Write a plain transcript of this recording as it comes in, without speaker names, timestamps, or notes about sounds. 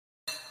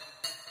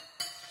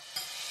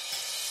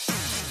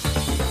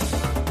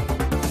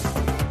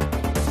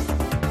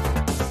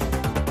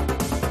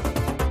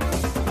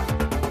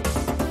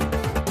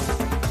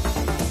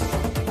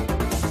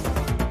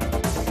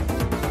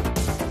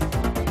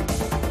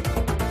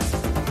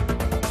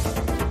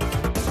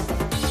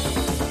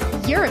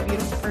you're a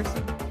beautiful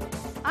person.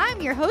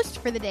 I'm your host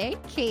for the day,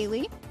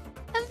 Kaylee,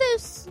 and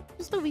this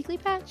is the Weekly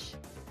Patch.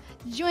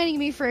 Joining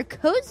me for a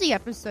cozy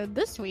episode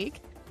this week,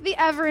 the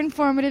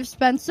ever-informative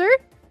Spencer.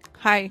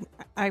 Hi,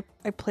 I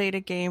played a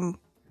game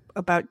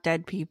about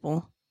dead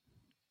people.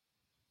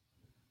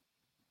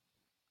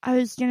 I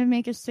was going to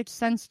make a Sixth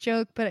Sense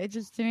joke, but it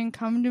just didn't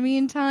come to me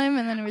in time,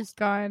 and then it was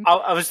gone.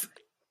 I was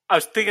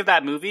thinking of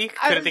that movie.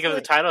 Couldn't think of the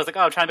title. I was like,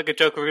 I'm trying to make a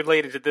joke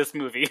related to this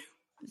movie.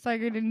 It's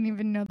like I didn't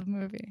even know the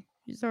movie.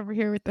 He's over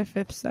here with the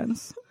Fifth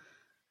Sense.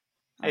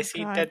 I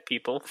see dead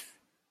people.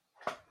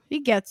 He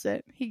gets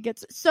it.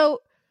 So,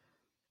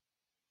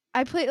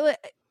 I play.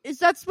 Is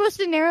that supposed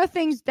to narrow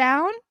things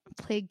down?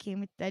 Play a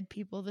game with dead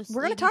people.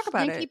 We're going to talk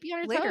about it keep you on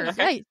your later. toes.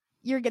 Okay.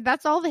 Right.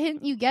 That's all the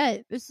hint you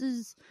get. This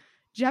is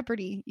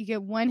Jeopardy. You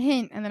get one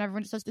hint, and then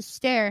everyone just has to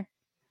stare.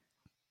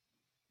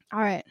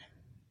 All right.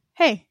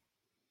 Hey,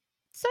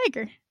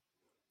 Psyker.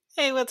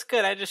 Hey, what's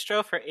good? I just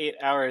drove for 8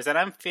 hours, and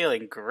I'm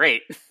feeling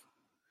great.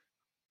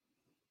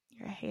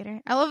 You're a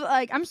hater. I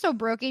love, I'm so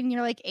broken.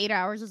 You're like 8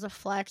 hours is a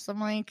flex.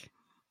 I'm like,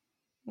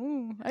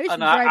 ooh, I used to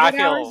drive 8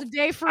 hours a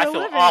day for a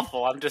living. I feel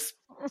awful. I'm just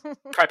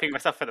prepping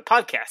myself for the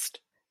podcast.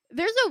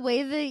 There's a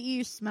way that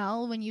you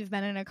smell when you've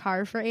been in a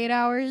car for 8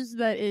 hours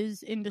that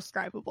is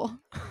indescribable.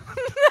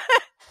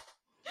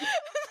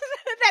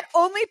 That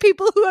only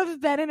people who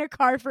have been in a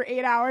car for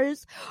 8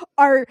 hours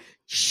are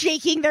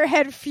shaking their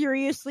head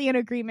furiously in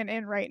agreement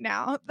in right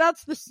now.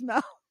 That's the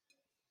smell.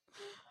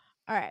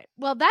 All right.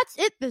 Well, that's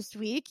it this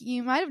week.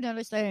 You might have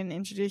noticed I didn't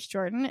introduce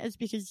Jordan. It's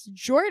because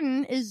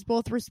Jordan is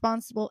both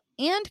responsible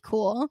and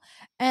cool,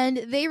 and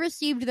they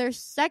received their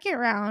second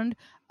round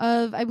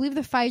of, I believe,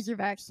 the Pfizer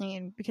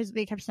vaccine because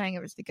they kept saying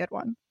it was the good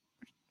one.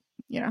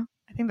 You know,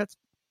 I think that's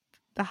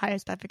the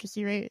highest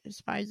efficacy rate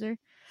is Pfizer.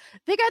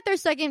 They got their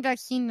second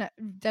vaccine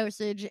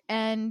dosage,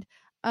 and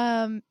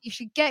you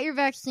should get your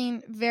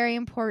vaccine. Very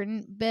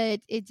important, but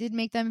it did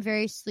make them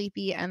very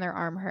sleepy and their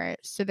arm hurt.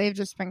 So they've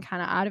just been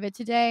kind of out of it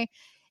today.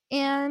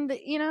 And,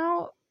 you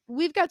know,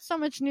 we've got so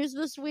much news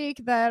this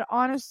week that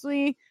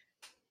honestly,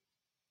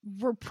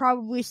 we're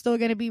probably still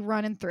going to be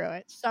running through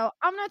it. So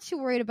I'm not too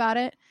worried about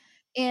it.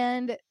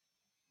 And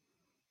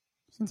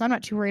since I'm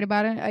not too worried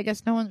about it, I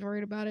guess no one's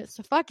worried about it.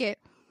 So fuck it.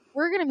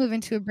 We're going to move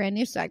into a brand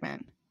new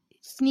segment.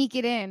 Sneak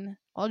it in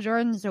while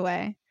Jordan's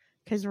away,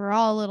 because we're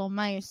all little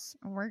mice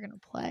and we're going to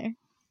play.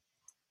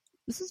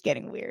 This is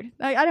getting weird.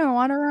 I don't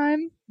want to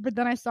rhyme, but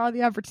then I saw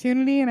the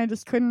opportunity and I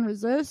just couldn't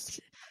resist.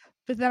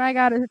 But then I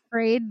got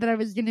afraid that I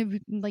was going to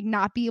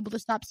not be able to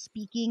stop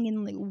speaking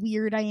in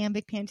weird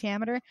iambic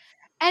pentameter.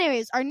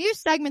 Anyways, our new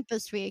segment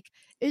this week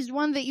is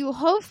one that you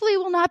hopefully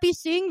will not be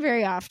seeing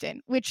very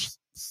often, which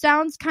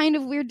sounds kind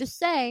of weird to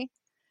say,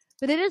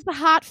 but it is the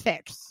Hot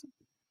Fix.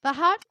 The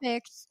Hot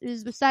Fix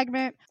is the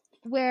segment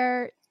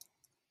where,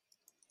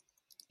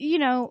 you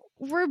know,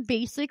 we're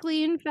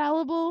basically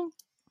infallible,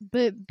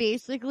 but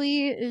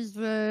basically is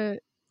the,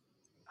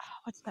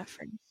 what's that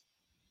phrase?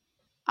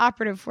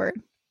 Operative word.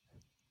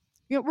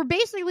 You know, we're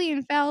basically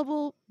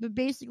infallible, but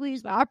basically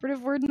is the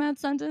operative word in that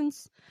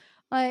sentence.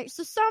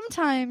 So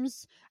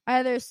sometimes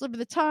either a slip of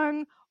the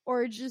tongue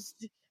or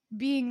just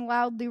being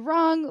loudly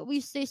wrong,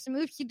 we say some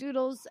oopsie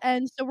doodles,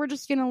 and so we're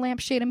just gonna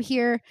lampshade them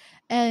here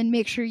and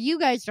make sure you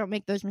guys don't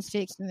make those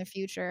mistakes in the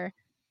future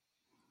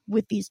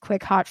with these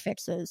quick hot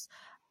fixes.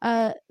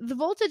 The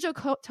Voltage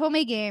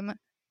Otome game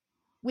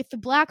with the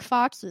Black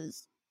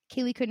Foxes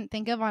Kaylee couldn't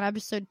think of on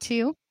episode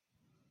 2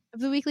 of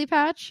the Weekly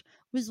Patch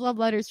was Love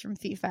Letters from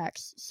Thief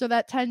X. So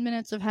that 10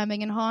 minutes of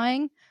hemming and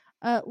hawing,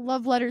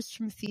 Love Letters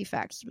from Thief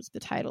X was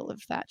the title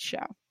of that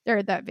show,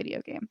 or that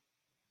video game.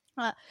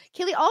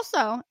 Kaylee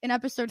also, in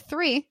episode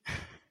 3,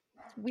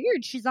 it's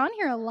weird, she's on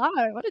here a lot.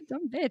 What a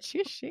dumb bitch,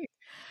 is she?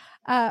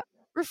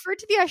 Referred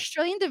to the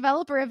Australian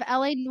developer of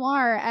LA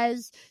Noire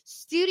as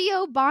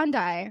Studio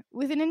Bondi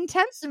with an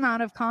intense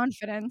amount of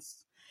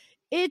confidence.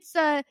 It's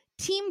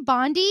Team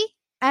Bondi,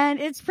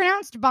 and it's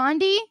pronounced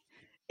Bondi.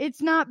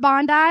 It's not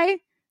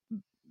Bondi.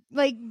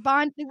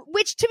 Bond,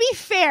 which to be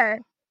fair,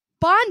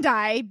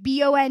 Bondi,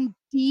 Bondai,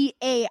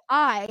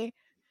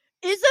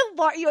 is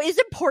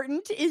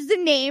important, is the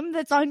name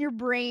that's on your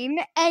brain.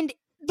 And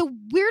the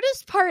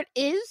weirdest part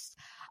is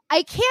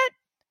you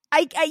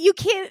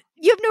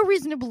have no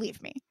reason to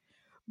believe me.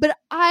 But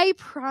I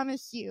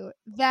promise you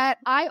that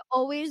I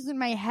always in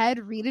my head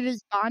read it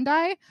as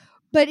Bondi.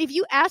 But if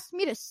you asked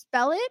me to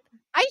spell it,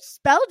 I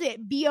spelled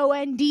it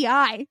Bondi.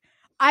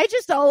 I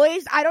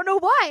don't know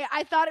why.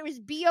 I thought it was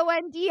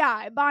Bondi,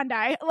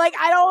 Bondi.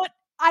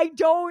 I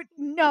don't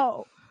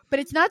know. But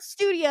it's not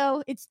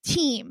studio, it's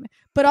team.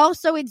 But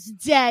also it's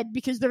dead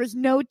because there was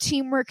no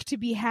teamwork to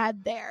be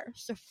had there.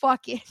 So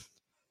fuck it.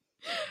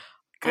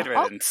 Good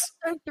riddance.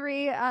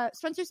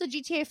 Spencer said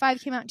GTA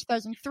 5 came out in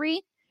 2003.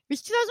 It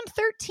was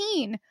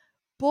 2013.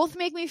 Both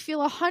make me feel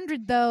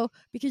 100 though,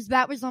 because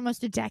that was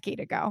almost a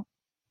decade ago.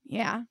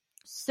 Yeah.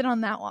 Sit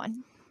on that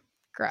one.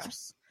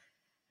 Gross.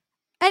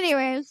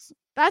 Anyways,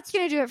 that's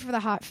going to do it for the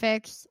hot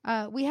fix.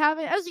 We have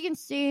it, as you can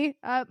see,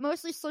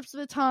 mostly slips of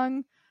the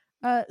tongue.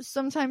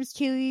 Sometimes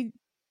Kaylee,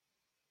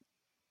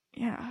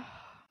 yeah,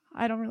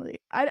 I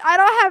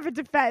don't have a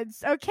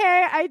defense,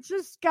 okay? I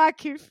just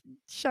got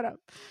shut up.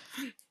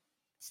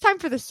 It's time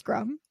for the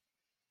scrum.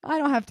 I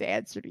don't have to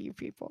answer to you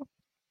people.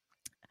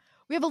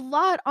 We have a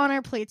lot on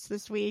our plates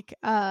this week.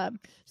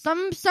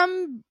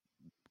 Some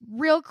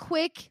real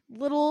quick,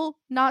 little,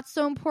 not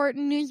so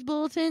important news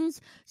bulletins,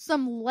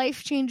 some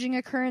life-changing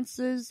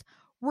occurrences.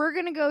 We're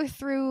going to go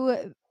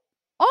through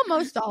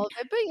almost all of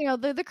it,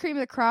 but the cream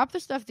of the crop,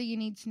 the stuff that you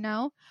need to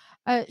know.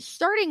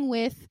 Starting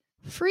with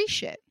free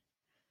shit.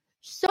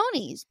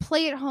 Sony's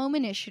Play at Home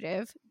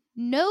initiative,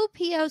 no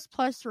PS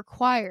Plus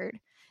required,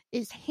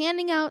 is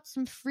handing out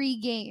some free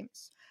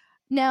games.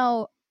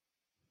 Now,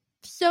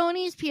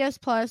 Sony's PS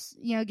Plus,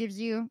 gives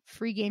you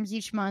free games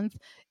each month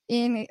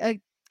in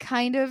a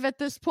kind of, at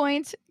this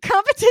point,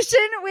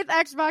 competition with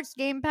Xbox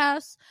Game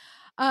Pass.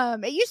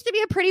 It used to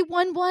be a pretty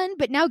 1-1,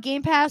 but now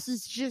Game Pass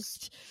is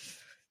just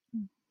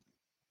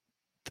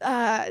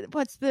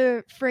what's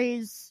the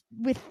phrase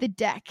with the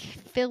deck?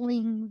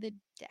 Filling the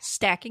deck.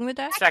 Stacking the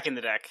deck? Stacking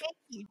the deck. Thank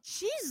you.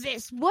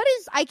 Jesus.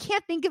 I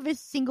can't think of a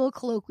single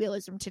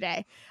colloquialism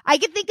today. I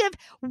can think of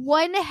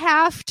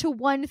 1/2 to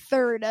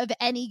 1/3 of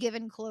any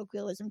given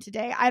colloquialism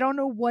today. I don't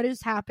know what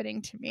is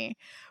happening to me,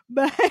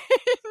 but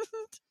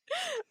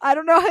I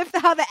don't know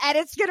how the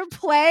edit's gonna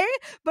play,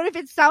 but if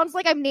it sounds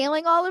like I'm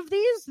nailing all of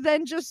these,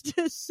 then just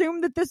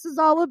assume that this is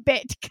all a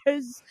bit,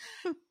 because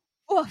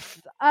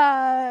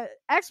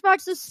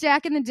Xbox is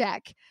stacking the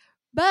deck.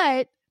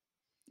 But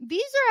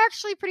these are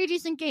actually pretty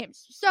decent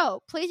games.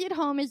 So, Play at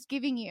Home is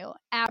giving you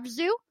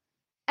Abzu,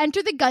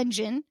 Enter the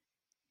Gungeon,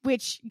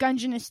 which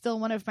Gungeon is still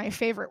one of my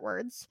favorite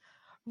words,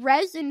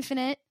 Res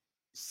Infinite,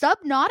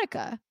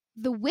 Subnautica,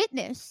 The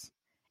Witness,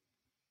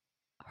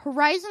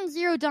 Horizon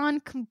Zero Dawn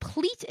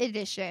Complete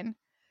Edition,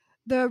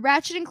 the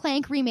Ratchet &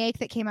 Clank remake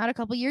that came out a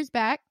couple years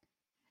back,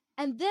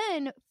 and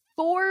then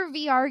 4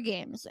 VR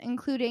games,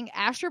 including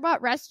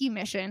Astrobot Rescue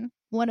Mission,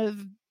 one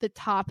of the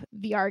top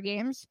VR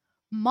games,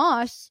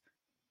 Moss,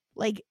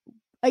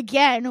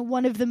 again,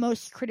 one of the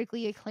most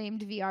critically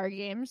acclaimed VR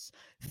games,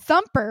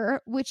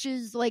 Thumper, which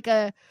is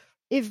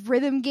if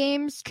rhythm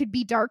games could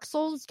be Dark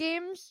Souls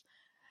games,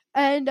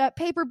 and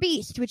Paper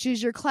Beast, which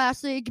is your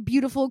classic,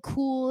 beautiful,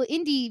 cool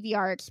indie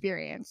VR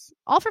experience,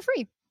 all for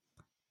free.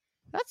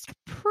 That's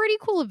pretty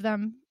cool of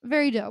them.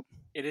 Very dope.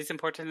 It is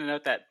important to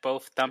note that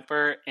both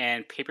Thumper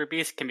and Paper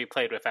Beast can be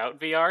played without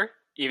VR,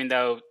 even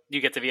though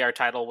you get the VR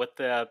title with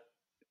the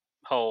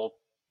whole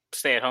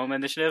stay-at-home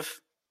initiative.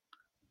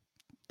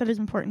 That is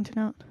important to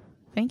note.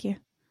 Thank you.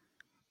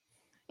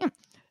 Yeah.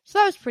 So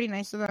that was pretty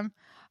nice of them.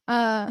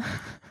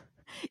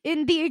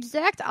 In the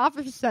exact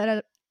opposite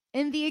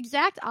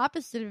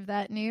of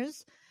that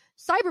news,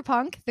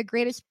 Cyberpunk, the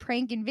greatest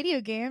prank in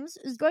video games,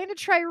 is going to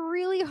try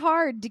really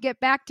hard to get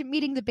back to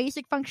meeting the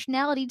basic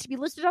functionality to be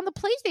listed on the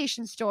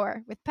PlayStation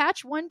Store with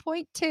patch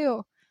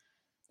 1.2.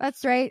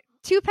 That's right.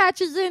 2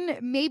 patches in,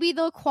 maybe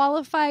they'll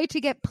qualify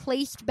to get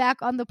placed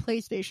back on the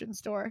PlayStation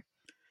Store.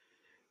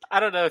 I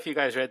don't know if you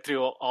guys read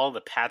through all the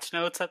patch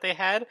notes that they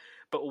had,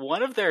 but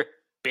one of their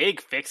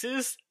big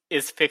fixes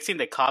is fixing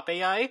the cop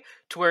AI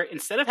to where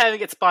instead of having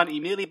it spawn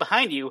immediately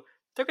behind you,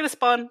 they're going to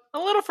spawn a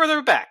little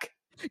further back.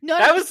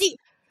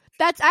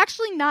 That's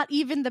actually not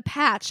even the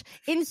patch.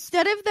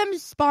 Instead of them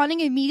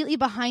spawning immediately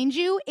behind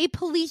you, a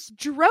police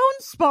drone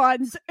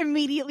spawns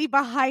immediately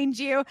behind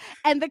you,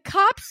 and the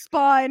cops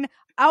spawn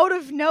out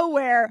of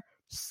nowhere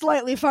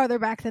slightly farther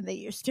back than they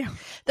used to.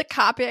 The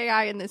cop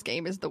AI in this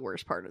game is the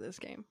worst part of this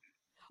game.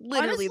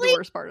 Literally, honestly, the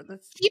worst part of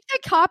this. Keep the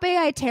cop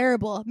AI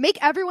terrible. Make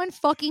everyone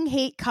fucking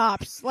hate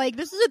cops.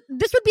 This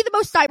would be the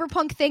most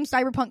cyberpunk thing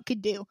Cyberpunk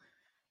could do.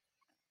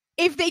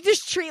 If they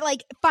just treat,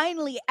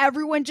 finally,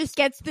 everyone just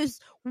gets this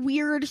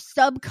weird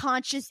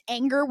subconscious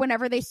anger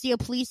whenever they see a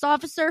police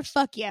officer,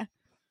 fuck yeah.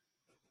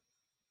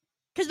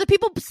 Because the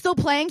people still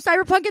playing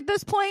Cyberpunk at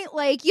this point,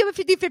 you have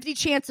a 50-50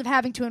 chance of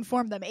having to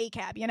inform them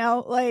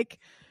ACAB,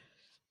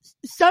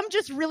 some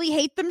just really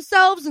hate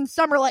themselves, and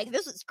some are like,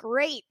 this is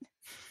great.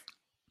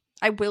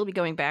 I will be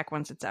going back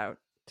once it's out.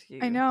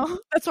 I know.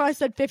 That's why I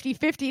said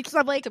 50-50, because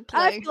I'm like,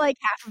 I feel like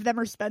half of them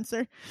are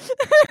Spencer.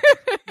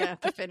 Yeah,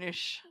 to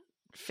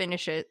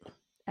finish it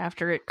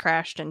after it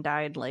crashed and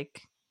died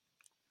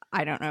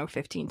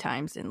 15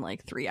 times in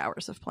 3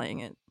 hours of playing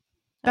it.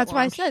 That's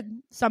why I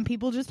said some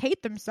people just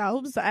hate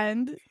themselves,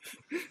 and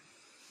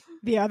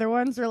the other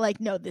ones are like,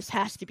 no, this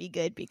has to be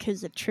good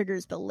because it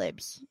triggers the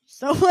libs.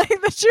 So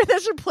that's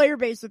your player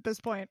base at this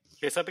point.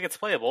 Here's something that's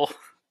playable.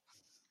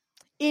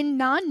 In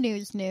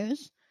non-news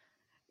news,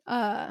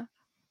 how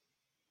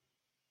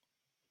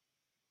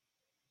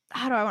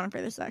do I want to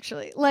phrase this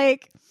actually?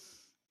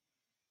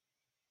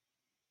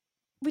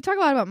 We talk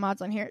a lot about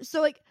mods on here.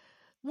 So,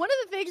 one of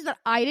the things that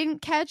I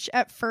didn't catch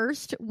at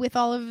first with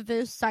all of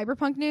this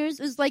Cyberpunk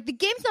news is, the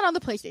game's not on the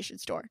PlayStation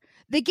Store.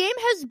 The game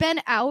has been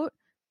out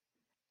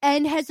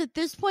and has, at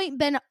this point,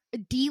 been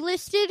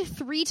delisted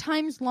 3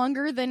 times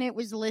longer than it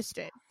was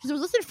listed. Because it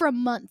was listed for a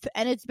month,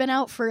 and it's been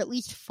out for at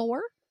least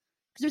 4.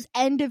 Because it was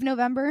end of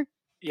November.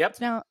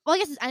 Yep. Now, I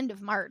guess it's end of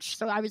March,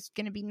 so I was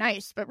going to be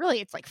nice, but really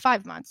it's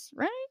 5 months,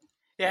 right?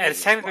 Yeah,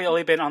 it's technically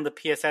only been on the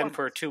PSN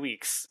for 2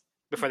 weeks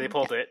before they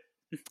pulled it.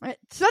 Right.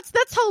 So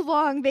that's how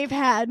long they've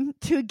had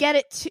to get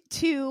it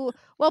to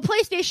well,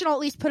 PlayStation will at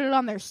least put it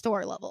on their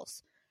store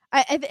levels.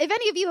 If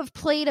any of you have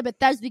played a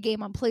Bethesda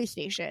game on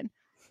PlayStation,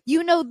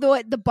 you know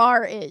what the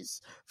bar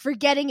is for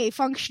getting a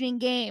functioning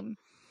game,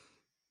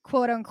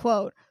 quote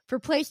unquote, for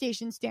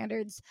PlayStation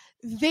standards.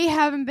 They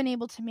haven't been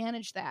able to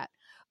manage that.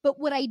 But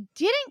what I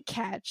didn't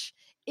catch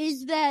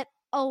is that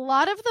a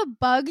lot of the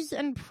bugs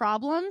and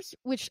problems,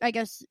 which I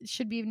guess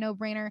should be a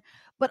no-brainer,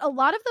 but a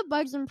lot of the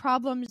bugs and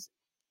problems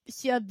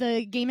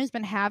the game has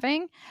been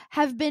having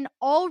have been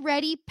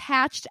already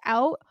patched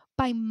out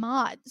by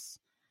mods.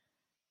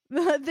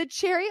 The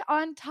cherry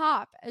on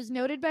top, as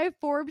noted by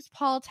Forbes'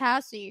 Paul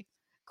Tassi,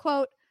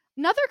 quote,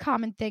 another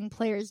common thing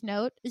players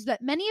note is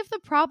that many of the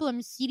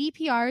problems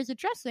CDPR is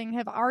addressing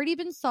have already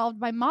been solved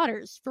by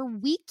modders for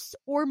weeks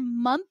or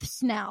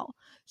months now.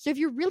 So if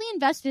you're really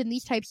invested in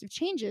these types of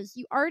changes,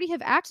 you already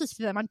have access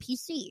to them on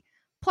PC.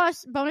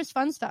 Plus, bonus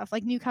fun stuff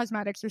like new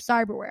cosmetics or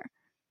cyberware.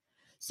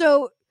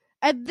 So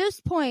at this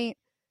point,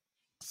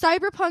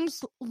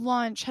 Cyberpunk's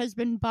launch has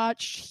been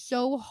botched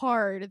so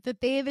hard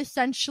that they have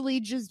essentially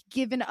just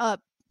given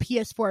up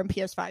PS4 and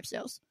PS5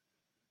 sales.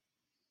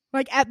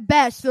 Like, at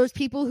best, those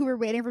people who were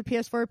waiting for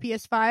PS4 or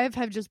PS5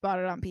 have just bought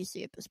it on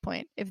PC at this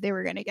point, if they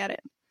were going to get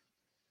it.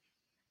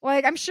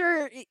 Like, I'm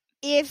sure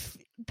if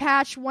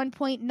patch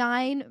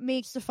 1.9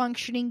 makes a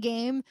functioning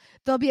game,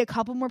 there'll be a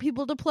couple more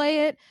people to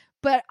play it,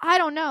 but I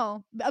don't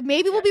know.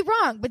 Maybe we'll be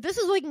wrong, but this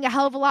is looking a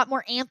hell of a lot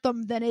more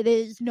Anthem than it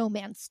is No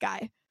Man's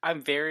Sky.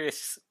 I'm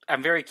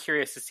very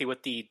curious to see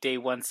what the day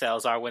one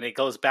sales are when it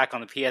goes back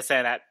on the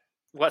PSN at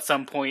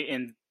some point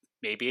in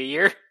maybe a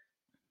year.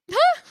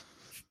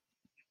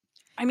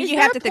 I mean, you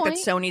have to think that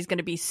Sony's going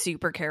to be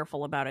super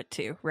careful about it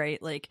too,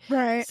 right? Like,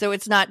 right. So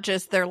it's not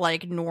just their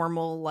like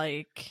normal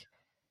like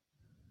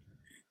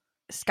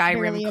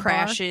Skyrim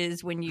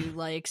crashes when you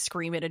like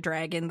scream at a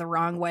dragon the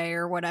wrong way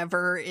or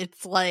whatever.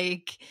 It's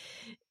like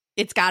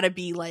it's got to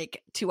be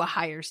like to a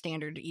higher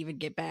standard to even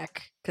get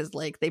back because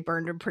like they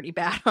burned them pretty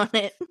bad on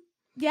it.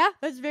 Yeah,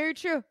 that's very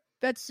true.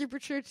 That's super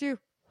true too.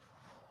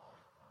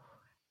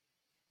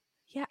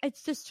 Yeah,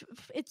 it's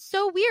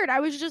so weird. I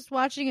was just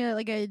watching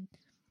a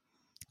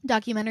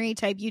documentary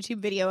type YouTube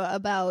video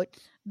about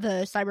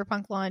the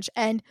Cyberpunk launch,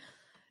 and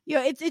you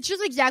know, it's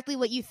just exactly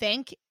what you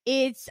think.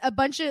 It's a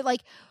bunch of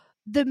like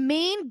the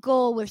main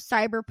goal with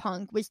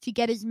Cyberpunk was to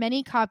get as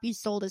many copies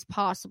sold as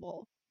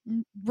possible,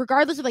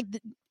 regardless of like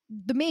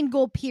the main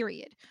goal,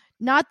 period.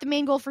 Not the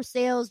main goal for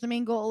sales, the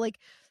main goal like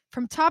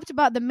from top to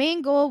bottom, the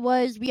main goal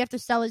was we have to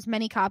sell as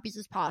many copies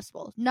as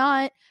possible.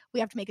 Not we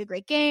have to make a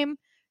great game,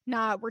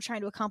 not we're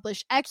trying to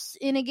accomplish X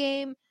in a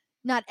game,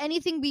 not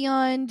anything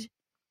beyond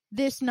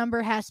this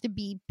number has to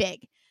be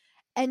big.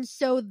 And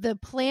so the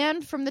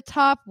plan from the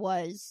top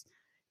was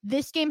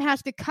this game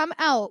has to come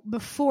out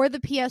before the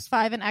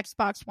PS5 and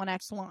Xbox One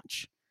X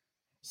launch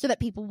so that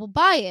people will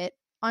buy it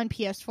on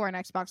PS4 and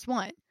Xbox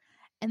One.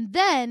 And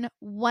then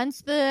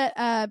once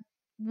the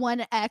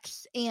One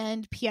X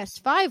and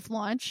PS5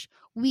 launch,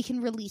 we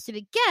can release it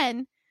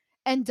again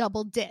and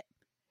double dip.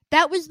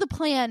 That was the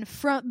plan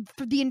for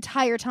the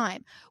entire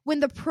time. When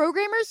the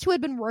programmers who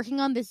had been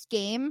working on this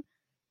game,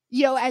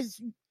 you know,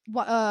 as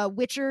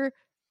Witcher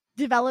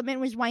development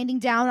was winding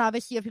down,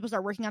 obviously if people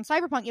start working on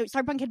Cyberpunk,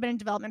 Cyberpunk had been in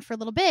development for a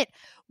little bit.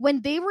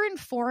 When they were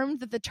informed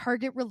that the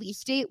target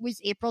release date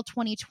was April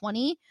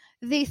 2020,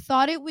 they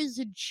thought it was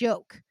a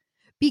joke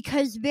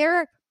because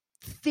their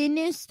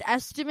thinnest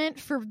estimate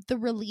for the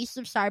release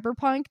of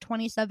Cyberpunk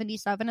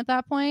 2077 at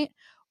that point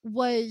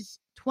was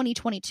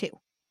 2022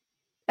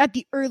 at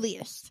the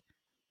earliest,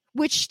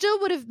 which still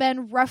would have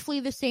been roughly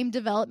the same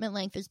development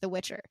length as The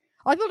Witcher.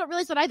 A lot of people don't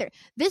realize that either.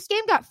 This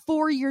game got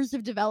 4 years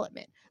of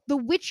development. The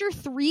Witcher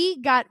 3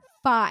 got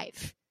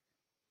 5.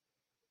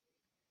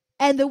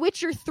 And The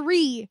Witcher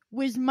 3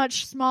 was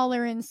much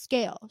smaller in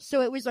scale.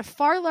 So it was a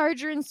far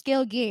larger in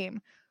scale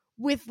game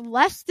with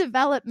less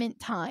development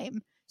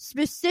time,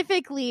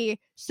 specifically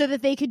so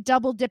that they could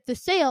double dip the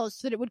sales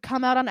so that it would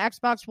come out on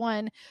Xbox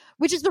One,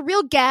 which is the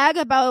real gag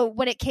about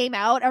when it came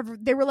out.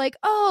 They were like,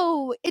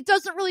 oh, it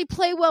doesn't really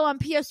play well on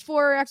PS4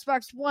 or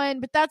Xbox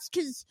One, but that's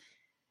because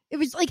it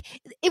was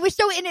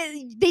so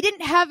they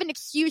didn't have an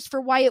excuse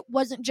for why it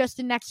wasn't just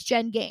a next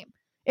gen game.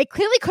 It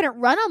clearly couldn't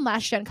run on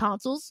last gen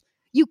consoles.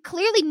 You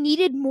clearly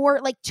needed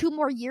more, like 2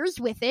 more years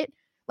with it.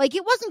 Like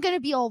it wasn't going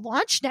to be a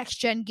launch next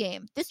gen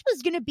game. This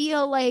was going to be a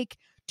like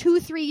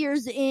 2-3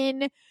 years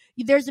in,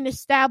 there's an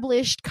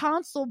established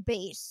console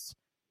base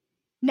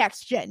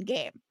next gen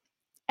game.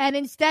 And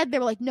instead they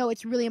were like, no,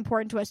 it's really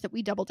important to us that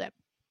we double dip.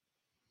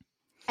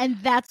 And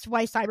that's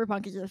why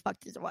Cyberpunk is as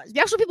fucked as it was.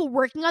 The actual people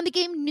working on the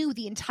game knew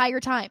the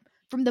entire time.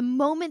 From the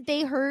moment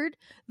they heard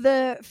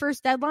the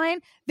first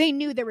deadline, they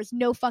knew there was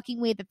no fucking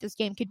way that this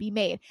game could be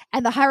made.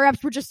 And the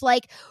higher-ups were just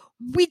like,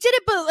 we did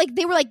it, but like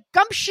they were like,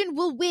 gumption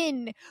will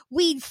win.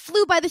 We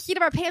flew by the seat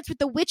of our pants with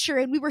The Witcher,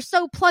 and we were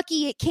so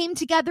plucky it came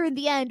together in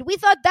the end. We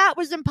thought that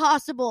was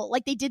impossible.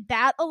 Like they did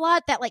that a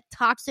lot, that like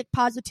toxic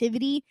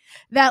positivity,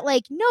 that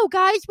like, no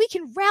guys, we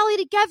can rally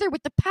together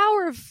with the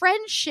power of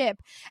friendship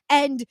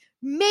and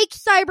make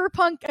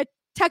Cyberpunk a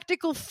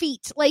technical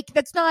feat. Like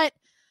that's not.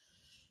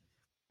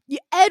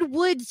 Ed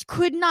Woods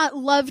could not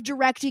love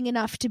directing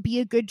enough to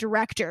be a good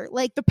director.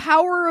 Like the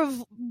power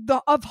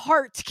of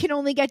heart can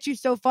only get you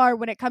so far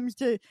when it comes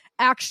to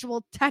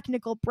actual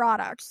technical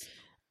products.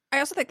 I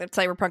also think that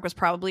Cyberpunk was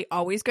probably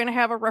always going to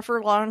have a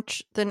rougher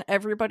launch than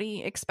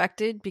everybody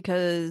expected,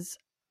 because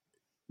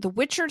The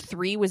Witcher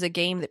 3 was a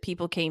game that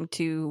people came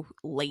to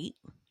late.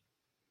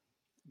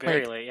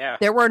 Very late, yeah.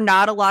 There were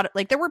not a lot of,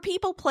 like, there were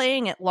people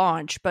playing at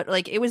launch, but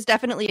like it was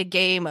definitely a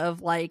game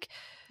of like,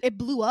 it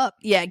blew up.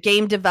 Yeah,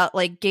 games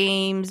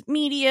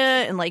media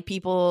and like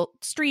people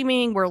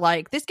streaming were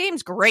like, this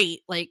game's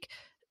great. Like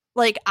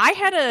I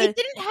had It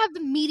didn't have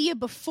the media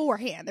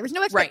beforehand. There was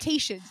no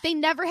expectations. Right. They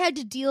never had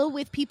to deal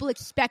with people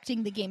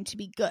expecting the game to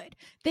be good.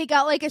 They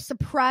got like a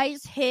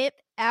surprise hit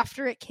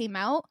after it came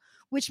out,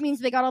 which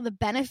means they got all the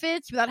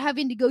benefits without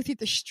having to go through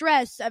the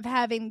stress of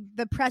having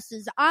the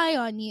press's eye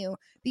on you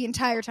the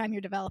entire time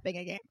you're developing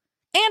a game.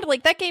 And,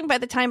 like, that game, by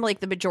the time,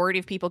 like, the majority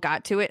of people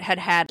got to it,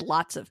 had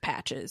lots of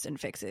patches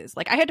and fixes.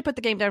 Like, I had to put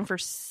the game down for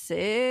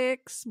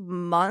 6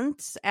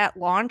 months at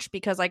launch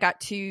because I got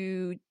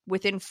to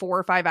within 4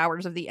 or 5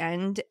 hours of the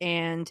end,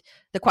 and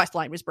the quest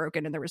line was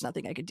broken, and there was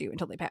nothing I could do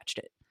until they patched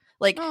it.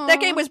 Like, that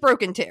game was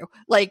broken, too.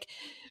 Like,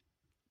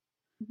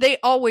 they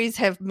always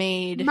have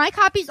made... My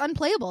copy's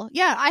unplayable.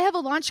 Yeah, I have a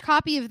launch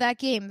copy of that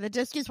game. The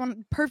disc is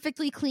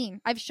perfectly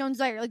clean. I've shown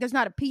Zyger. Like, there's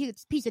not a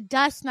piece of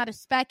dust, not a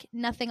speck,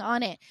 nothing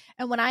on it.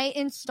 And when I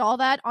install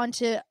that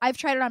onto... I've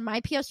tried it on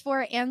my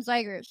PS4 and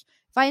Zyger's.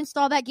 If I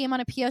install that game on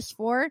a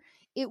PS4,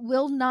 it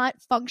will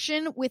not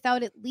function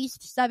without at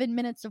least 7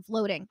 minutes of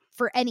loading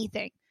for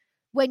anything.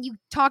 When you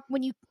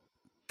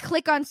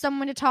click on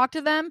someone to talk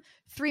to them,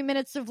 3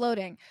 minutes of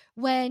loading.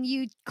 When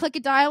you click a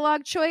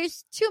dialogue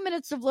choice, 2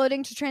 minutes of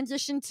loading to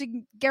transition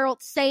to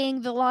Geralt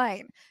saying the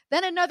line.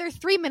 Then another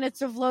 3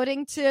 minutes of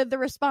loading to the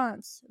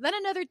response. Then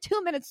another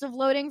 2 minutes of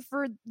loading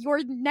for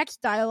your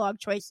next dialogue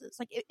choices.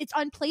 Like, it's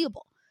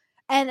unplayable.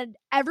 And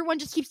everyone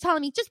just keeps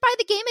telling me, just buy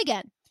the game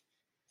again.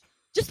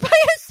 Just buy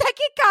a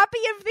second copy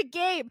of the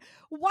game.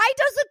 Why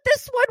doesn't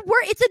this one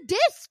work? It's a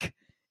disc.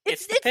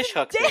 It's the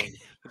fishhook thing.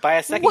 You buy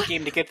a second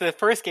game to get the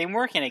first game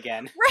working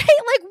again. Right?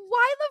 Like,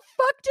 why the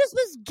fuck does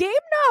this game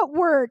not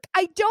work?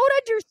 I don't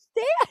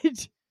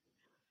understand.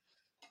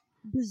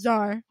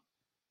 Bizarre.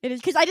 It is,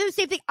 because I did the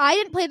same thing. I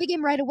didn't play the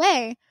game right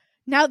away.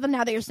 Now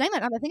that you're saying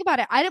that, now that I think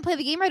about it, I didn't play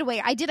the game right away.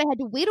 I had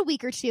to wait a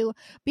week or two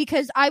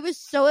because I was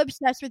so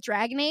obsessed with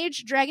Dragon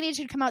Age. Dragon Age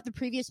had come out the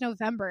previous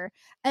November,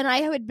 and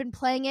I had been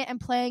playing it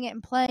and playing it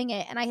and playing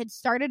it, and I had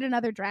started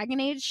another Dragon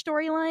Age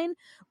storyline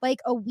like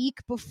a week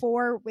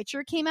before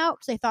Witcher came out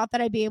because I thought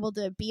that I'd be able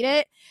to beat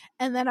it,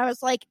 and then I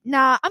was like,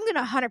 nah, I'm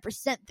gonna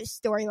 100% this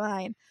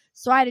storyline.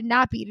 So I did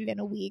not beat it in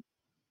a week.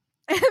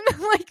 And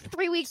then, like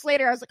 3 weeks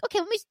later, I was like, okay,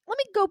 let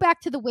me go back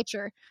to The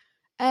Witcher.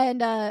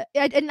 And I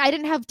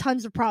didn't have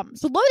tons of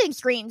problems. So loading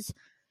screens,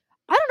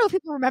 I don't know if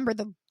people remember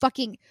the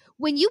fucking...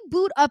 When you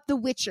boot up The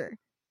Witcher,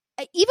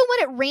 even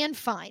when it ran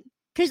fine,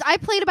 because I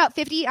played about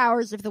 50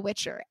 hours of The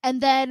Witcher,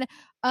 and then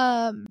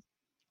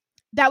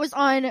that was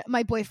on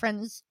my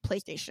boyfriend's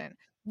PlayStation.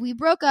 We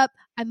broke up.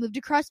 I moved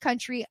across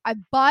country. I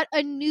bought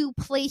a new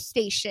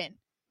PlayStation.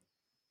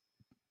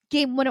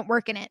 Game wouldn't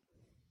work in it.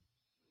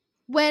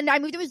 When I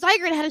moved to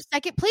Zyger and had a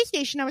second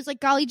PlayStation, I was like,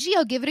 golly gee,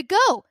 I'll give it a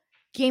go.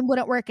 Game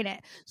wouldn't work in it.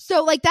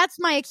 So, like, that's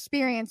my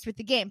experience with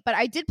the game. But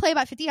I did play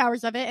about 50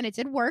 hours of it, and it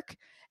did work.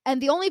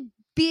 And the only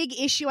big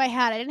issue I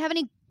didn't have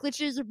any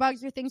glitches or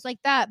bugs or things like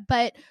that.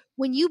 But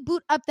when you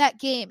boot up that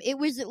game, it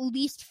was at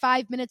least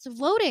 5 minutes of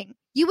loading.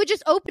 You would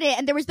just open it,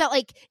 and there was that,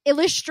 like,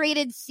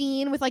 illustrated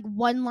scene with, like,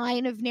 one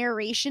line of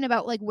narration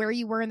about, like, where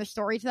you were in the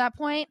story to that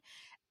point.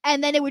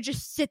 And then it would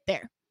just sit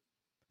there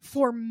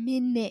for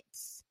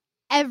minutes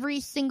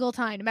every single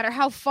time, no matter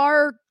how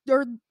far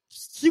or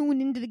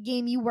soon into the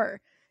game you were.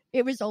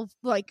 It was a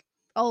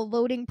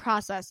loading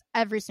process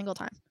every single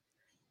time.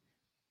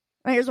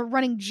 It was a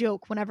running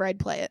joke whenever I'd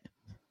play it.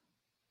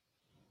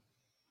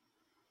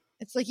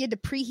 It's like you had to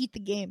preheat the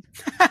game.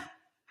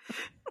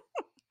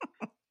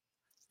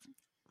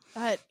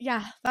 But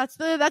yeah, that's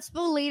the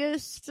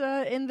latest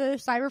in the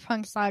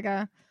Cyberpunk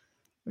saga,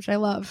 which I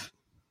love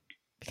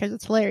because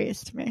it's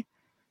hilarious to me.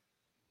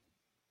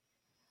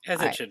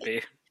 As it should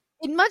be.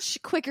 In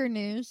much quicker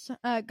news,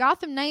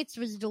 Gotham Knights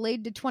was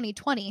delayed to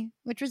 2020,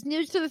 which was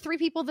news to the 3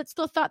 people that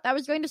still thought that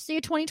was going to see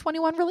a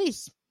 2021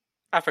 release.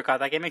 I forgot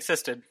that game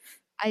existed.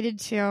 I did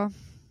too.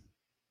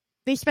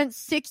 They spent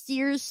 6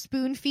 years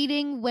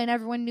spoon-feeding when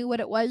everyone knew what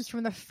it was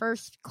from the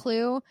first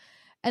clue.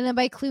 And then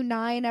by clue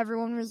 9,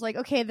 everyone was like,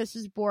 okay, this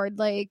is bored.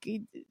 Like,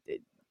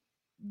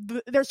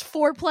 there's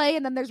foreplay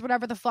and then there's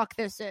whatever the fuck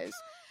this is.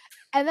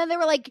 And then they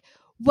were like,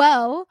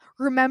 Well,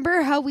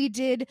 remember how we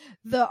did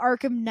the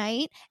Arkham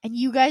Knight and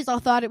you guys all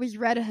thought it was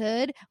Red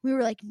Hood? We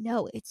were like,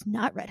 no, it's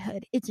not Red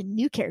Hood. It's a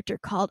new character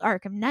called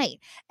Arkham Knight.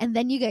 And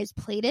then you guys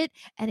played it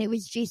and it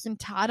was Jason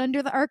Todd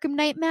under the Arkham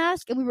Knight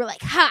mask. And we were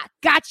like, ha,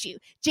 got you.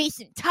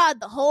 Jason Todd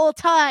the whole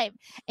time.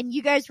 And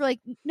you guys were like,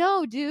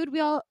 no, dude, we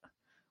all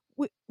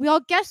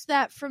guessed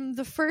that from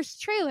the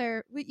first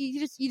trailer. You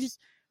just,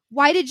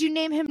 why did you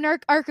name him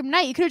Arkham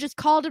Knight? You could have just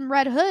called him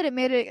Red Hood and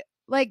made it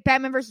like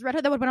Batman versus Red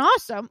Hood. That would have been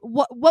awesome.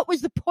 What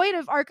was the point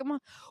of Arkham?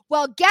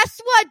 Well, guess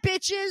what,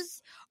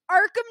 bitches?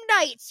 Arkham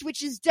Knights,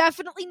 which is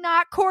definitely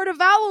not Court of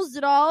Owls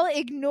at all.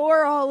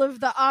 Ignore all of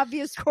the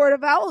obvious Court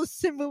of Owls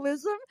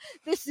symbolism.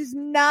 This is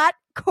not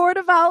Court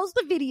of Owls,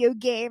 the video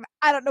game.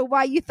 I don't know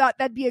why you thought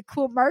that'd be a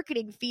cool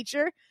marketing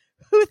feature.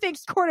 Who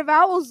thinks Court of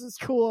Owls is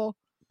cool?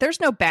 There's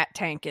no bat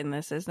tank in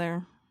this, is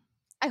there?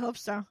 I hope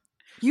so.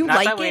 You Not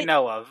like that we it?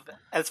 know of.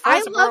 As far I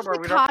as love rumor,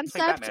 the we don't think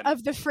concept Batman.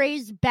 of the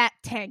phrase bat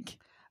tank.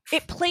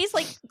 It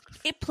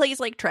plays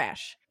like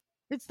trash.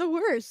 It's the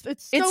worst.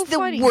 It's It's the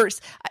funny.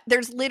 worst.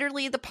 There's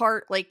literally the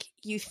part like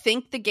you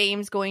think the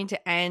game's going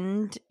to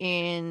end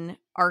in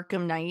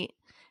Arkham Knight,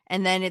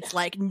 and then it's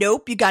like,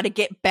 nope, you got to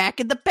get back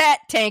in the bat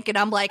tank, and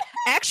I'm like,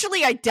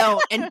 actually, I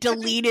don't, and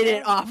deleted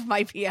it off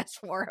my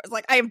PS4. I was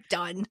like, I am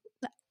done.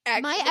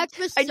 Actually, My ex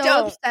was I so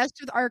don't. obsessed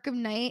with Arkham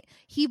Knight.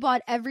 He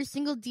bought every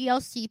single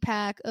DLC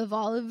pack of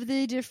all of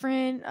the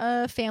different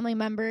family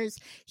members.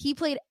 He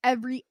played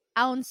every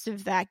ounce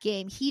of that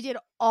game. He did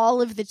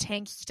all of the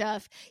tank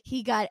stuff.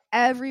 He got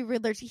every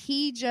Riddler.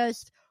 He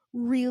just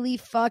really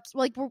fucked.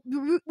 Like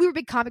we were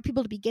big comic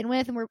people to begin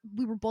with, and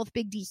we were both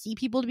big DC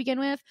people to begin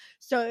with.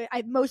 So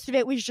most of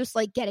it was just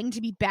like getting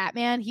to be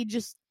Batman. He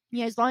just,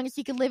 as long as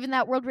he could live in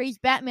that world where he's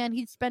Batman,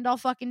 he'd spend all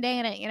fucking day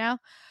in it.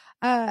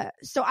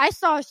 So I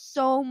saw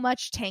so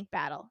much tank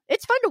battle.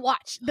 It's fun to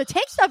watch. The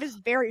tank stuff is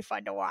very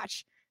fun to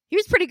watch. He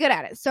was pretty good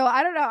at it. So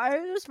I don't know.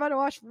 It was fun to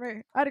watch for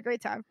me. I had a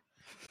great time.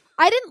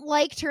 I didn't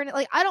like turning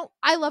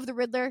I love the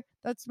Riddler.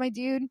 That's my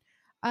dude.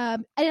 I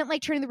didn't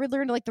like turning the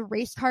Riddler into like the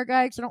race car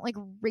guy because I don't like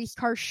race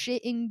car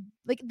shit in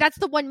like that's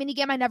the one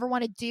minigame I never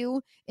want to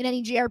do in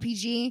any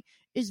JRPG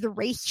is the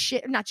race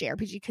shit. Not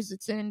JRPG because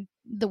it's in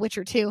The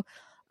Witcher 2.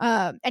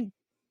 And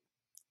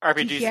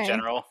RPGs GTA. in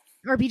general.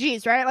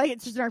 RPGs, right? Like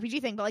it's just an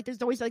RPG thing, but like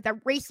there's always like that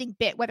racing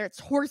bit, whether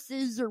it's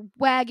horses or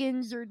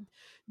wagons or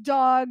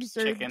dogs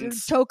or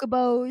Chickens.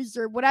 chocobos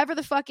or whatever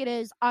the fuck it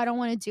is. I don't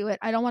want to do it.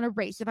 I don't want to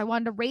race. If I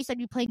wanted to race, I'd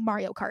be playing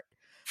Mario Kart.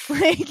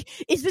 Like,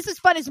 is this as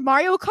fun as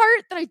Mario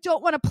Kart? Then I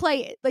don't want to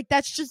play it. Like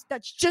that's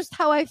just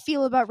how I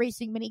feel about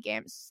racing mini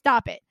games.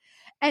 Stop it.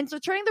 And so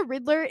turning the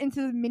Riddler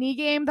into the mini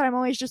game that I'm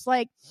always just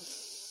like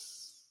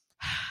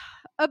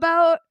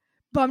about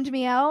bummed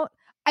me out.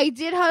 I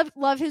did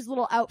love his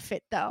little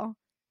outfit though.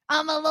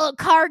 I'm a little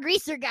car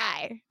greaser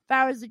guy.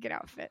 That was a good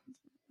outfit.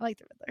 I like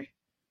the Riddler.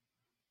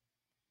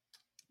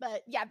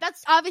 But yeah,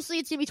 that's obviously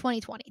it's gonna be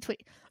 2020.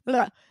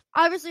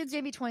 Obviously it's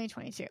gonna be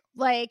 2022.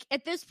 Like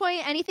at this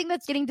point, anything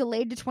that's getting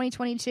delayed to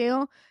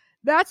 2022,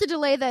 that's a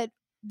delay that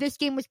this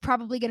game was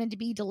probably going to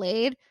be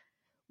delayed.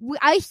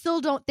 I still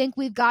don't think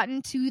we've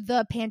gotten to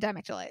the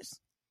pandemic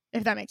delays,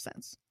 if that makes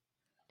sense.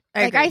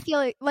 I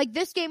feel like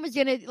this game was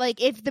gonna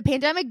if the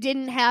pandemic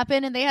didn't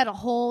happen and they had a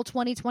whole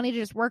 2020 to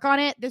just work on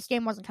it, this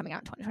game wasn't coming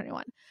out in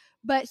 2021.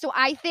 But so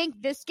I think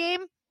this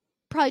game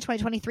probably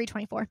 2023,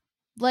 24.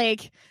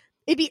 Like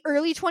it'd be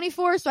early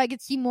 24, so I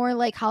could see more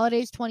like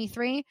holidays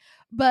 23.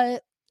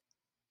 But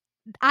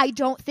I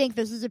don't think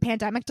this is a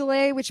pandemic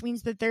delay, which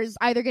means that there's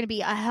either going to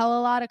be a hell of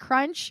a lot of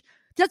crunch.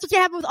 That's what's going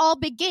to happen with all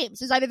big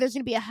games. Is either there's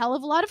going to be a hell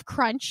of a lot of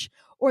crunch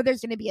or there's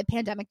going to be a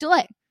pandemic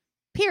delay.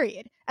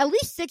 Period. At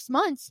least 6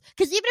 months.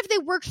 Because even if they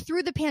worked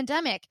through the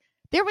pandemic,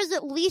 there was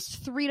at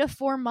least 3 to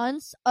 4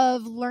 months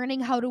of learning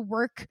how to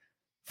work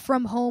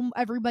from home,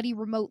 everybody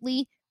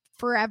remotely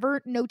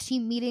forever. No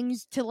team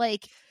meetings to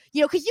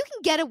because you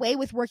can get away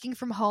with working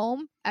from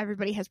home.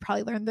 Everybody has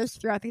probably learned this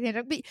throughout the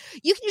pandemic, but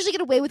you can usually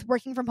get away with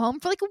working from home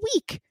for like a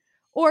week.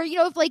 Or,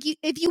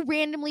 if you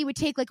randomly would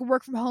take like a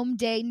work from home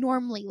day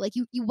normally, like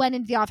you went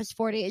into the office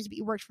 4 days, but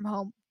you worked from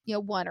home,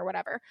 1 or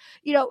whatever,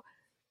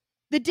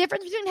 the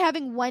difference between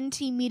having one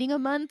team meeting a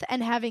month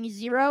and having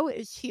 0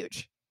 is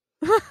huge.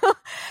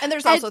 And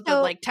there's also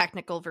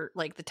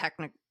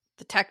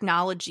the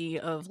technology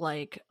of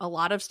like a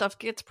lot of stuff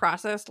gets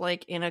processed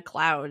like in a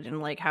cloud, and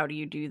like how do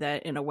you do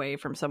that in a way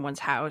from someone's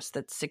house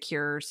that's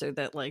secure so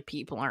that like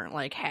people aren't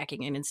like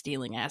hacking in and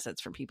stealing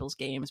assets from people's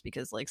games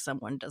because like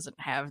someone doesn't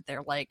have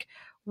their like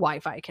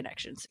Wi-Fi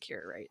connection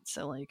secure, right?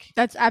 So like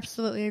that's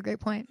absolutely a great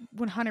point.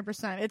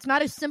 100%. It's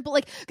not as simple.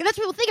 Like that's what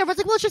people think. Everyone's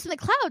like, well, it's just in the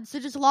cloud, so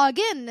just log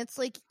in. And it's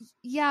like,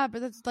 yeah,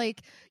 but that's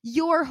like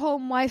your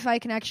home Wi-Fi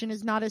connection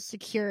is not as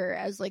secure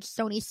as like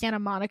Sony Santa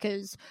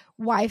Monica's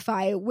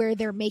Wi-Fi, where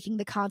they're making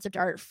the concept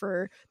art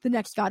for the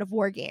next God of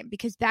War game,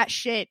 because that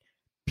shit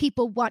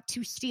people want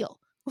to steal.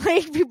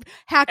 Like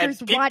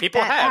hackers want people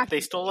that have.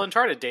 They stole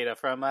Uncharted data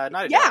from Naughty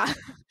Dog. Yeah.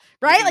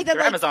 Right? Like their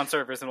Amazon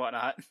servers and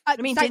whatnot. I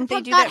mean, didn't they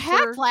do that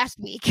hacked last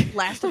week?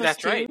 Last of Us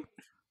That's 2? right.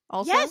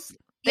 Also, Yes.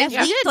 they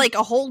Yes, leaked like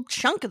a whole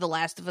chunk of The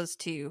Last of Us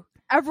 2.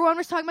 everyone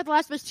was talking about the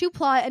Last of Us 2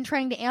 plot and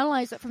trying to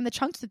analyze it from the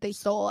chunks that they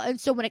stole. And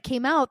so when it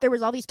came out, there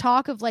was all these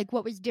talk of like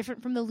what was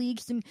different from the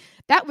leaks, and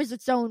that was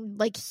its own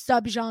like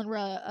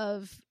subgenre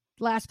of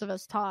Last of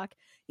Us talk.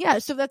 Yeah,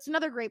 so that's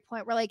another great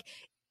point where like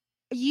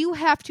you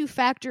have to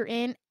factor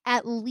in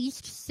at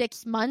least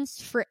 6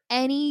 months for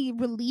any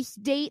release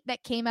date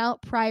that came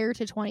out prior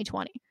to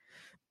 2020.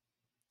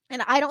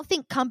 And I don't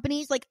think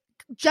companies like,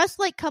 just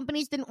like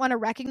companies didn't want to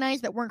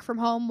recognize that work from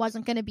home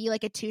wasn't going to be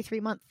like a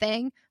 2-3 month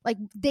thing. Like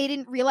they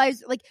didn't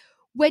realize, like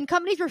when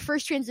companies were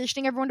first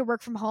transitioning everyone to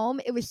work from home,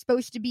 it was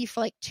supposed to be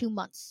for like 2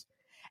 months.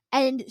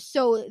 And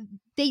so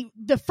the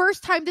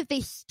first time that they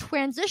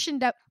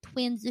transitioned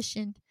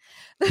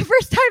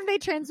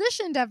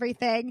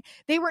everything,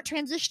 they weren't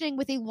transitioning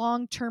with a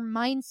long-term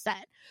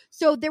mindset.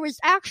 So there was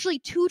actually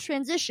 2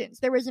 transitions.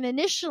 There was an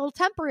initial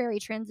temporary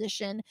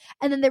transition,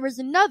 and then there was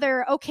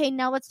another, okay,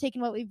 now let's take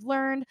in what we've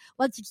learned.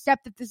 Let's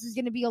accept that this is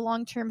going to be a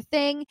long-term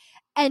thing.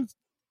 And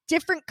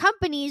different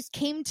companies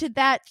came to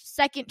that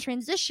second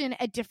transition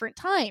at different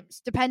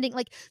times, depending,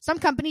 like some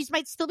companies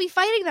might still be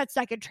fighting that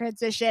second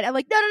transition and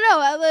like,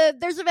 no,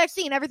 there's a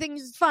vaccine,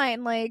 everything's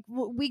fine, like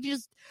we can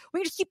just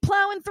keep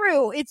plowing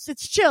through, it's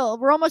chill,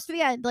 we're almost to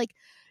the end, like,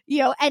 you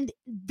know. And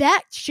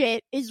that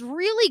shit is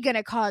really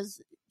gonna cause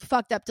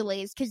fucked up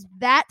delays, because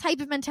that type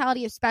of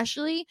mentality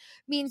especially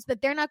means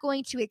that they're not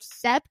going to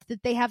accept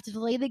that they have to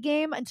delay the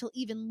game until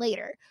even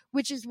later,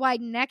 which is why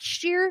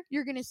next year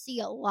you're going to see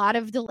a lot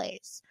of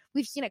delays.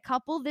 We've seen a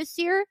couple this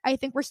year. I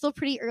think we're still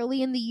pretty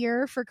early in the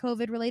year for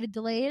COVID related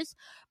delays,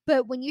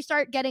 but when you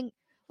start getting,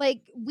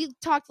 like we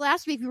talked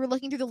last week, we were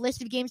looking through the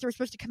list of games that were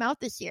supposed to come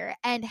out this year,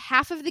 and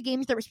half of the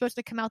games that were supposed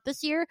to come out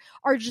this year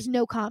are just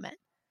no comment.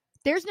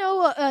 There's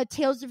no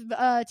Tales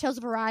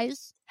of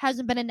Arise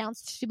hasn't been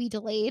announced to be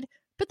delayed,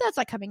 but that's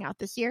not coming out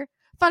this year.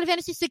 Final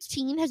Fantasy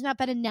 16 has not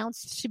been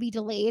announced to be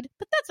delayed,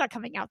 but that's not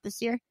coming out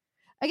this year.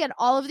 Again,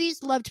 all of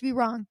these love to be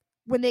wrong.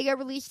 When they get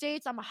release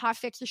dates, I'm going to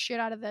hotfix the shit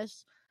out of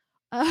this.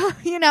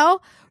 You know,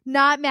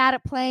 not mad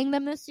at playing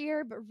them this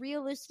year, but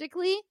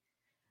realistically,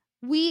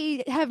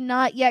 we have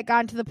not yet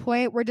gotten to the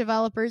point where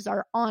developers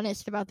are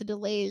honest about the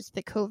delays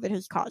that COVID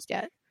has caused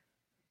yet.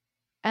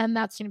 And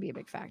that's going to be a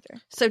big factor.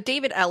 So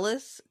David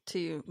Ellis,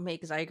 to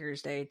make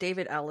Zyger's day,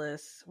 David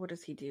Ellis, what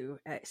does he do?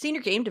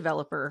 Senior game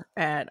developer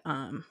at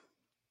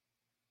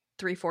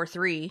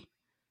 343,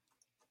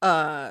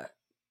 said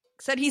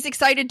he's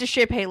excited to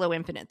ship Halo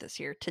Infinite this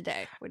year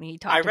today when he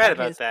talked about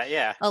his that,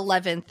 yeah.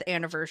 11th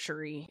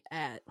anniversary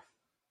at...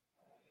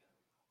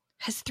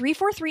 Has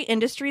 343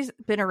 Industries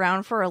been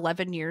around for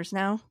 11 years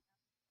now?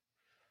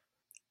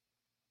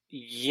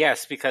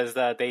 Yes, because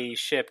they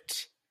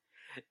shipped...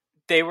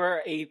 They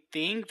were a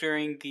thing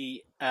during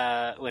the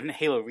when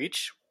Halo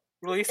Reach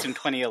released in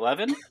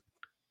 2011.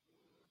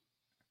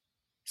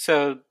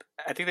 So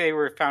I think they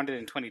were founded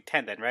in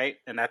 2010 then, right?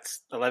 And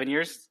that's 11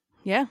 years?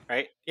 Yeah.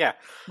 Right? Yeah.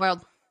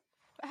 Wild.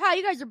 Hi,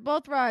 you guys are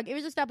both wrong. It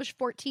was established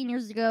 14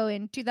 years ago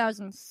in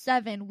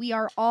 2007. We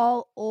are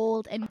all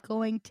old and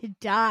going to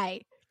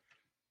die.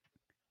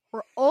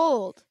 We're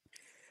old.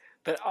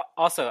 But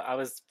also, I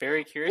was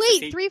very curious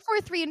Wait, to see...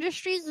 343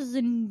 Industries is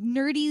a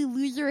nerdy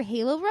loser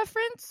Halo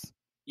reference?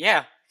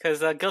 Yeah, because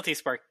Guilty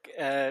Spark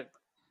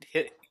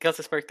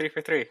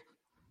 343.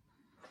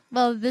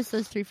 Well, this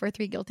is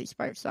 343 Guilty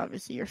Spark, so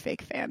obviously you're a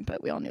fake fan,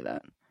 but we all knew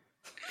that.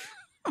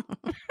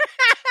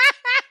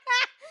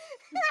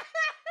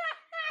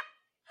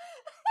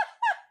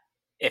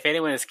 If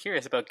anyone is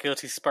curious about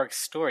Guilty Spark's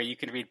story, you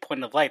can read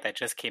Point of Light that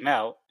just came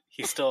out.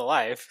 He's still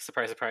alive.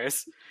 Surprise,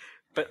 surprise.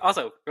 But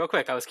also, real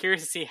quick, I was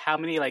curious to see how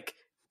many like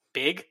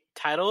big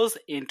titles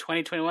in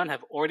 2021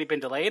 have already been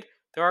delayed.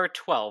 There are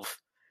 12.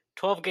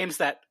 12 games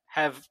that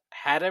have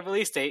had a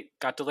release date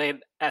got delayed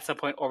at some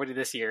point already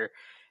this year.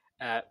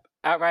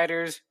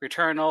 Outriders,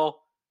 Returnal,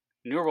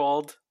 New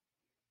World,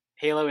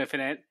 Halo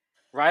Infinite,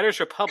 Riders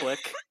Republic,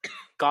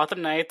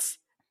 Gotham Knights,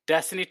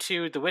 Destiny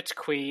 2, The Witch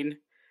Queen,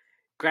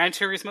 Gran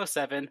Turismo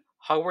 7,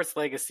 Hogwarts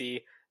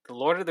Legacy, The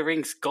Lord of the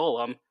Rings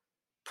Golem,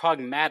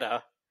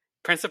 Pragmata,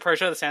 Prince of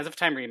Persia: The Sands of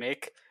Time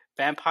remake,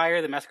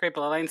 Vampire: The Masquerade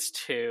Bloodlines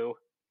 2,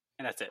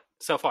 and that's it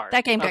so far.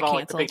 That game got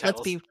canceled.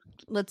 Like,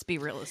 Let's be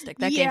realistic.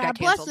 That game got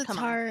canceled. Bless its Come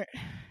heart.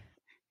 on.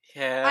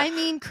 Yeah. I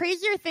mean,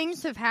 crazier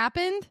things have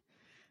happened,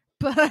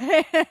 but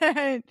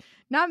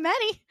not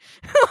many.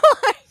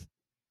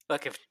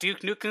 Look, if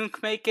Duke Nukem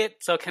can make it,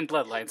 so can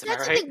Bloodlines. Am I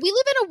That's right? the thing. We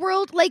live in a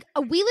world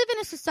we live in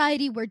a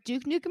society where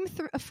Duke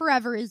Nukem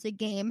Forever is a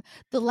game,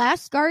 The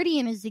Last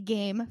Guardian is a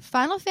game,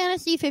 Final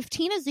Fantasy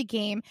 15 is a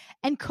game,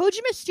 and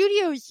Kojima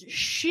Studios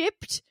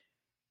shipped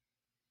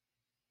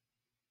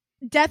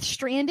Death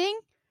Stranding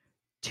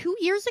 2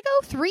 years ago,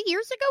 3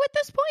 years ago at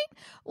this point?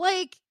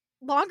 Like,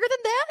 longer than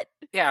that?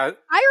 Yeah.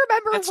 I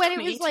remember That's when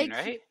it was like...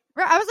 right?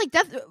 I was like,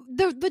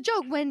 the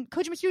joke when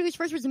Kojima Studios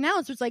first was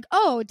announced was like,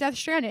 oh, Death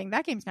Stranding,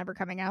 that game's never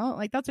coming out.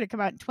 Like, that's going to come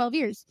out in 12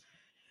 years.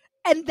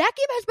 And that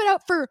game has been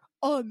out for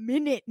a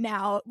minute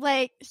now.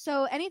 Like,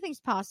 so anything's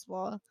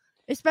possible.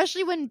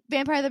 Especially when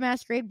Vampire the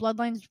Masquerade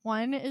Bloodlines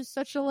 1 is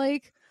such a,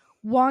 like,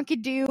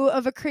 wonkadoo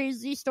of a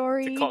crazy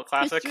story It's a cult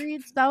classic. history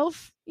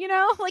itself, you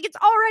know? Like, it's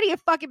already a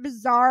fucking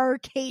bizarre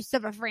case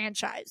of a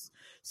franchise.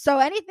 So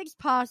anything's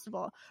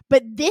possible.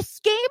 But this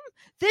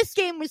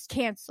game was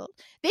canceled.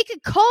 They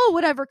could call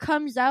whatever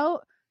comes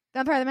out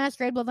Vampire the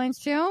Masquerade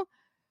Bloodlines 2,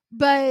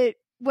 but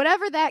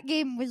whatever that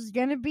game was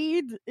gonna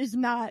be is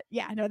not.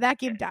 Yeah, no, that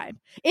game died.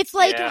 It's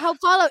like how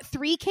Fallout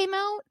 3 came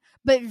out,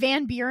 but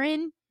Van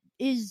Buren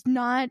is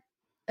not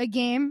a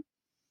game.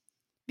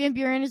 Van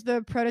Buren is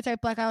the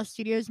prototype Black Isle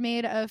Studios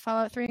made of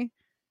Fallout 3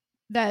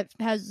 that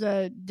has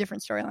a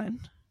different storyline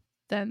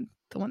than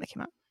the one that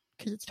came out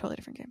because it's a totally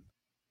different game.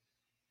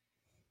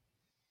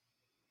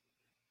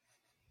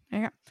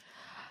 There you go.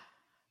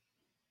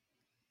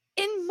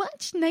 In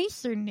much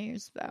nicer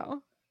news,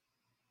 though,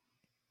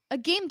 a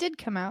game did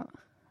come out.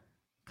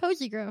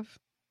 Cozy Grove.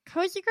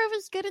 Cozy Grove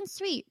is good and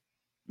sweet.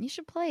 You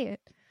should play it.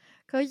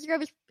 Cozy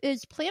Grove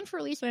is planned for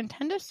release on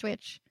Nintendo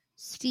Switch,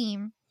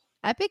 Steam,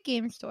 Epic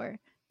Game Store,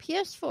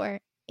 PS4,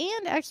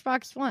 and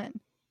Xbox One.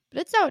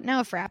 But it's out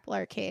now for Apple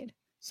Arcade.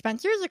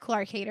 Spencer is a cool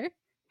arcader.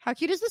 How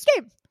cute is this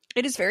game?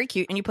 It is very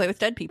cute, and you play with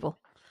dead people.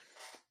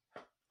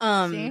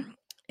 See?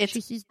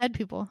 She sees dead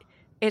people.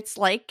 It's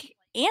like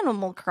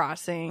Animal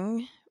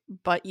Crossing,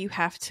 but you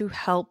have to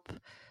help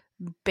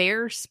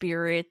bear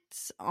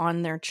spirits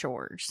on their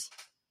chores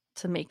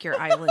to make your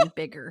island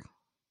bigger.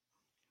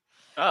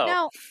 Oh.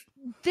 Now,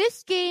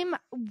 this game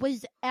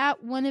was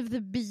at one of the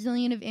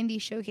bazillion of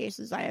indie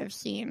showcases I have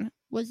seen.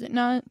 Was it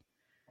not?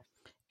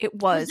 It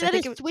was. Was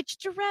it a Switch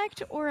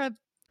Direct or a...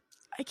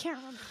 I can't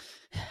remember.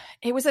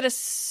 It was at a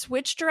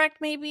Switch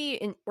Direct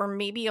maybe, or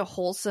maybe a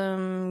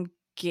Wholesome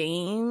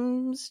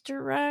Games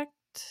Direct.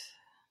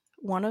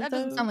 One of those. That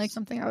doesn't sound like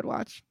something I would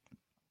watch.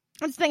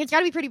 That's the thing. It's got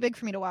to be pretty big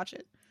for me to watch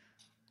it.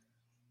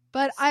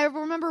 But I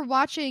remember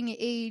watching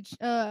a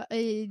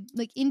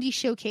like indie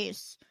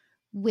showcase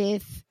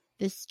with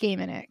this game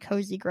in it,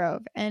 Cozy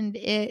Grove, and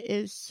it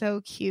is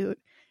so cute.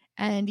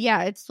 And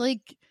yeah, it's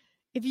like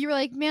if you were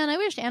like, man, I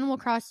wish Animal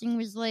Crossing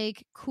was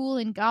like cool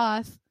and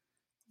goth,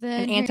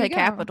 then an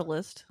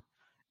anti-capitalist,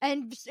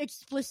 and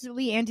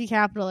explicitly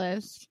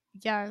anti-capitalist.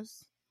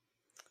 Yes.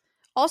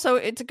 Also,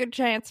 it's a good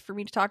chance for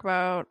me to talk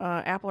about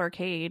Apple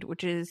Arcade,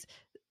 which is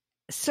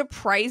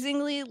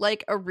surprisingly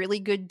like a really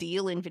good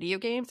deal in video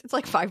games. It's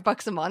like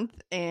 $5 a month,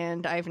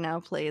 and I've now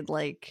played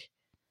like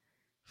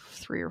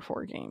 3 or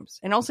 4 games.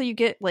 And also you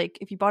get like,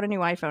 if you bought a new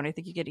iPhone, I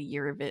think you get a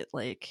year of it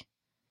like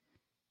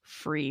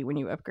free when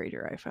you upgrade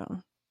your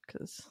iPhone,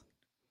 because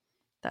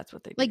that's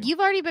what they do. Like, you've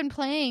already been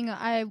playing.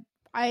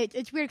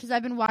 It's weird because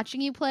I've been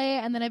watching you play,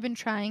 and then I've been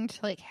trying to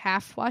like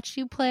half watch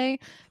you play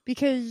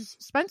because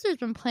Spencer's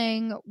been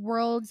playing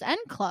World's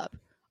End Club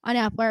on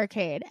Apple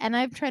Arcade, and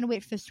I'm trying to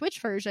wait for the Switch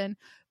version,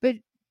 but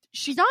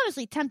she's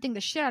honestly tempting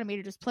the shit out of me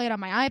to just play it on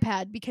my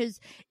iPad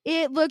because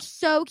it looks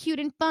so cute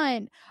and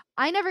fun.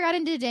 I never got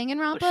into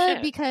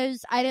Danganronpa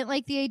because I didn't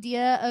like the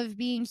idea of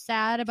being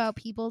sad about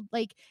people,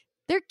 like,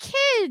 they're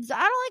kids. I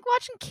don't like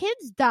watching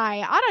kids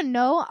die. I don't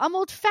know. I'm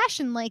old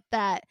fashioned like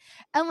that.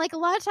 And like a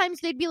lot of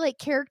times they'd be like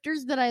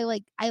characters that I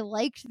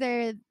liked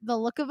the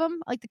look of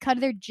them, like the cut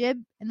of their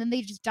jib, and then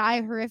they just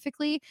die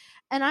horrifically.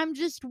 And I'm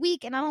just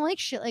weak and I don't like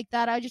shit like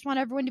that. I just want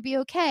everyone to be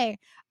okay.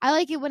 I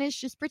like it when it's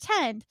just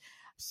pretend.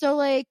 So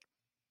like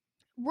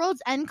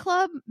World's End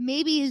Club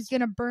maybe is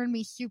gonna burn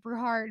me super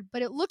hard,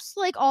 but it looks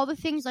like all the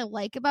things I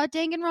like about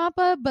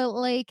Danganronpa, but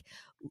like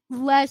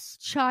less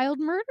child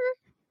murder.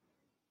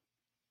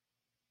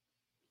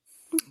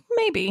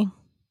 Maybe.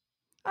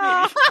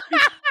 Oh.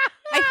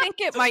 I think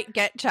it might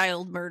get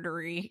child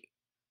murdery.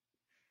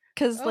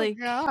 Because,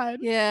 God.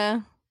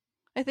 Yeah.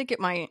 I think it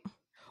might.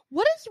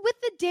 What is with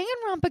the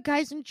Danganronpa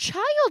guys and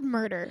child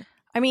murder?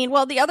 I mean,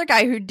 well, the other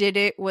guy who did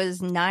it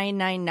was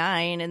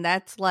 999, and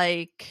that's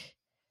like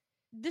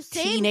the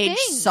same teenage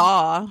thing.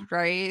 Saw,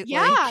 right?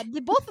 Yeah,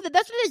 both of them.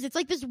 That's what it is. It's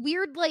like this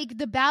weird, like,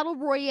 the Battle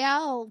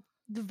Royale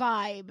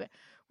vibe,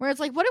 where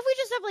it's like, what if we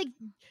just have, like,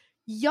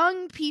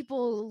 young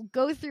people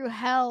go through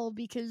hell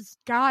because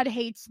God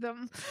hates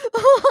them?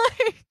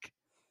 Like,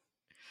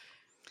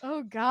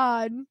 oh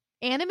God,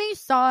 anime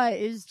Saw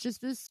is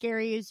just as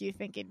scary as you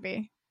think it'd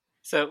be.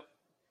 So,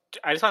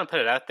 I just want to put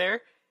it out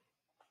there.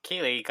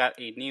 Kaylee got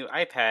a new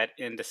iPad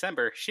in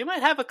December. She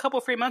might have a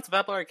couple free months of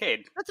Apple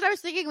Arcade. That's what I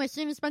was thinking as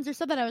soon as Spencer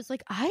said that. I was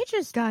like, I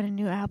just got a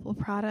new Apple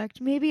product.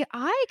 Maybe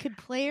I could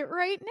play it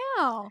right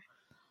now.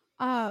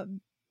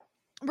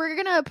 We're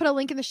gonna put a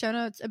link in the show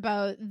notes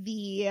about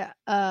the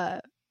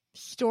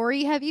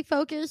story heavy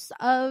focus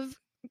of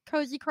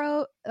Cozy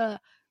Grove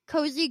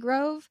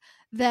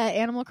that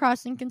Animal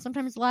Crossing can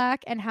sometimes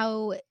lack, and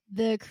how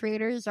the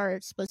creators are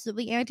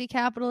explicitly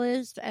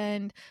anti-capitalist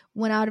and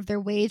went out of their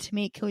way to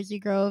make Cozy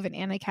Grove an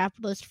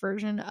anti-capitalist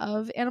version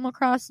of Animal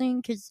Crossing,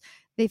 because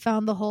they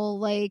found the whole,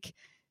 like,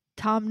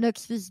 Tom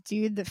Nook's this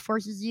dude that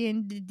forces you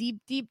into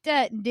deep, deep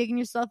debt, and digging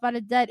yourself out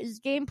of debt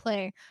is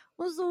gameplay,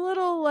 was a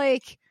little,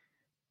 like,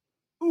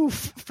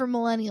 oof for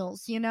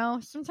millennials, you know?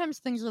 Sometimes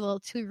things are a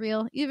little too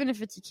real, even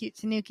if it's a cute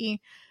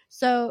tanuki.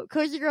 So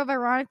Cozy Grove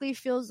ironically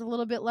feels a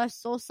little bit less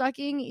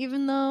soul-sucking,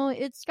 even though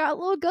it's got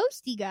little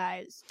ghosty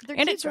guys.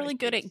 And it's really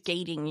good at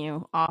gating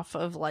you off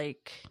of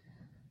like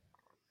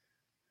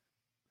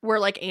where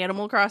like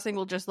Animal Crossing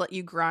will just let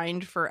you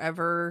grind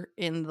forever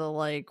in the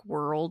like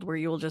world where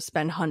you'll just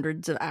spend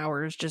hundreds of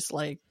hours just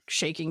like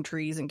shaking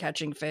trees and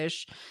catching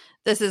fish.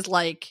 This is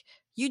like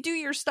you do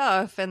your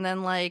stuff and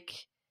then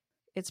like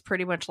it's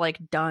pretty much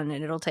like done,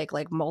 and it'll take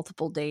like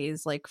multiple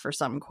days like for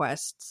some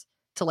quests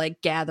to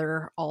like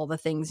gather all the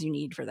things you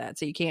need for that.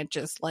 So you can't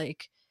just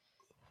like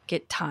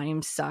get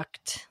time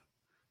sucked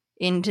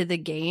into the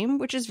game,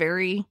 which is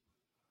very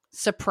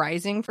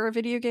surprising for a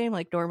video game.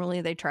 Like normally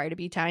they try to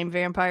be time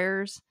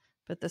vampires,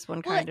 but this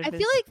one kind of I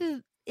feel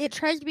like it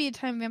tries to be a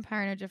time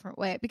vampire in a different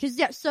way because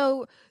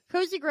so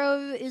Cozy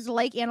Grove is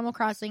like Animal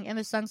Crossing in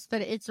the sense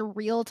that it's a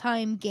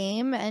real-time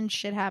game and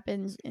shit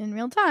happens in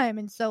real time.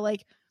 And so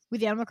like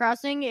with Animal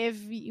Crossing,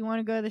 if you want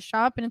to go to the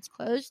shop and it's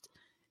closed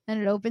and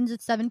it opens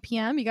at 7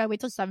 p.m., you gotta wait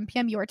till 7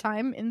 p.m. your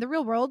time in the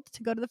real world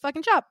to go to the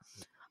fucking shop.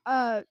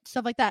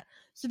 Stuff like that.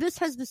 So this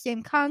has the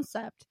same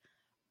concept,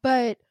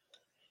 but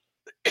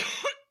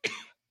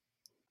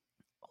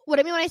what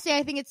I mean when I say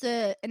I think it's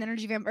an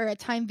energy vampire or a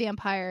time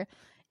vampire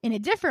in a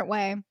different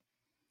way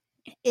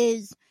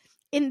is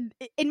in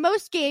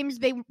most games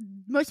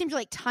most games are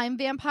like time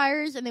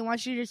vampires and they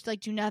want you to just like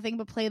do nothing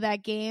but play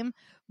that game.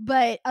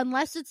 But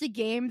unless it's a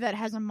game that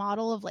has a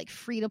model of like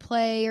free to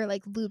play or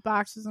like loot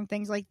boxes and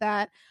things like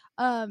that,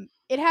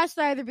 it has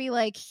to either be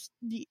like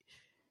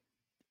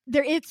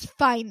it's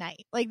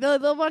finite. Like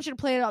they'll want you to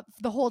play it up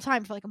the whole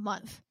time for like a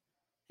month.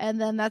 And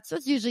then that's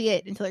usually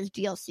it until there's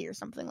DLC or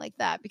something like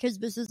that, because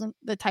this isn't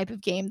the type of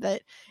game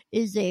that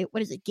is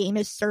game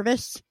as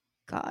service.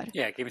 God.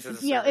 Yeah, game as a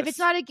service. Yeah, if it's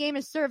not a game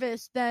as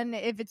service, then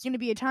if it's going to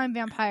be a time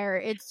vampire,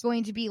 it's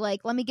going to be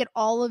like, let me get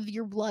all of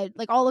your blood,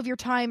 like all of your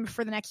time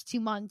for the next 2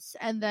 months,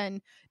 and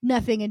then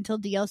nothing until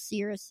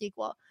DLC or a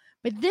sequel.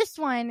 But this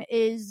one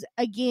is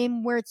a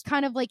game where it's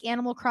kind of like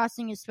Animal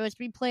Crossing is supposed to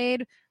be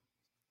played,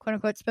 quote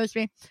unquote, supposed to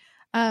be.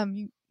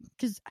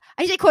 Because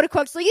I say quote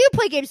unquote, so like, you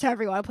play games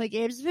however you want to play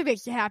games. If it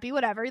makes you happy,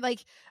 whatever.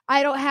 Like,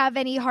 I don't have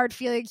any hard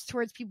feelings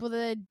towards people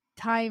that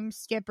time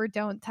skip or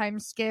don't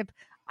time skip.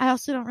 I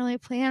also don't really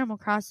play Animal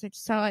Crossing,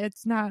 so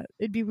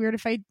it'd be weird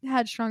if I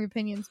had strong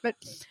opinions. But,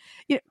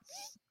 you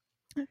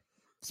know,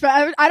 so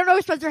I don't know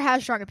if Spencer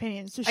has strong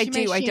opinions. So I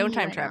do. I don't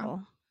time travel.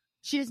 Now.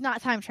 She does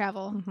not time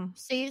travel. Mm-hmm.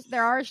 See,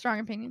 there are strong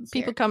opinions.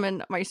 People come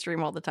in my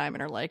stream all the time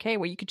and are like, hey,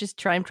 well, you could just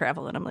time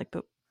travel. And I'm like,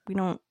 but we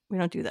don't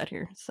do that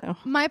here. So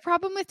my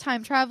problem with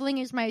time traveling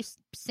is my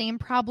same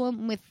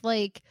problem with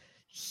like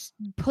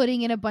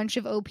putting in a bunch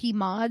of OP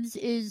mods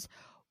is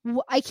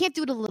I can't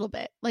do it a little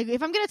bit. Like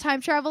if I'm gonna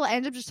time travel, I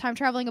end up just time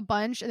traveling a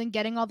bunch and then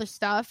getting all the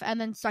stuff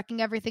and then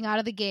sucking everything out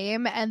of the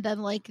game, and then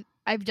like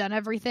I've done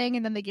everything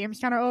and then the game's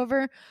kind of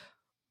over.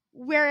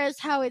 Whereas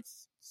how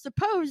it's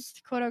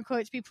supposed, quote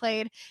unquote, to be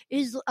played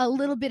is a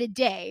little bit a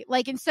day.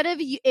 Like instead of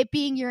it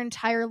being your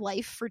entire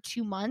life for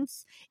 2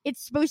 months,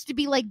 it's supposed to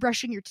be like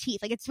brushing your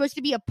teeth. Like it's supposed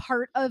to be a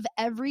part of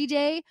every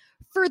day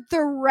for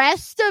the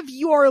rest of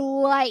your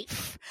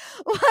life.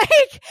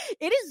 Like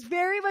it is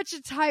very much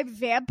a time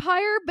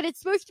vampire, but it's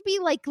supposed to be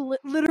like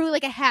literally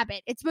like a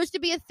habit. It's supposed to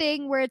be a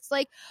thing where it's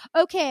like,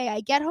 okay,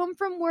 I get home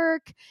from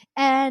work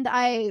and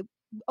I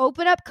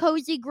open up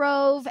Cozy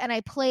Grove and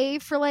I play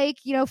for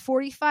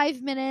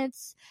 45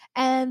 minutes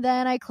and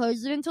then I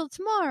close it until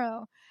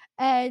tomorrow.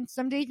 And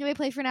some days maybe I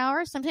play for an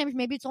hour. Sometimes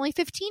maybe it's only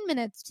 15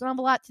 minutes. So I don't have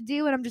a lot to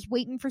do and I'm just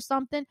waiting for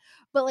something.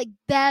 But like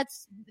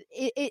that's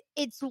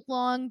it's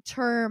long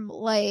term.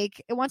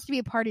 Like it wants to be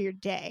a part of your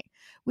day,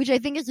 which I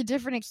think is a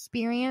different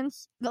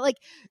experience. But like,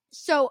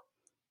 so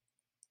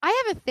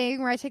I have a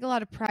thing where I take a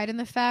lot of pride in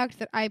the fact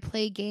that I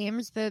play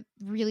games that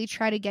really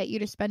try to get you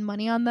to spend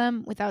money on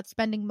them without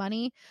spending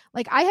money.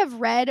 Like I have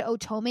read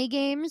Otome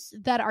games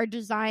that are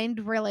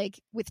designed where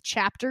like with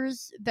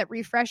chapters that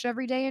refresh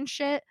every day and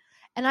shit.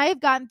 And I have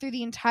gotten through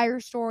the entire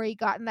story,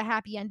 gotten the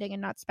happy ending,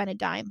 and not spent a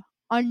dime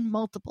on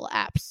multiple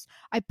apps.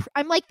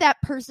 I'm like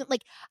that person.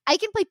 Like I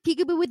can play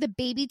peekaboo with the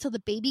baby till the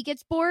baby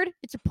gets bored.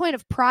 It's a point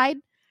of pride.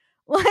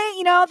 Like,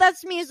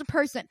 that's me as a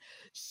person.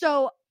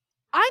 So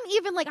I'm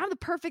even like, I'm the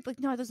perfect, like,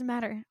 no, it doesn't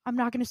matter. I'm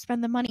not going to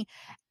spend the money.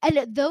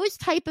 And those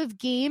type of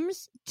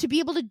games, to be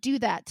able to do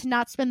that, to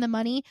not spend the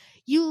money,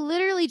 you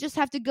literally just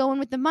have to go in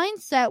with the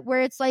mindset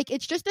where it's like,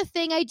 it's just a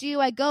thing I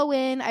do. I go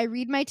in, I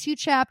read my 2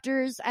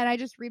 chapters, and I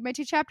just read my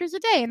 2 chapters a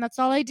day, and that's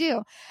all I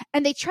do.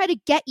 And they try to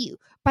get you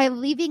by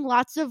leaving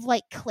lots of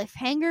like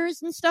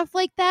cliffhangers and stuff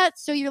like that.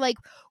 So you're like,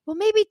 well,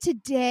 maybe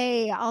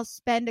today I'll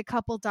spend a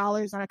couple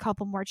dollars on a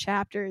couple more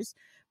chapters.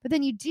 But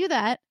then you do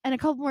that, and a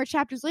couple more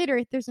chapters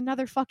later, there's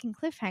another fucking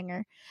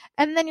cliffhanger.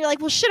 And then you're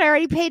like, well, shit, I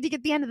already paid to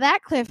get the end of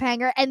that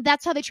cliffhanger, and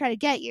that's how they try to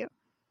get you.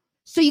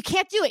 So you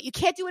can't do it. You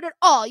can't do it at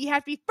all. You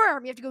have to be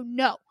firm. You have to go,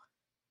 no.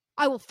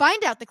 I will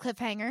find out the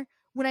cliffhanger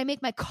when I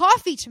make my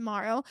coffee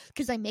tomorrow,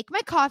 because I make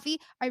my coffee,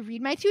 I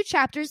read my 2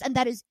 chapters, and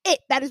that is it.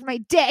 That is my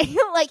day.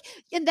 Like,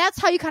 and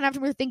that's how you kind of have to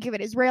really think of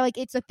it, is where, like,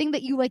 it's a thing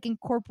that you, like,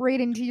 incorporate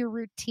into your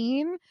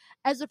routine,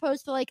 as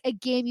opposed to, like, a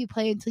game you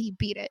play until you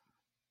beat it.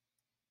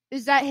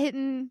 Is that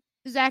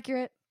is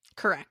accurate?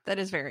 Correct. That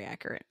is very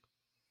accurate.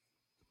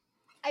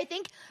 I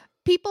think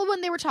people, when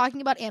they were talking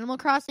about Animal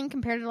Crossing,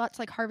 compared it a lot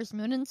to like Harvest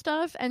Moon and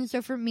stuff. And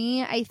so for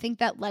me, I think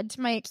that led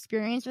to my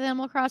experience with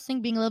Animal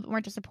Crossing being a little bit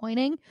more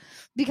disappointing,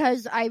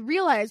 because I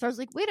realized, I was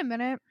like, wait a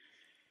minute.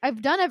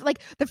 I've done it.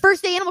 Like, the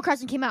first day Animal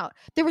Crossing came out,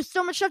 there was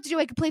so much stuff to do.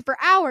 I could play for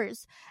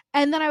hours.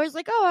 And then I was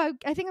like, oh,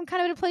 I think I'm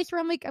kind of at a place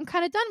where I'm like, I'm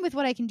kind of done with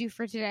what I can do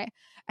for today.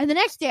 And the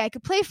next day I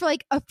could play for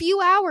like a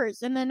few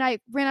hours, and then I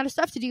ran out of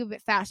stuff to do a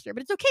bit faster.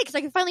 But it's okay, because I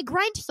could finally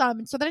grind some.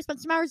 And so then I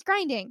spent some hours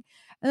grinding.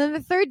 And then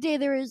the third day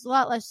there was a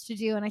lot less to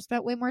do, and I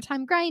spent way more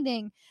time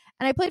grinding.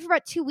 And I played for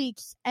about 2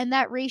 weeks, and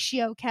that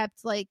ratio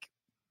kept, like,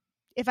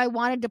 if I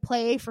wanted to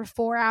play for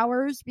 4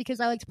 hours, because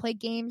I like to play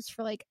games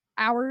for like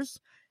hours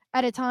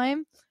at a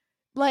time,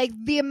 like,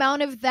 the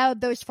amount of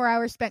those 4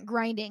 hours spent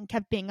grinding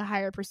kept being a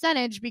higher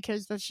percentage,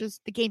 because that's just,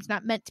 the game's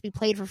not meant to be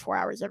played for 4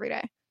 hours every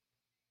day.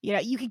 You know,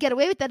 you could get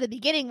away with that at the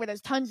beginning, where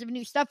there's tons of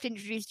new stuff to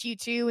introduce to you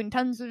to, and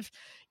tons of,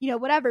 you know,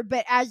 whatever.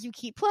 But as you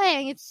keep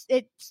playing,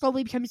 it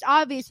slowly becomes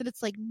obvious that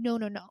it's like, no.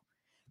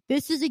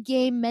 This is a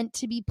game meant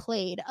to be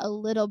played a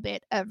little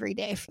bit every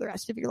day for the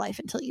rest of your life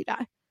until you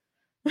die.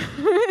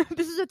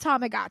 This is a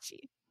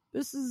Tamagotchi.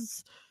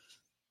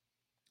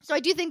 So I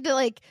do think that,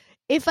 like,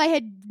 if I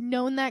had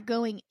known that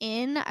going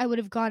in, I would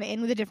have gone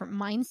in with a different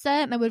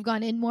mindset, and I would have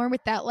gone in more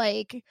with that,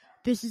 like,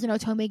 this is an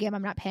Otome game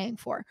I'm not paying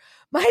for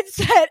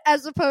mindset,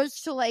 as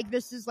opposed to, like,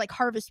 this is like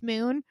Harvest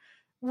Moon,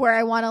 where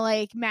I want to,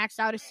 like, max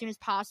out as soon as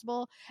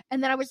possible.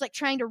 And then I was, like,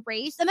 trying to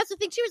race. And that's the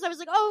thing too, is I was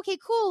like, oh, okay,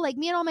 cool. Like,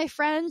 me and all my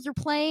friends are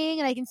playing,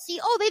 and I can see,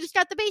 oh, they just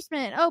got the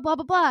basement. Oh, blah,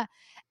 blah, blah.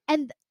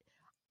 And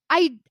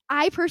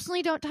I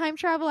personally don't time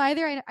travel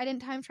either. I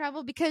didn't time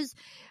travel because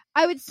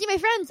I would see my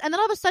friends, and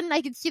then all of a sudden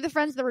I could see the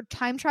friends that were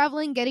time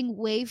traveling getting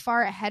way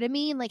far ahead of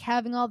me, and like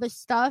having all this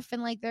stuff,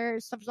 and like their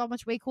stuff was all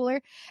much way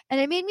cooler. And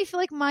it made me feel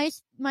like my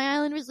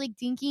island was like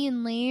dinky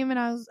and lame,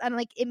 and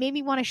like, it made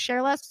me want to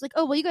share less. It's like,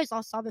 oh, well, you guys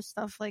all saw this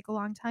stuff like a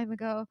long time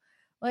ago.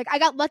 Like, I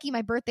got lucky.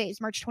 My birthday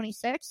is March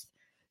 26th,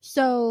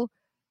 so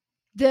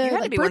you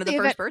had to be one of the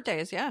first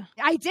birthdays. Yeah,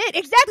 I did.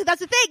 Exactly. That's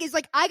the thing, is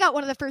like, I got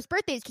one of the first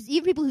birthdays, because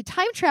even people who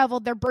time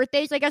traveled, their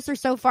birthdays, I guess, are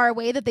so far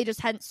away that they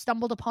just hadn't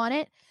stumbled upon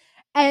it.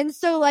 And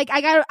so, like,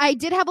 I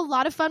did have a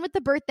lot of fun with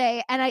the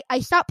birthday, and I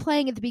stopped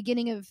playing at the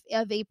beginning of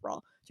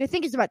April, which I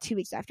think is about 2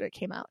 weeks after it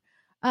came out.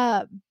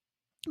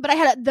 But I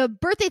had the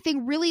birthday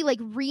thing really, like,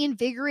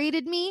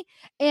 reinvigorated me,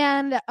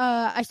 and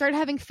I started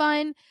having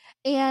fun,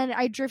 and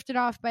I drifted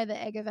off by the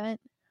egg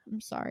event.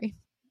 I'm sorry,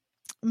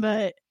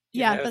 but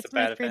yeah, that's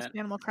my experience with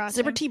Animal Crossing.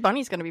 Zipper T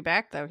Bunny's going to be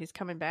back, though. He's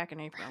coming back in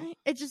April.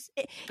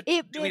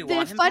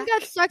 The fun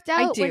got sucked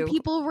out when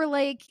people were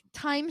like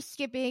time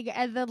skipping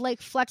and then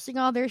like flexing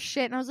all their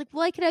shit, and I was like,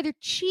 well, I could either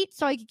cheat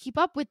so I could keep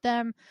up with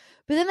them,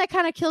 but then that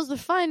kind of kills the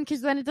fun,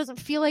 because then it doesn't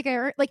feel like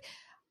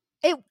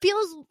it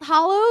feels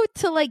hollow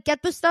to like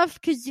get the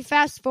stuff because you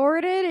fast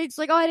forward it. It's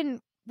like, oh, I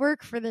didn't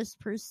work for this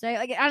per se.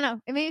 Like, I don't know,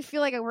 it made me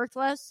feel like I worked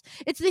less.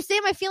 It's the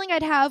same feeling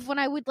I'd have when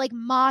I would like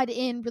mod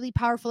in really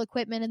powerful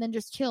equipment and then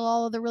just kill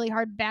all of the really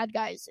hard bad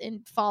guys in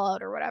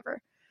Fallout or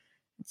whatever.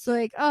 It's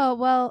like, oh,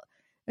 well,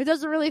 it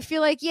doesn't really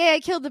feel like, yeah, I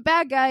killed the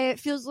bad guy. It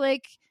feels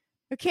like,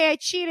 okay, I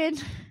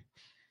cheated.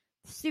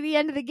 See the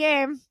end of the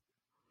game.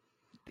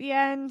 The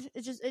end.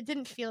 It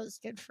didn't feel as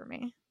good for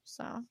me.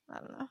 So I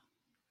don't know.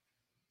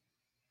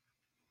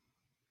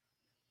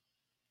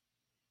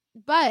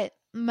 But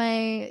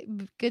my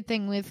good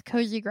thing with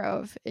Cozy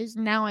Grove is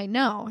now I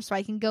know, so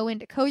I can go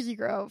into Cozy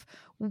Grove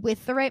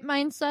with the right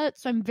mindset.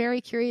 So I'm very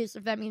curious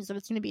if that means that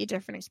it's going to be a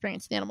different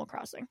experience than Animal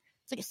Crossing.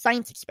 It's like a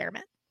science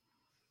experiment.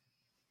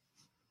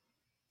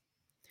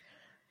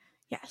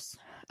 Yes.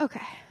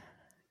 Okay.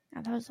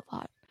 Now, that was a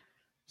lot.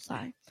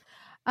 Sorry.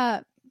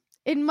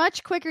 In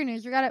much quicker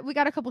news, we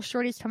got a couple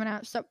shorties coming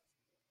out. So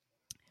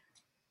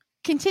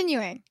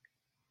continuing,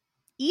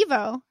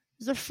 Evo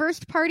is a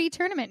first party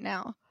tournament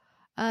now.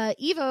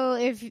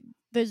 Evo, if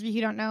those of you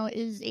who don't know,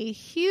 is a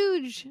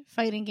huge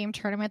fighting game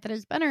tournament that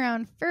has been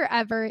around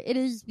forever. It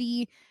is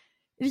the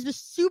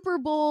Super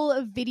Bowl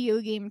of video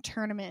game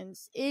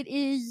tournaments. It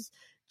is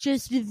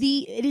the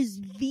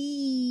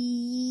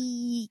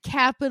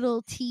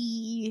capital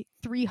T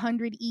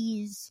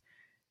 300Es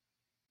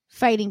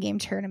fighting game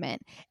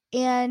tournament.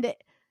 And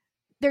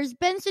there's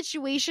been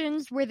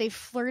situations where they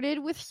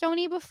flirted with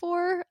Sony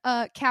before.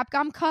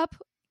 Capcom Cup.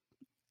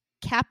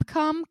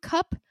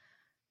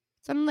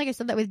 Something like I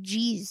said that with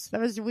G's.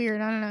 That was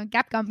weird. I don't know.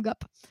 Capcom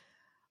Cup.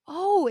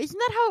 Oh, isn't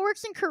that how it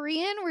works in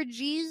Korean? Where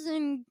G's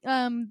and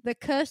the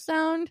K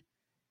sound?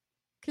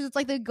 Because it's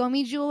like the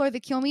Gomi Jewel or the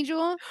Kyomi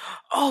Jewel.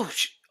 Oh,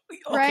 okay.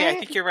 Right? I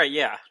think you're right.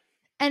 Yeah.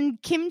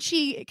 And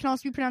kimchi can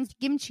also be pronounced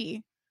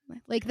gimchi,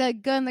 like the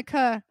G and the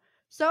K.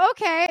 So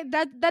okay,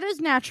 that is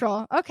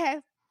natural. Okay,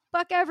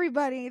 fuck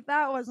everybody.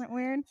 That wasn't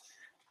weird.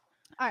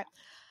 All right.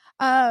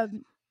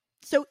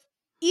 So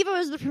Evo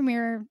is the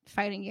premier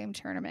fighting game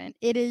tournament.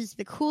 It is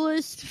the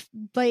coolest,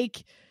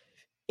 like,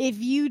 if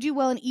you do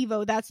well in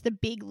Evo, that's the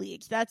big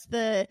leagues. It's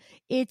the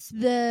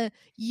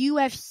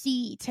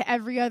UFC to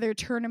every other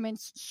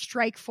tournament's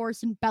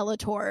Strikeforce and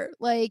Bellator.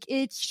 Like,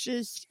 it's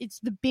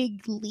the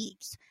big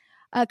leagues.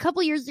 A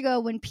couple years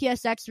ago when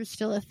PSX was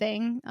still a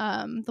thing,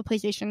 the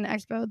PlayStation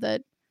Expo,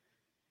 that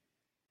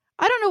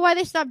I don't know why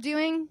they stopped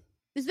doing.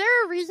 Is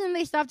there a reason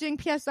they stopped doing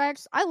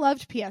PSX? I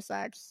loved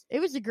PSX.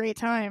 It was a great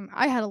time.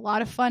 I had a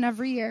lot of fun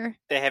every year.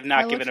 They have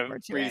not given a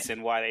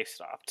reason why they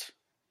stopped.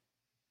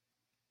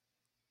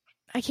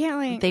 I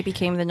can't They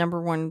became the number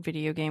one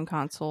video game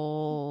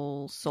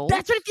console sold.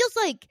 That's what it feels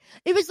like.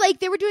 It was like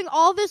they were doing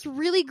all this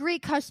really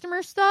great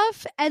customer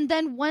stuff, and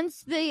then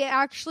once they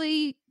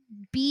actually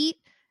beat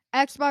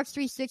Xbox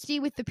 360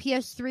 with the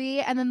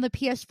PS3, and then the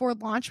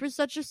PS4 launch was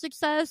such a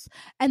success,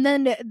 and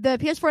then the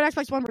PS4 and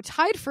Xbox One were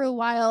tied for a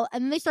while,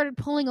 and then they started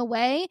pulling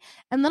away,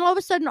 and then all of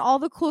a sudden all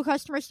the cool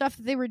customer stuff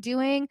that they were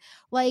doing,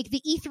 like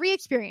the E3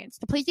 experience,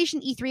 the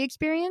PlayStation E3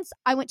 experience,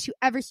 I went to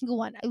every single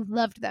one. I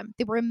loved them.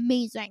 They were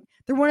amazing.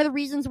 They're one of the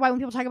reasons why when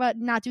people talk about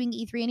not doing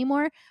E3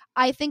 anymore,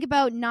 I think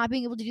about not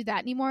being able to do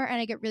that anymore,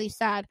 and I get really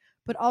sad.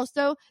 But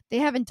also, they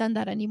haven't done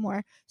that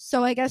anymore.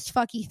 So I guess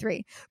fuck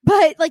E3.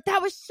 But, like,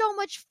 that was so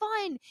much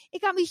fun.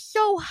 It got me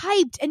so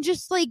hyped. And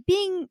just, like,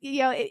 being,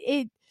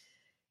 it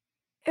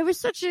was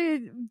such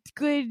a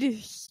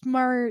good,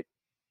 smart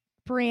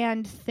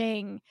brand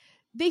thing.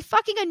 They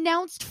fucking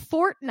announced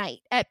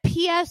Fortnite at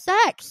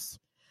PSX.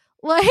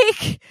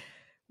 Like,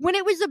 when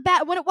it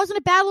wasn't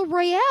a battle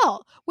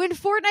royale. When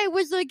Fortnite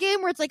was a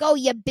game where it's like, oh,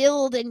 you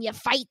build and you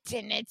fight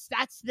and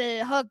that's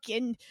the hook.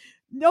 And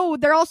no,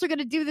 they're also going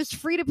to do this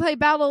free-to-play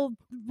battle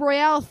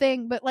royale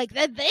thing, but, like,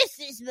 this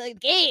is the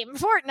game,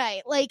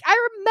 Fortnite. Like,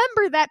 I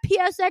remember that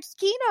PSX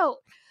keynote.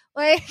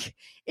 Like,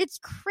 it's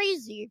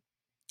crazy.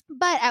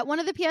 But at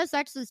one of the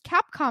PSX's,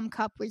 Capcom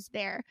Cup was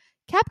there.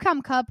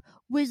 Capcom Cup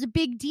was a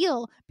big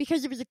deal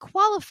because it was a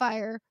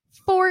qualifier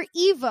for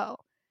EVO.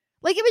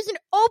 Like, it was an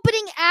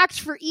opening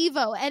act for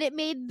EVO, and it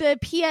made the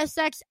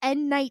PSX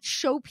end night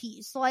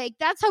showpiece. Like,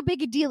 that's how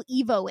big a deal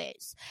EVO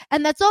is.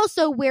 And that's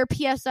also where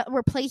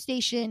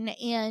PlayStation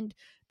and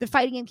the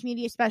fighting game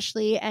community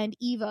especially, and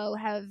EVO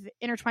have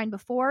intertwined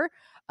before.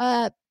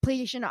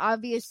 PlayStation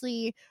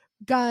obviously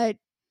got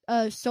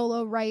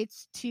solo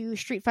rights to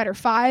Street Fighter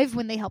V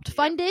when they helped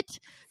fund it.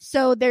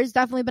 So there's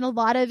definitely been a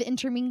lot of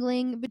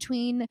intermingling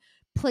between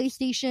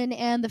PlayStation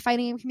and the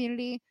fighting game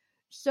community.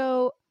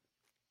 So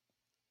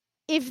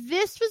if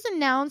this was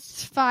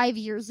announced 5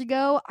 years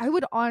ago, I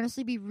would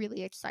honestly be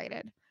really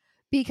excited.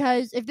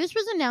 Because if this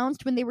was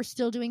announced when they were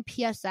still doing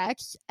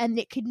PSX, and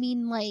it could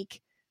mean,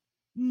 like,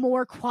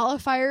 more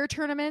qualifier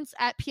tournaments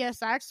at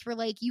PSX where,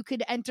 like, you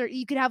could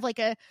have, like,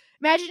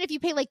 imagine if you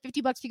pay, like,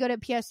 $50 to go to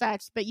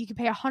PSX, but you could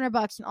pay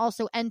 $100 and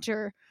also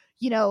enter,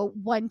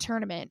 one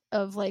tournament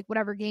of, like,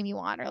 whatever game you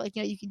want. Or, like,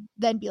 you could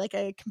then be, like,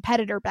 a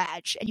competitor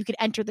badge, and you could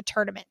enter the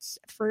tournaments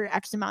for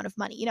X amount of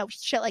money,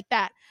 shit like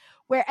that.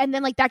 And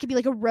then, like, that could be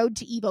like a road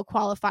to EVO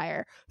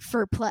qualifier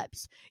for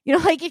plebs.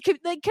 Like, it could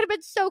have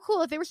been so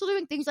cool if they were still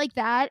doing things like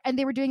that and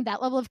they were doing that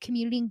level of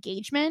community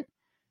engagement.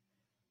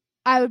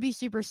 I would be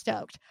super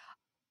stoked.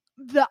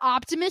 The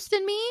optimist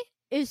in me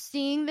is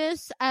seeing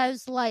this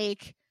as,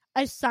 like,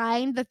 a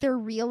sign that they're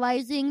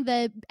realizing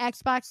that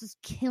Xbox is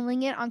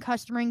killing it on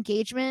customer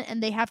engagement,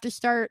 and they have to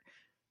start,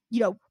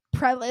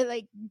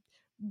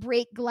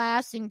 break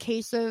glass in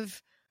case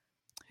of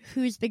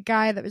who's the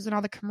guy that was in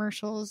all the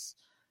commercials.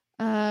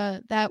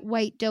 That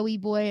white doughy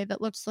boy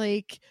that looks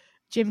like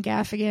Jim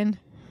Gaffigan.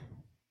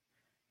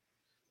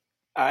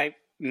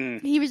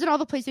 He was in all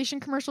the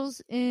PlayStation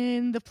commercials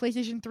in the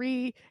PlayStation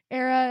 3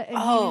 era.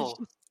 And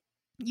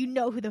you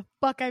know who the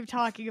fuck I'm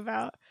talking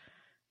about.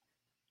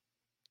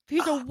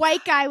 He's a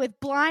white guy with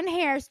blonde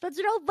hair.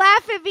 Spencer, don't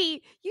laugh at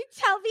me. You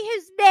tell me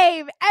his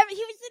name. He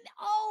was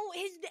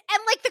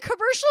and, like, the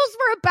commercials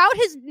were about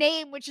his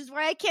name, which is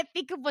why I can't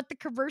think of what the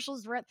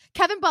commercials were.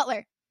 Kevin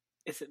Butler.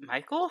 Is it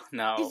Michael?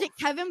 No. Is it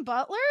Kevin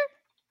Butler?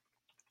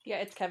 Yeah,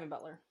 it's Kevin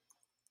Butler.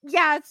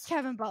 Yeah, it's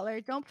Kevin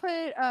Butler. Don't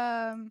put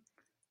Kevin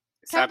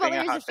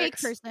Butler is a fake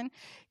person.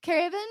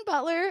 Kevin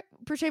Butler,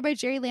 portrayed by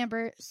Jerry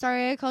Lambert.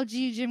 Sorry I called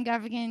you Jim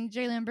Gaffigan,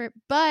 Jerry Lambert,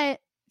 but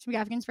Jim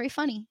Gaffigan's very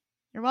funny.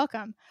 You're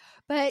welcome.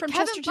 But from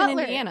Kevin Chesterton,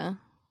 Butler, Indiana.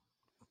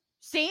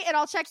 See, it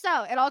all checks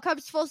out. It all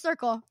comes full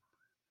circle.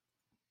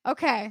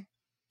 Okay.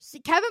 See,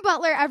 Kevin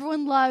Butler,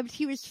 everyone loved.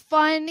 He was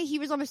fun. He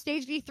was on the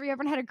stage at E3.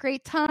 Everyone had a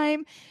great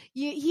time.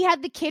 He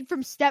had the kid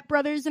from Step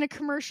Brothers in a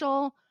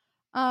commercial.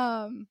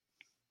 Oh,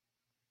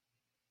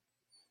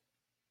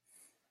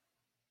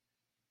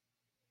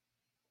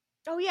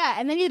 yeah,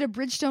 and then he did a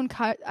Bridgestone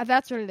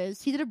that's what it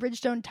is. He did a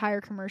Bridgestone tire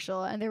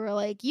commercial, and they were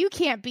like, you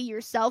can't be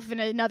yourself in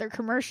another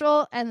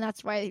commercial, and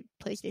that's why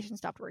PlayStation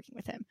stopped working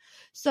with him.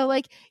 So,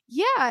 like,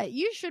 yeah,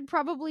 you should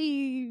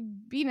probably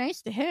be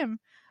nice to him,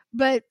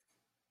 but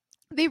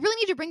they really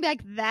need to bring back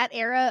that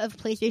era of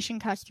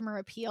PlayStation customer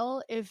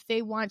appeal if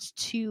they want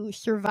to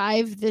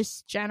survive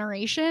this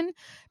generation,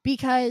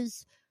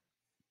 because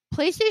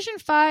PlayStation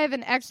 5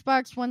 and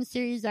Xbox One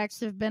Series X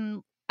have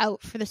been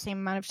out for the same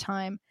amount of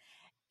time.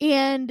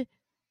 And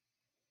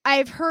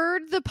I've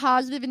heard the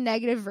positive and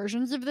negative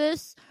versions of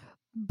this,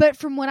 but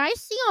from what I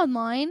see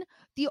online,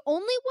 the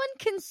only one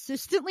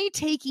consistently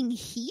taking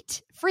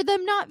heat for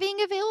them not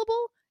being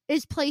available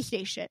is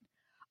PlayStation.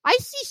 I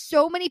see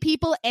so many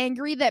people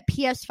angry that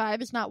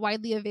PS5 is not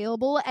widely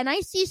available, and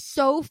I see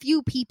so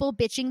few people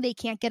bitching they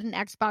can't get an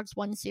Xbox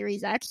One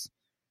Series X.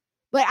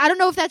 Like, I don't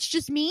know if that's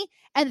just me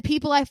and the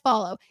people I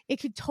follow. It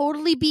could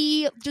totally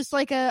be just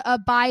like a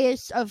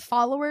bias of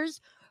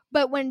followers.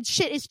 But when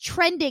shit is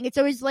trending, it's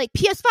always like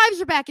PS5s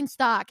are back in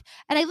stock.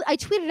 And I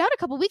tweeted out a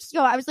couple weeks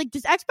ago, I was like,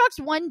 does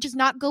Xbox One just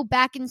not go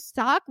back in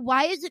stock?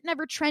 Why is it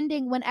never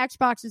trending when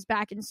Xbox is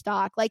back in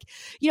stock? Like,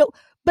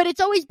 but it's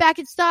always back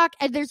in stock,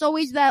 and there's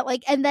always that,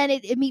 like, and then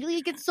it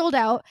immediately gets sold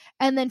out,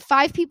 and then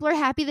 5 people are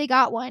happy they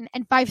got one,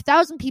 and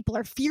 5,000 people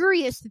are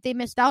furious that they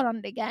missed out on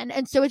it again.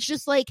 And so it's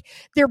just like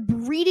they're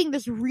breeding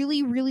this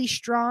really, really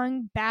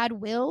strong bad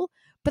will,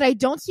 but I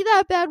don't see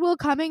that bad will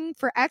coming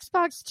for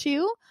Xbox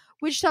 2,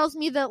 which tells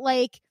me that,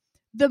 like,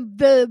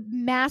 the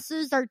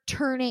masses are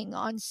turning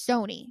on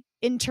Sony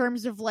in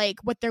terms of, like,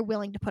 what they're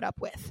willing to put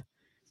up with.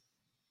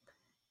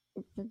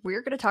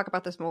 We're going to talk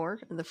about this more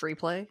in the free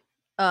play.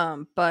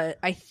 But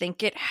I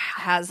think it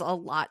has a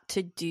lot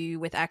to do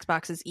with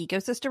Xbox's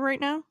ecosystem right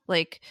now.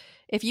 Like,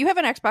 if you have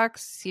an Xbox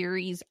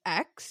Series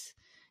X,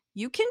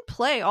 you can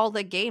play all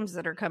the games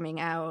that are coming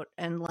out,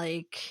 and,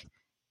 like,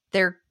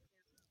 they're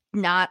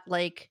not,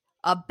 like,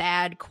 a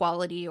bad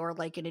quality or,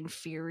 like, an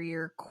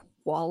inferior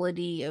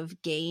quality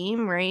of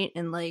game, right?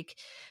 And, like,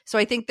 so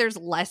I think there's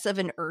less of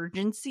an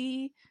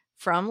urgency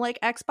from, like,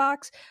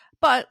 Xbox,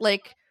 but,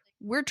 like,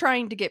 we're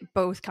trying to get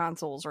both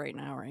consoles right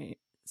now, right?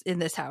 In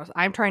this house,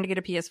 I'm trying to get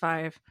a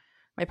PS5.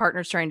 My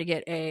partner's trying to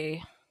get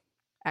a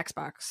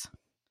Xbox.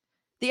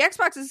 The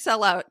Xboxes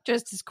sell out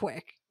just as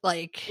quick.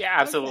 Like, yeah,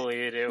 absolutely,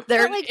 they do.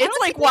 But, like, it's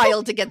like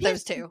wild to get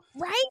those two,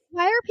 right?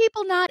 Why are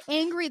people not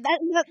angry? But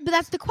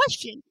that's the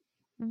question.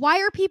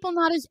 Why are people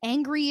not as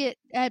angry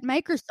at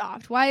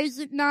Microsoft? Why is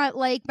it not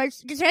like,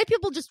 because I had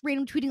people just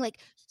random tweeting like,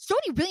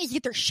 Sony really needs to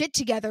get their shit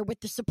together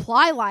with the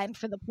supply line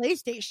for the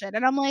PlayStation,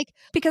 and I'm like,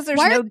 because there's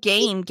no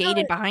game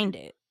gated behind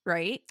it,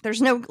 right?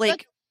 There's no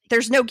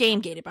there's no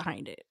game gated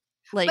behind it.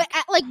 Like,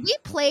 but we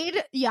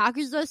played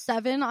Yakuza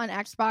 7 on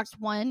Xbox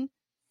One,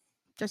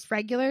 just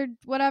regular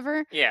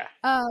whatever. Yeah.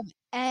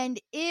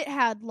 And it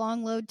had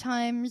long load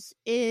times.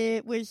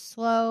 It was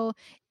slow.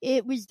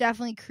 It was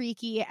definitely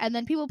creaky. And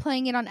then people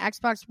playing it on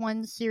Xbox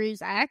One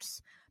Series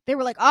X, they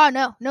were like, "Oh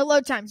no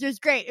load times. It was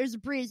great. It was a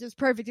breeze. It was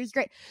perfect. It was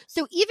great."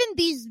 So even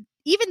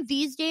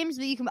these games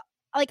that you can,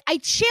 like, I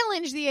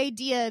challenge the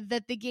idea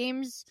that the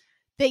games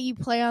that you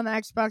play on the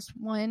Xbox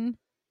One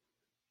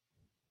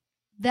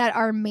that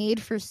are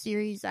made for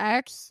Series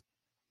X.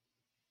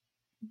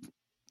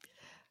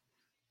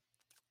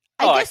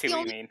 I see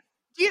what you mean.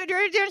 Do you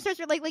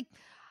understand? Like,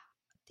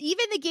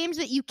 even the games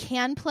that you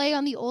can play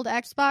on the old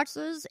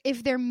Xboxes,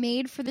 if they're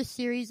made for the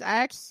Series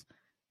X,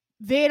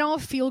 they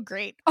don't feel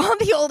great on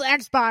the old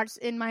Xbox,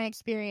 in my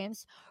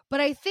experience. But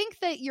I think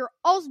that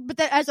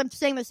as I'm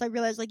saying this, I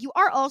realize, like, you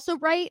are also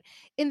right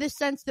in the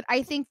sense that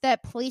I think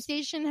that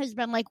PlayStation has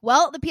been like,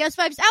 well, the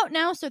PS5's out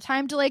now, so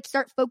time to, like,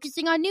 start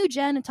focusing on new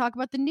gen and talk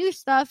about the new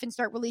stuff and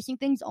start releasing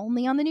things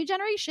only on the new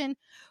generation.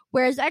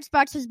 Whereas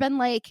Xbox has been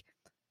like,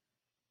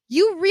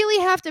 you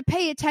really have to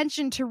pay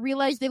attention to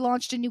realize they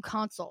launched a new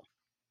console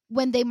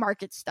when they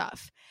market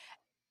stuff.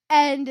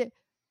 And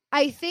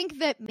I think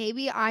that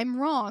maybe I'm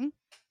wrong,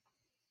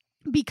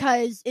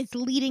 because it's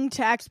leading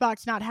to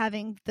Xbox not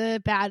having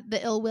the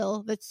ill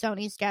will that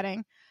Sony's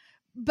getting.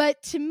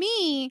 But to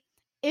me,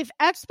 if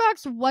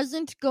Xbox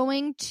wasn't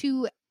going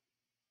to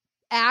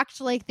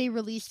act like they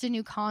released a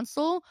new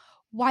console,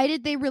 why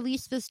did they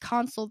release this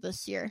console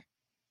this year?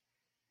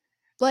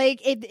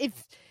 Like,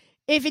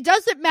 if it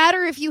doesn't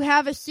matter if you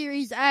have a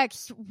Series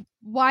X,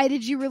 why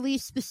did you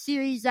release the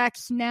Series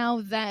X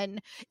now then?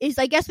 Is,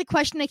 I guess, the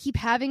question I keep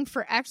having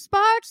for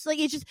Xbox. Like,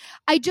 it's just,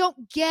 I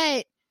don't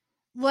get,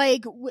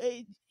 like,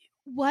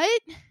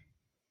 what?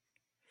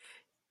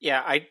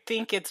 Yeah, I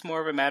think it's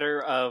more of a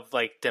matter of,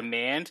 like,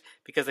 demand,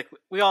 because, like,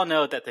 we all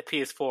know that the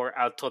PS4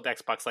 outsold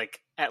Xbox,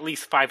 like, at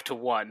least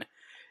 5-1.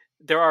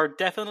 There are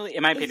definitely,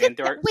 in my opinion,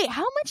 Wait,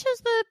 how much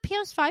has the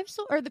PS5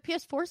 sold, or the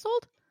PS4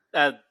 sold?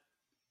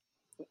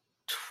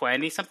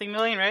 20-something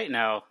million, right?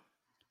 No.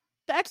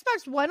 The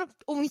Xbox One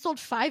only sold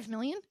 5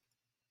 million?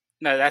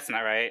 No, that's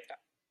not right.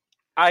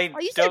 I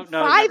you don't said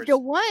know.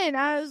 5-1.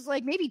 I was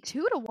like, maybe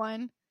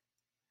 2-1.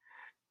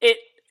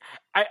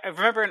 I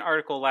remember an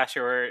article last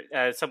year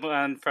where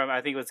someone from,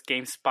 I think it was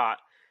GameSpot,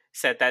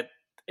 said that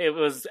it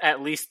was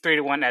at least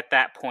 3-1 at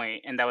that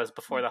point, and that was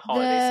before the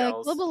holiday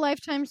sales. Global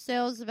lifetime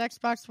sales of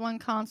Xbox One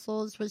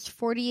consoles was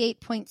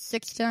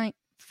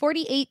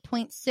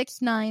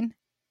 48.69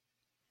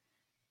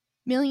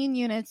 million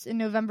units in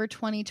November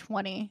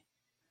 2020.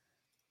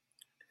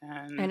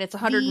 And it's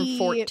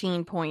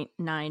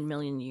 114.9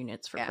 million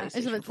units for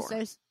PlayStation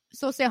 4.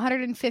 So we'll say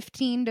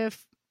 115 to, we'll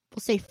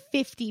say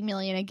 50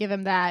 million and give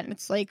him that. And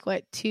it's like,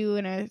 what, 2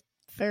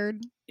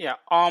 1/3? Yeah,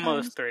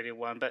 almost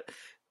 31. But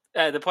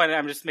The point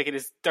I'm just making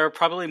is there are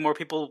probably more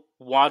people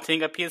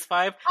wanting a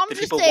PS5 I'm than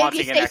just people saying,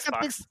 wanting you an say Xbox.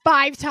 something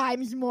 5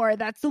 times more.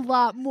 That's a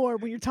lot more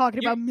when you're talking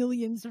about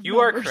millions of You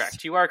are numbers.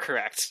 correct. You are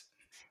correct.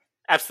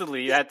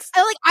 Absolutely. That's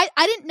I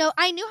didn't know.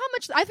 I knew how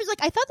much. I was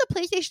like, I thought the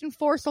PlayStation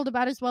 4 sold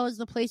about as well as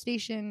the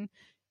PlayStation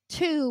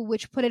 2,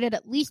 which put it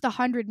at least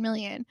 100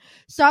 million.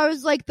 So I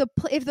was like,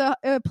 if the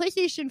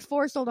PlayStation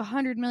 4 sold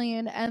 100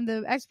 million and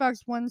the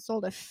Xbox One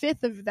sold a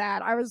fifth of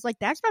that, I was like,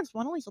 the Xbox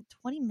One only sold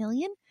 20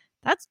 million.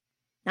 That's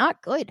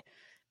not good.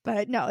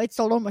 But no, it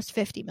sold almost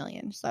 50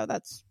 million, so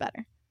that's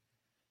better.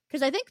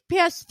 Because I think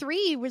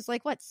PS3 was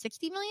like, what,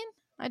 60 million?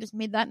 I just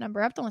made that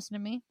number up. Don't listen to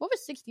me. What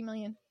was 60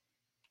 million?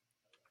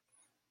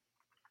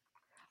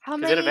 How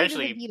many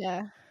eventually... did the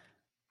Vita?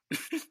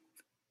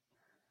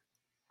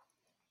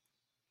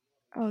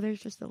 Oh,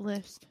 there's just a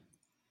list.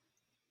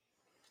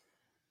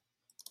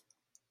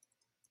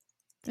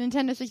 The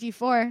Nintendo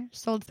 64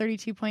 sold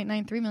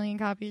 32.93 million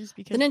copies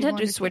because the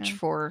Nintendo Switch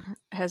 4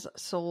 has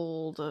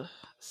sold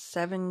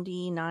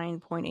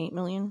 79.8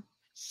 million.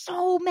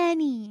 So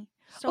many.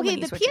 Okay,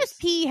 the switches.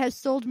 PSP has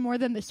sold more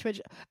than the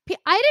Switch.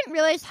 I didn't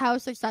realize how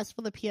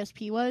successful the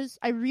PSP was.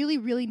 I really,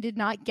 really did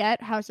not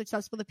get how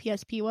successful the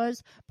PSP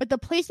was. But the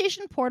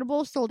PlayStation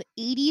Portable sold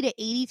 80 to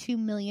 82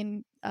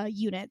 million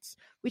units,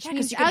 which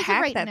means you could as of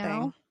hack right that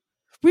now,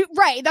 thing.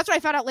 Right, that's what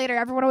I found out later.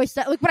 Everyone always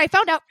said, like, when I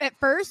found out at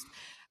first,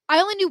 I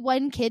only knew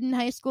one kid in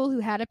high school who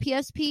had a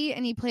PSP,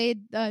 and he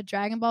played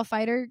Dragon Ball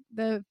Fighter,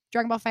 the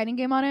Dragon Ball fighting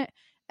game on it.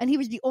 And he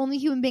was the only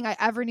human being I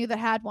ever knew that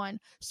had one.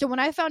 So when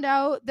I found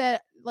out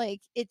that,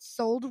 like, it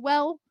sold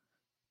well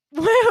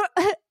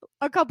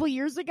a couple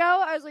years ago,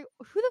 I was like,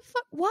 who the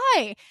fuck?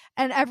 Why?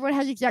 And everyone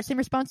has the exact same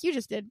response you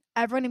just did.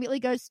 Everyone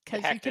immediately goes,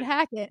 because you can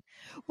hack it.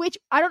 Which,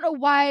 I don't know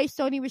why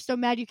Sony was so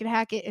mad you could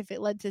hack it if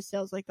it led to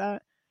sales like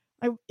that.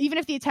 Even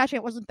if the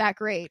attachment wasn't that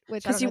great.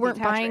 Because you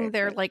weren't buying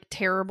their, like,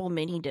 terrible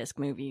mini disc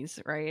movies,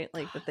 right?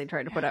 Like, that they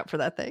tried to put out for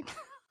that thing.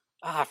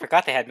 I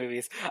forgot they had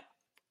movies.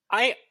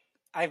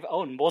 I've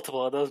owned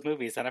multiple of those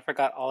movies, and I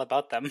forgot all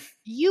about them.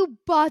 You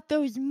bought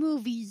those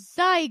movies,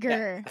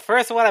 Zyger. Yeah. The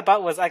first one I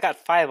bought was I Got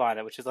 5 on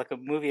It, which is like a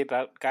movie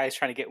about guys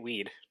trying to get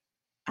weed.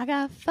 I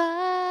got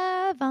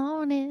 5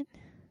 on it.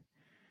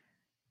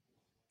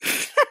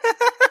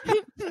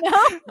 No?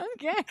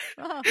 Okay.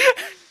 Oh.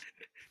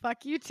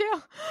 Fuck you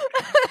too.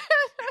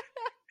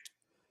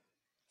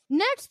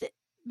 Next,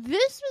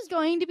 this was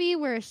going to be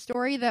where a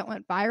story that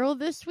went viral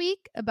this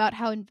week about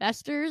how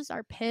investors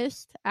are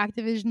pissed.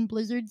 Activision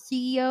Blizzard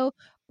CEO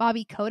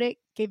Bobby Kotick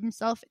gave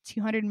himself a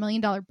 $200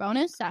 million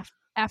bonus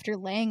after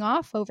laying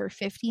off over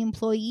 50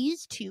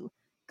 employees to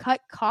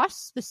cut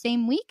costs the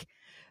same week.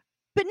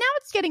 But now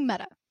it's getting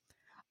meta.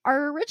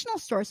 Our original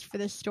source for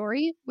this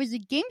story was a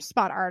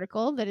GameSpot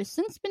article that has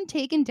since been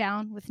taken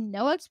down with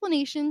no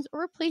explanations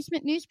or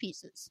replacement news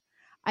pieces.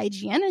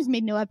 IGN has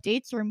made no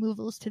updates or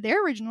removals to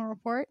their original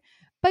report,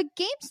 but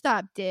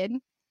GameStop did.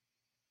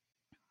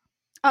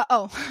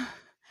 IGN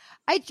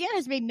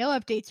has made no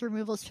updates or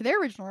removals to their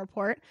original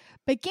report,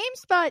 but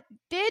GameSpot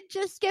did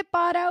just get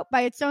bought out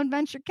by its own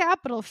venture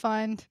capital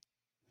fund.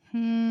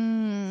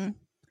 Wayback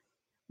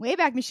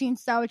Machine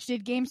saw which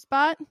did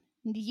GameSpot,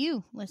 and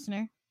you,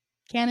 listener,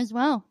 can as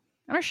well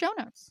on our show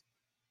notes.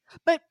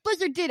 But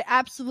Blizzard did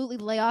absolutely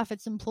lay off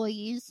its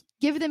employees,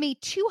 give them a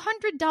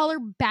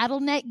 $200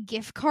 Battle.net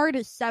gift card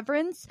as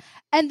severance,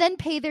 and then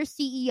pay their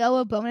CEO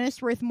a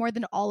bonus worth more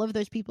than all of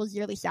those people's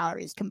yearly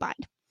salaries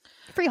combined.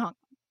 Free honk.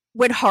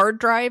 When Hard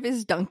Drive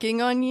is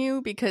dunking on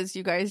you because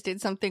you guys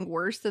did something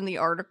worse than the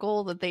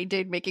article that they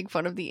did making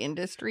fun of the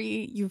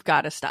industry, you've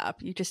got to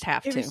stop. You just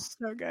have to. It was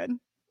so good.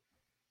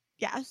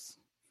 Yes.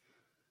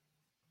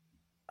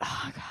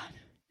 Oh, God.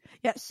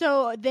 Yeah,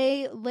 so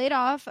they laid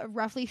off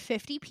roughly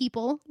 50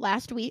 people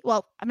last week.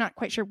 Well, I'm not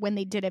quite sure when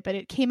they did it, but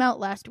it came out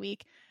last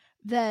week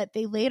that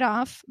they laid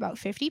off about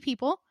 50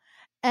 people.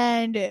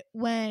 And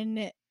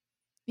when,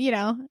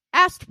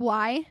 asked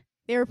why,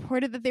 they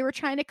reported that they were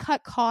trying to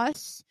cut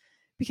costs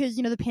because,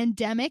 the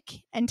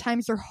pandemic and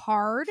times are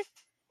hard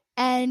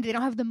and they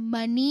don't have the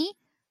money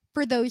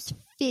for those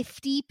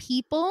 50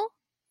 people.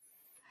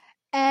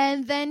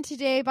 And then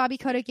today, Bobby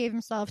Kotick gave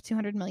himself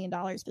 $200 million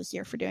this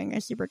year for doing a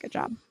super good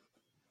job.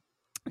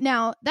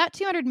 Now, that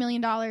 $200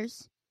 million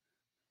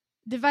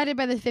divided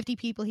by the 50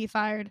 people he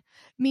fired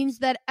means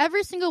that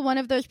every single one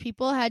of those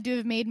people had to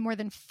have made more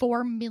than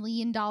 $4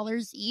 million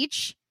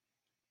each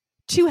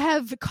to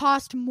have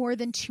cost more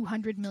than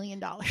 $200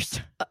 million.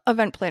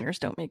 Event planners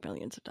don't make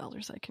millions of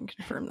dollars. I can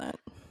confirm that.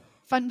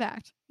 Fun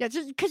fact. Yeah,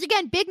 just because,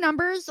 again, big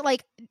numbers,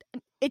 like,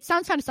 it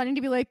sounds kind of stunning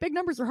to be like, big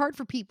numbers are hard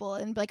for people.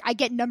 And, like, I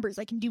get numbers.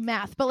 I can do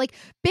math. But, like,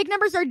 big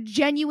numbers are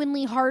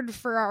genuinely hard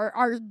for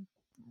our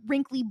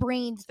wrinkly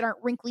brains that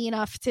aren't wrinkly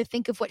enough to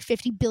think of what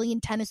 50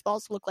 billion tennis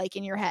balls look like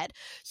in your head.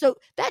 So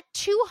that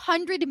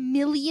 $200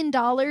 million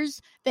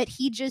that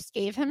he just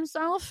gave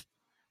himself,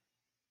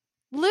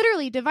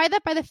 literally divide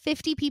that by the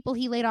 50 people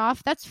he laid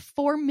off. That's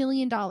 $4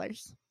 million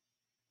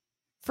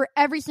for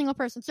every single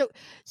person. So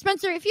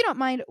Spencer, if you don't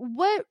mind,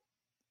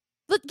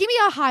 give me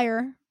a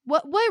hire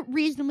What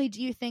reasonably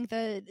do you think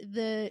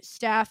the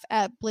staff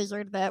at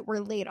Blizzard that were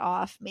laid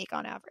off make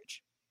on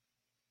average?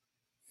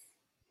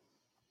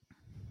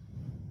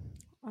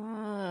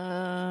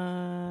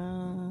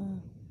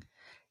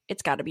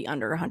 It's got to be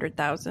under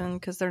 100,000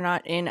 because they're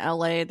not in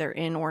LA; they're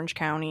in Orange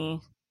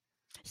County.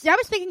 See, I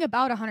was thinking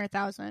about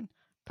 100,000.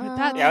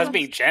 Yeah, I was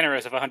being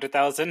generous of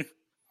 100,000.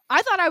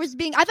 I thought it was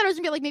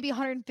gonna be like maybe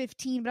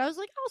 115, but I was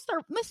like, I'm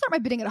gonna start my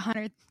bidding at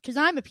 100 because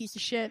I'm a piece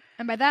of shit,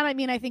 and by that I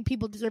mean I think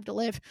people deserve to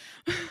live.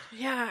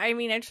 Yeah, I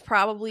mean it's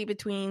probably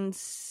between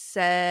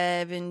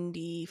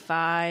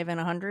 75 and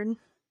 100.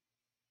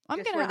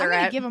 I'm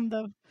gonna give them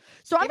the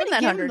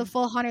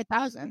full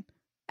 100,000,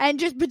 and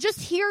just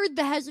hear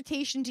the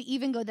hesitation to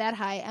even go that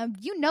high, and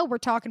we're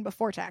talking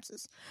before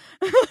taxes.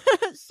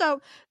 So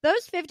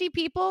those 50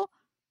 people,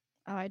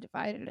 I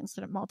divided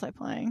instead of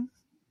multiplying.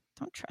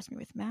 Don't trust me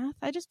with math.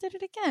 I just did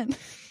it again.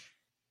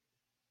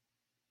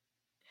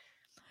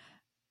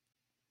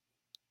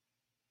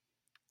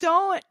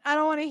 I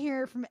don't want to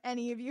hear from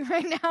any of you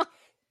right now.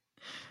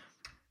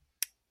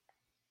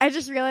 I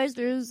just realized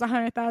there's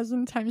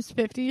 100,000 times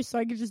 50, so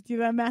I could just do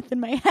that math in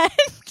my head.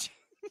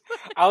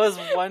 I was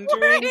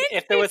wondering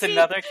if there was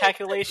another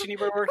calculation you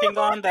were working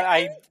on that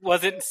I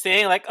wasn't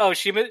saying. Like, oh,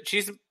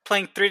 she's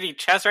playing 3D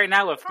chess right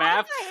now with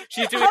math.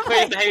 She's doing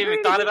equations I haven't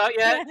even thought about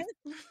yet.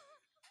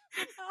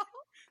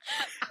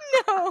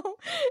 No.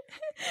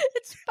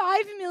 It's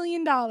 $5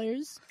 million.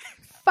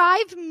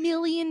 $5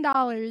 million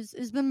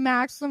is the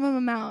maximum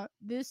amount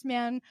this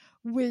man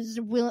was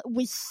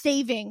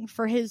saving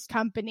for his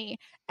company,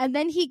 and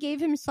then he gave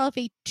himself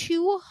a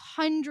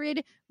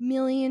 $200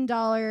 million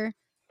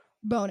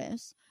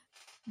bonus.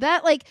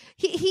 That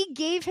he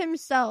gave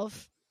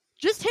himself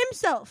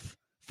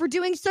for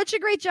doing such a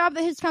great job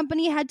that his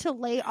company had to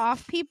lay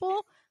off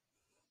people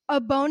a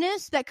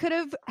bonus that could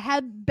have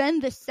had been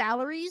the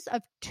salaries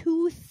of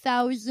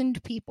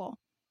 2,000 people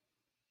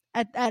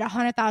at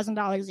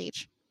 $100,000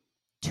 each.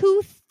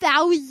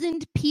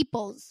 2,000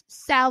 people's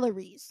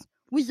salaries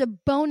was a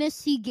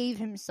bonus he gave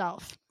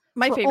himself.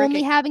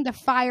 Having to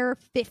fire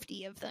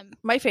 50 of them.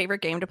 My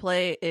favorite game to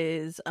play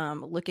is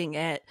looking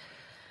at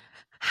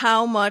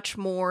how much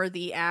more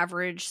the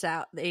average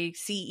a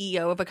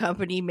CEO of a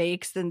company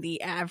makes than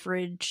the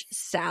average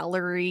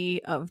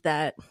salary of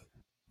that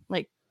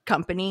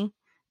company.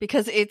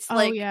 Because it's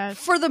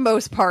for the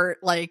most part,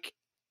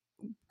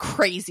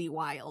 crazy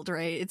wild,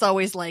 right? It's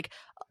always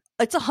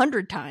it's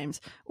 100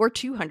 times or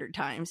 200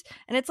 times.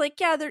 And it's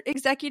their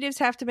executives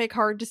have to make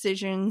hard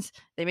decisions.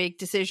 They make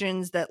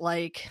decisions that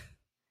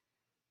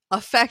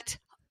affect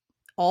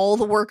all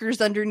the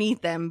workers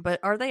underneath them. But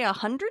are they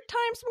 100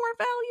 times more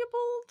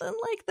valuable than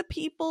the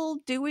people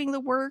doing the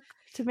work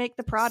to make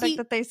the product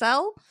that they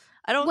sell?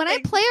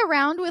 I play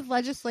around with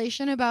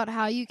legislation about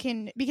how you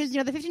can, because the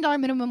 $15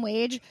 minimum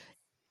wage,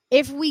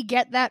 if we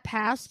get that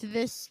past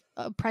this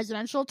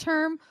presidential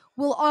term,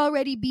 will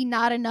already be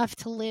not enough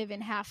to live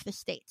in half the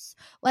states.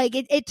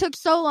 It took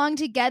so long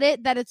to get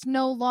it that it's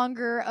no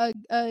longer a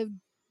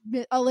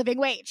living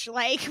wage.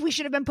 We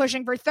should have been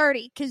pushing for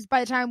 30, because by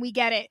the time we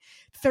get it,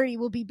 30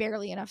 will be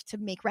barely enough to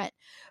make rent.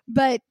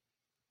 But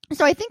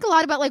so I think a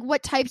lot about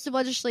what types of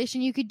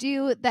legislation you could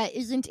do that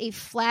isn't a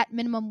flat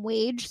minimum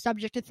wage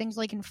subject to things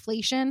like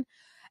inflation.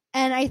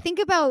 And I think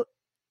about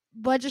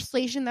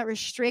legislation that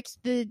restricts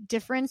the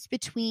difference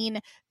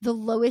between the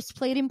lowest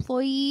paid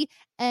employee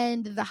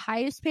and the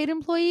highest paid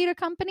employee at a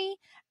company.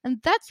 And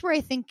that's where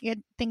I think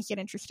things get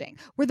interesting,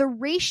 where the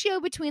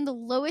ratio between the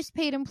lowest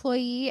paid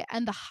employee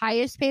and the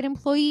highest paid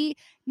employee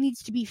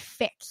needs to be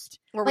fixed.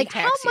 Or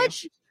how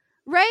much,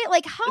 right?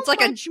 How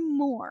much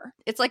more?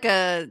 It's like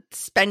a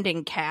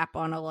spending cap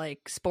on a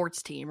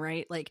sports team,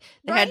 right? They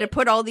had to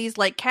put all these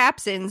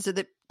caps in so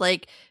that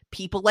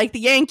people like the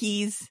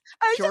Yankees,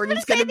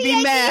 Jordan's gonna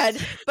be mad,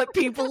 but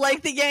people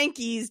like the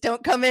Yankees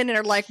don't come in and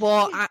are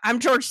well, I'm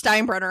George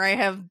Steinbrenner, I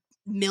have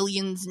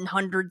millions and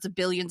hundreds of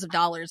billions of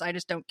dollars, I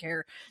just don't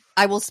care,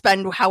 I will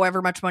spend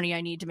however much money I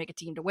need to make a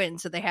team to win.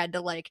 So they had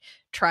to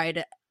try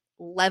to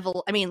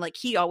level,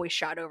 he always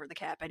shot over the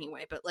cap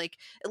anyway, but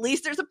at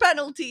least there's a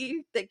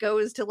penalty that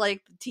goes to the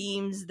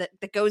teams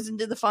that goes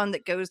into the fund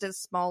that goes to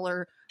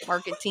smaller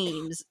market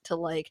teams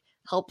to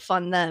help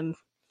fund them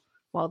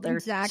while they're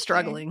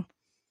struggling.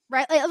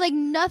 Right?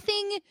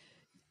 Nothing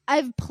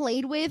I've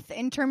played with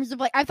in terms of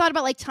I've thought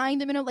about tying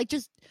them in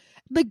just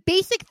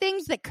basic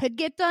things that could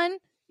get done,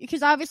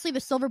 because obviously the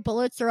silver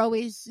bullets are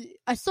always,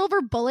 a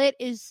silver bullet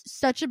is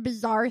such a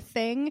bizarre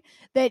thing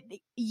that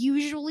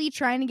usually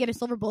trying to get a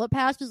silver bullet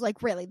passed is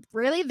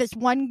really this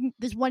one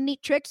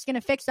neat trick's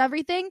gonna fix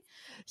everything.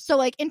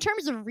 So in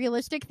terms of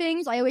realistic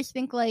things, I always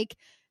think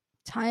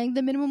tying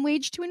the minimum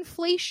wage to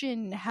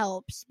inflation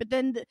helps, but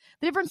then the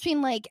difference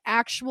between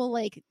actual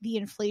the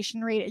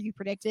inflation rate as you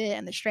predicted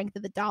and the strength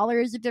of the dollar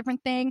is a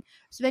different thing.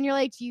 So then you're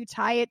do you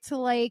tie it to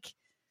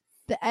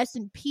the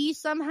S&P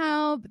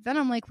somehow? But then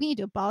I'm we need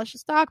to abolish the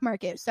stock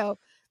market. So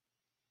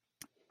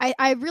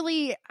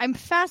I'm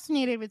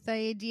fascinated with the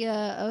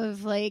idea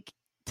of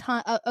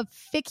of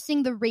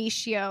fixing the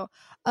ratio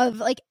of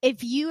like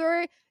if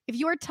your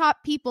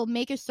top people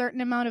make a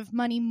certain amount of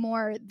money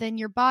more than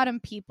your bottom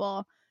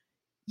people,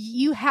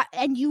 you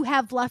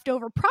have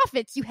leftover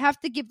profits, you have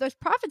to give those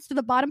profits to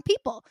the bottom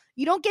people.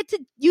 You don't get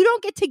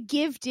to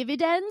give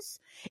dividends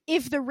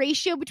if the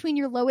ratio between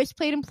your lowest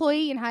paid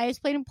employee and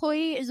highest paid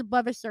employee is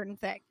above a certain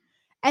thing.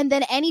 And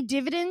then any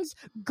dividends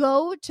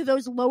go to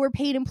those lower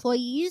paid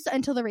employees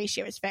until the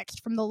ratio is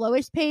fixed from the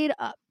lowest paid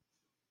up.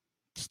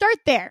 Start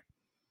there,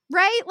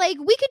 right? Like,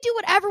 we could do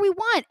whatever we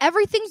want.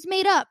 Everything's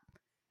made up.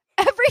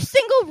 Every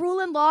single rule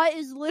and law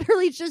is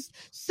literally just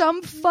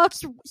some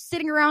fucks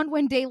sitting around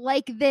one day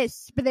like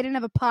this, but they didn't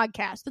have a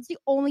podcast. That's the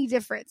only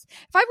difference.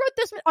 If I wrote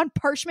this on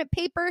parchment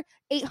paper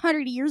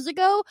 800 years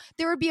ago,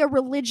 there would be a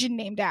religion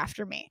named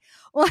after me.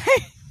 Like,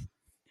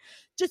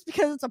 just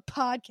because it's a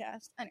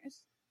podcast.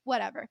 Anyways,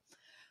 whatever.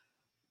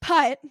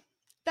 But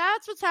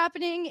that's what's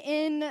happening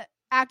in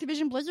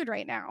Activision Blizzard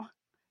right now.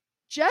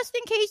 Just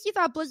in case you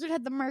thought Blizzard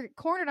had the market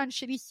cornered on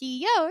shitty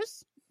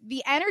CEOs,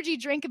 the energy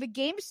drink of a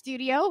game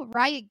studio,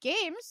 Riot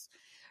Games,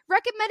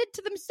 recommended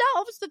to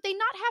themselves that they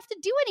not have to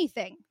do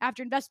anything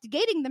after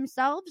investigating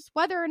themselves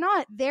whether or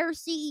not their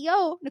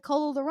CEO,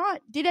 Nicolo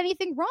Laurent, did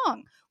anything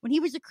wrong when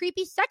he was a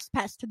creepy sex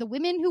pest to the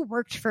women who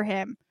worked for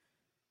him.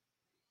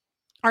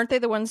 Aren't they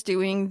the ones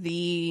doing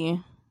the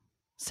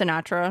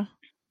Sinatra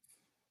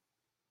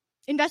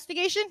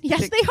investigation?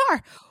 Yes, they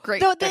are.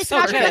 Great. The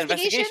Sinatra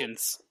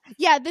investigations.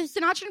 Yeah, the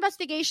Sinatra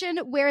investigation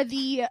where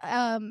the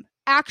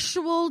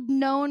actual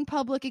known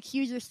public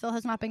accuser still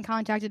has not been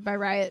contacted by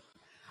Riot.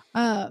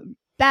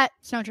 That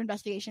Sinatra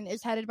investigation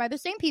is headed by the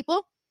same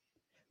people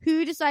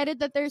who decided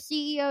that their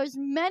CEO's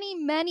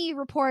many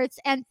reports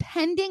and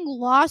pending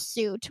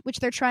lawsuit, which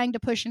they're trying to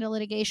push into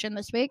litigation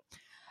this week,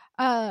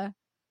 are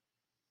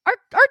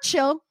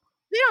chill.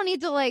 They don't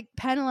need to like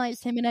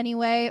penalize him in any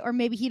way, or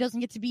maybe he doesn't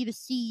get to be the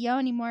CEO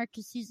anymore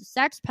because he's a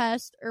sex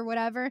pest or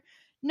whatever.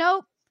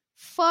 Nope.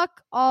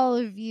 Fuck all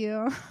of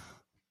you.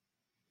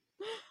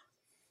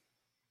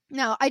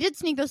 Now, I did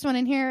sneak this one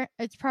in here.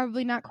 It's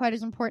probably not quite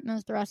as important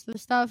as the rest of the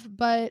stuff,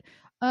 but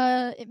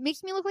it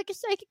makes me look like a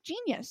psychic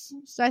genius.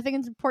 So I think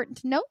it's important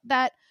to note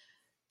that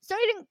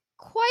Sony didn't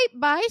quite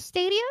buy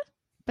Stadia,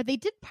 but they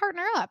did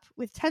partner up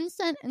with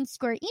Tencent and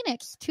Square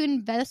Enix to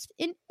invest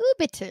in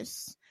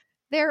Ubitus,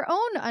 their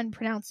own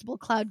unpronounceable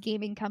cloud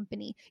gaming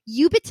company.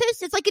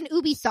 Ubitus? It's like an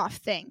Ubisoft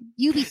thing.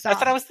 Ubisoft. That's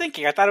what I was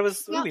thinking. I thought it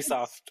was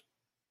Ubisoft.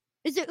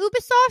 Is it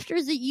Ubisoft or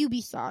is it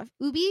Ubisoft?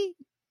 Ubi?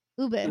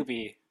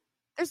 Ubi.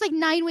 There's like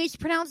 9 ways to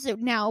pronounce it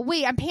now.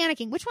 Wait, I'm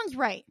panicking. Which one's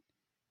right?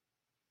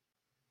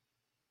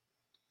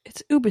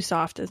 It's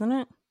Ubisoft, isn't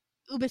it?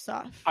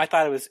 Ubisoft. I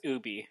thought it was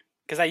Ubi.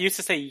 Because I used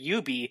to say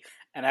Ubi,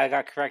 and I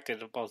got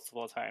corrected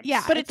multiple times.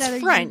 Yeah, but it's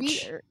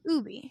French. Ubi or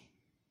Ubi.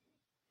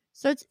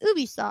 So it's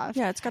Ubisoft.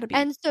 Yeah, it's got to be.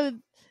 And so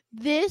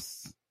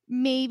this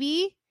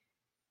maybe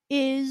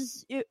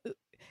is...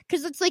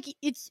 Because it's like,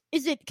 is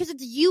it because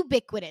it's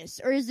ubiquitous,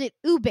 or is it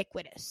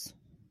ubiquitous?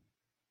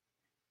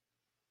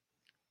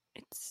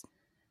 It's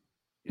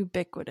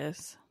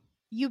ubiquitous.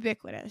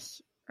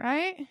 Ubiquitous,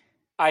 right?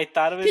 I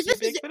thought it was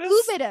ubiquitous. This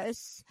is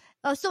Ubitus.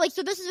 Oh, so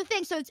this is the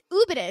thing. So it's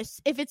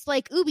Ubitus if it's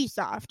like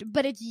Ubisoft,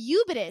 but it's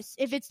Ubitus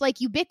if it's like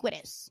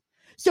ubiquitous.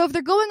 So if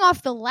they're going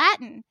off the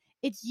Latin,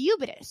 it's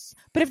Ubitus.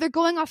 But if they're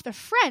going off the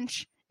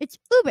French, it's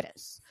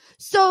Ubitus.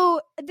 So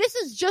this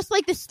is just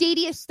like the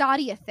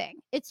Stadia thing.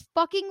 It's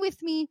fucking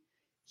with me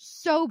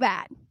so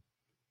bad.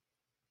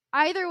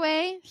 Either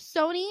way,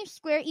 Sony,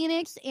 Square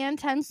Enix, and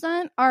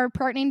Tencent are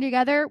partnering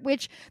together,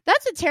 which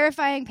that's a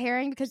terrifying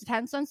pairing because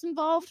Tencent's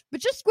involved. But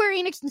just Square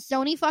Enix and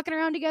Sony fucking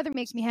around together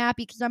makes me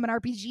happy because I'm an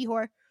RPG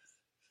whore.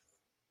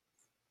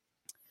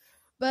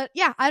 But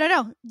yeah, I don't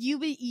know.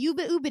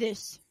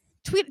 Ubitus.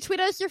 Tweet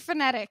us your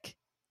phonetic.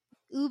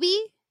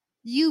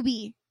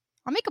 Ubi.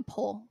 I'll make a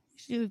poll.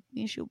 You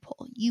should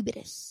poll.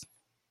 Ubitus.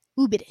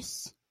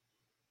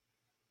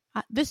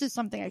 This is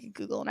something I could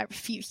Google and I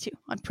refuse to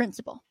on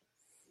principle.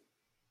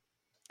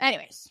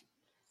 Anyways.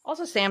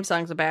 Also,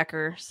 Samsung's a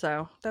backer,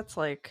 so that's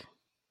like...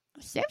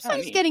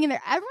 Samsung's getting in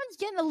there. Everyone's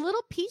getting a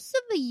little piece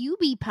of the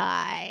Ubi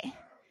pie.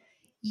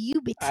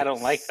 Ubitus. I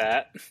don't like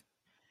that.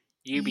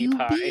 Ubi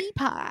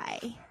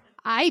pie.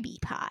 IB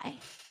pie.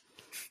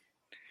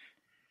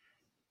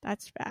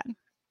 That's bad.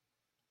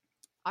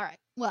 Alright,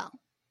 well.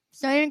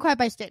 So I didn't quite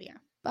buy Stadia,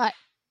 but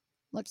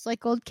looks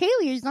like old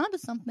Kaylee is onto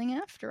something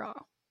after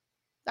all.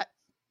 But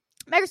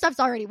Microsoft's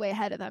already way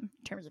ahead of them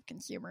in terms of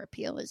consumer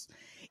appeal. Is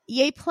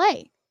EA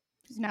Play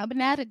has now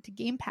been added to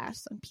Game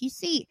Pass on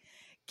PC,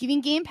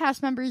 giving Game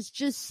Pass members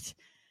just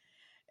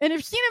an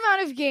obscene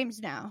amount of games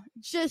now.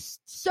 Just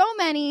so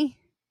many.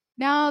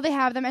 Now they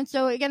have them. And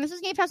so, again, this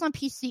is Game Pass on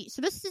PC.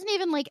 So this isn't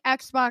even like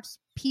Xbox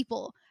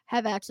people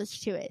have access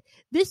to it.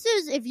 This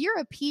is if you're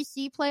a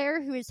PC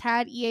player who has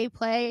had EA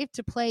Play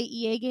to play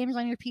EA games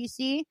on your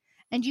PC,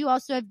 and you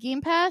also have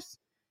Game Pass,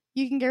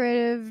 you can get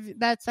rid of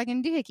that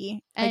second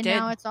doohickey. And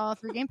now it's all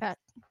through Game Pass.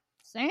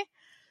 See?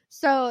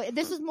 So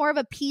this is more of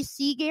a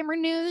PC gamer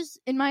news,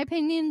 in my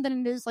opinion,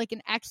 than it is like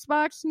an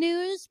Xbox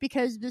news,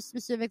 because this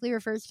specifically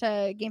refers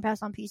to Game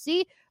Pass on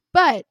PC.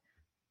 but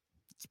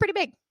it's pretty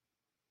big.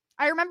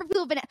 I remember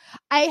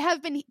I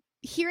have been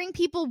hearing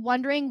people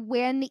wondering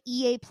when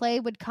EA Play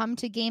would come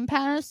to Game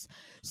Pass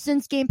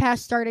since Game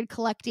Pass started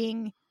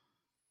collecting.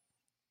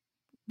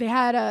 They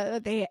had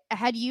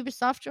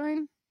Ubisoft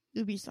join.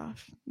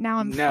 Ubisoft. Now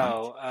I'm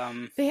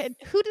fucked. They had,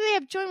 who do they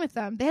have join with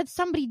them? They had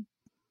somebody.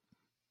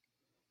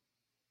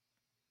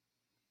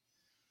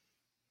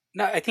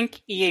 No, I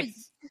think EA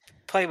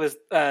Play was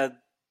the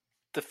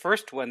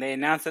first one. They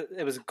announced that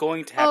it was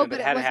going to happen, but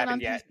it hadn't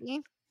happened yet.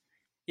 PC?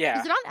 Yeah.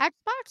 Is it on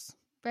Xbox?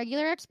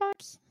 Regular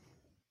Xbox?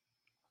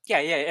 Yeah,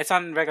 it's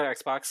on regular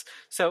Xbox.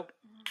 So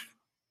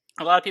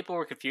a lot of people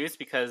were confused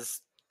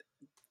because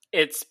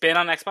it's been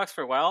on Xbox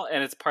for a while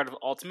and it's part of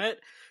Ultimate.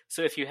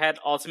 So if you had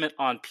Ultimate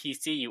on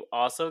PC, you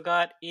also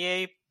got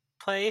EA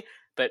Play,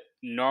 but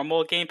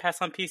normal Game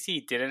Pass on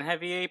PC didn't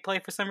have EA Play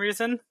for some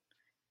reason.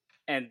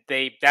 And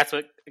that's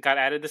what got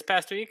added this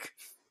past week.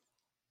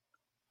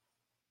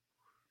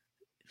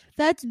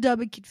 That's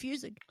dumb and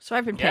confusing. So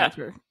I've been paying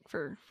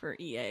for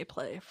EA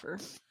Play for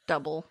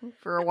double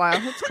for a while.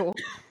 That's cool.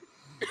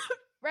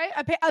 Right?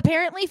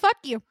 Apparently, fuck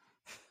you.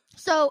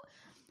 So,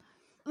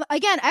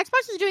 again,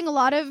 Xbox is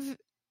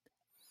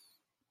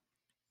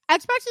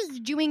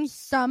doing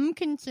some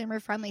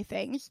consumer-friendly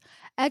things.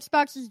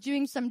 Xbox is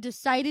doing some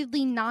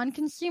decidedly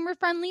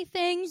non-consumer-friendly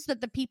things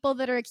that the people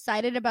that are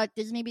excited about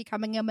Disney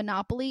becoming a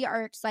monopoly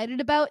are excited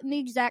about in the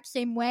exact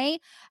same way.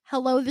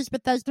 Hello, this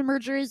Bethesda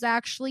merger is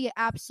actually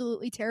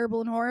absolutely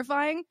terrible and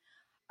horrifying.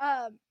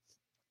 And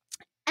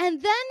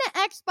then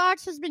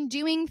Xbox has been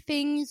doing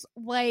things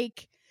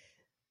like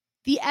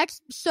the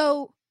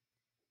Xbox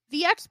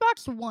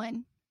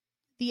One,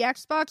 the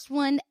Xbox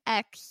One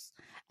X,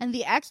 and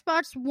the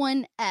Xbox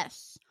One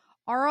S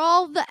are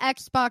all the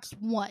Xbox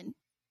One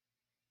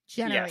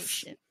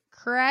generation. Yes.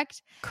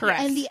 Correct? Correct.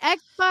 And the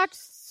Xbox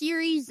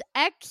Series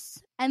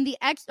X and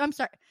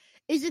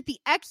is it the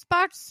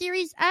Xbox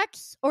Series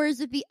X or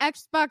is it the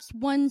Xbox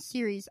One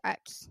Series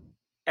X?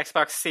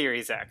 Xbox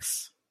Series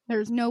X.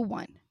 There's no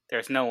one.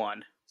 There's no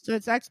one. So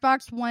it's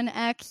Xbox One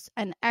X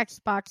and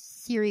Xbox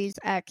Series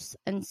X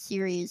and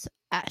Series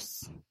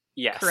S.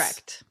 Yes.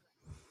 Correct.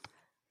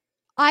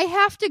 I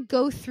have to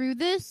go through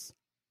this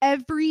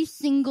every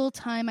single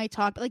time I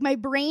talk. Like, my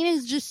brain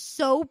is just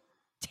so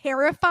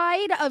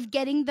terrified of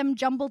getting them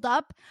jumbled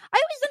up. I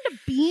always end up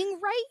being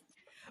right,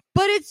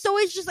 but it's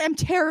always just, I'm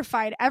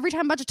terrified every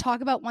time I'm about to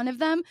talk about one of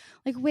them.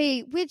 Like,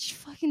 wait, which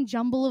fucking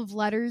jumble of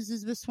letters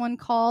is this one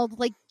called?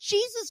 Like,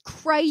 Jesus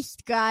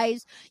Christ,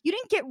 guys. You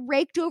didn't get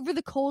raked over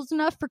the coals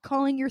enough for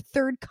calling your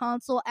third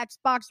console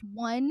Xbox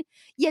One.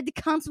 You had to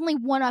constantly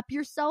one-up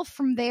yourself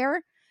from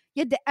there.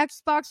 You had to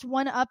Xbox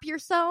One-up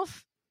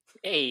yourself.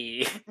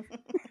 Hey.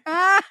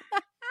 Yeah,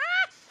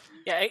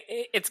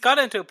 it's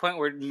gotten to a point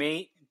where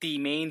the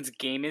main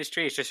game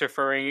industry is just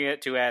referring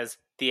it to as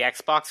the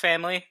Xbox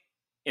family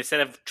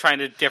instead of trying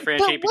to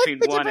differentiate between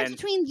one and...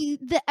 between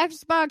the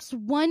Xbox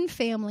One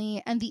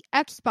family and the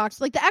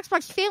Xbox? Like, the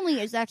Xbox family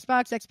is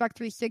Xbox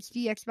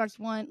 360, Xbox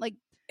One, like...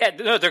 Yeah,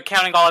 no, they're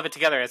counting all of it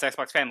together as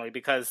Xbox family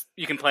because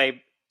you can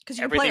play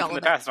everything from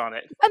the past on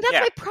it. And that's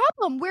my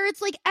problem, where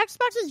it's like,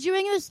 Xbox is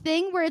doing this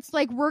thing where it's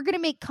like, we're going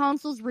to make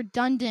consoles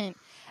redundant.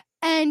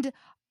 And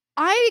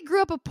I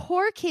grew up a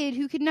poor kid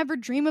who could never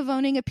dream of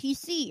owning a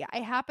PC. I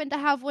happen to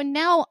have one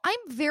now. I'm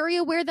very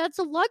aware that's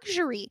a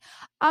luxury.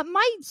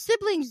 My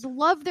siblings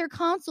love their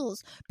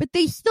consoles, but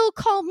they still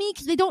call me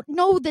because they don't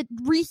know that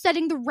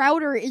resetting the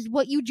router is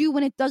what you do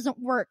when it doesn't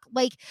work.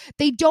 Like,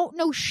 they don't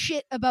know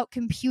shit about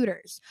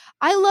computers.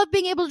 I love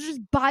being able to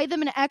just buy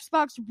them an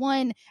Xbox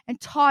One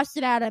and toss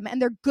it at them,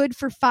 and they're good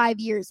for 5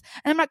 years.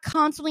 And I'm not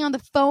constantly on the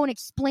phone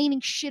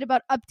explaining shit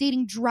about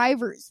updating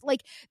drivers.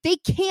 Like, they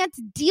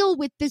can't deal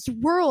with this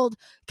world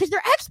because they're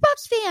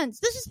Xbox fans.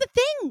 This is the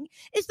thing,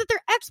 is that they're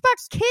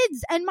Xbox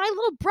kids, and my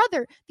little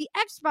brother, the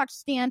Xbox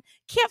stan,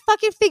 can't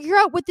fucking figure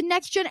out what the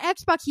next gen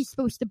Xbox he's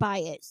supposed to buy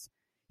is.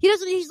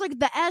 He's like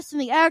the S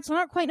and the X. I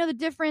don't quite know the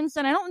difference,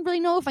 and I don't really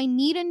know if I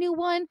need a new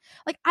one.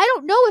 Like, I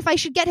don't know if I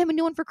should get him a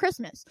new one for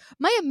Christmas.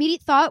 My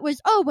immediate thought was,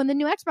 when the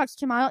new Xbox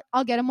comes out,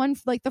 I'll get him one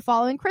for, like, the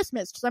following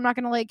Christmas, because I'm not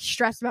going to, like,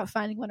 stress about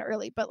finding one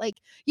early. But, like,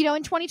 in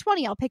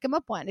 2020, I'll pick him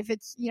up one if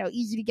it's,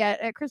 easy to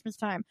get at Christmas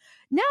time.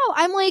 Now,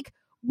 I'm like,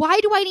 why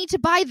do I need to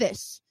buy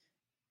this?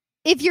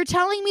 If you're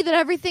telling me that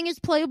everything is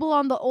playable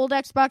on the old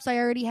Xbox I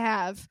already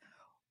have,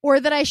 or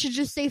that I should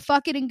just say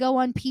fuck it and go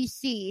on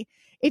PC.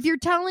 If you're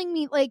telling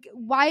me, like,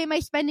 why am I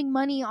spending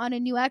money on a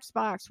new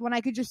Xbox when I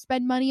could just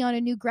spend money on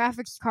a new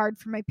graphics card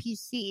for my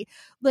PC?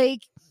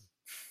 Like,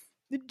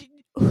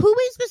 who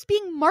is this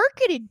being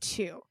marketed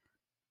to?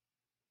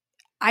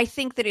 I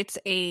think that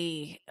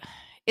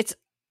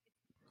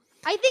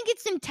I think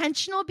it's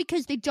intentional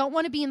because they don't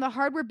want to be in the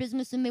hardware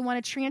business and they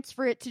want to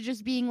transfer it to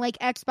just being like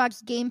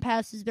Xbox Game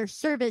Pass is their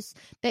service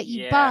that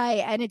you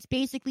buy, and it's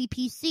basically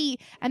PC,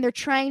 and they're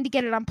trying to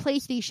get it on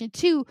PlayStation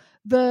 2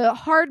 the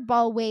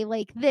hardball way,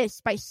 like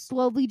this, by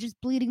slowly just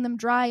bleeding them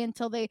dry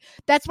until they...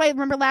 That's why,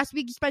 remember last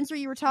week, Spencer,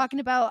 you were talking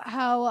about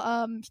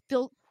how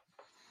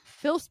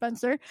Phil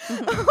Spencer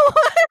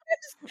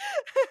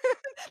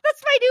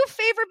That's my new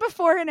favorite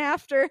before and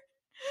after.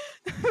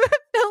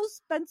 Phil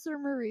Spencer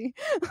Marie.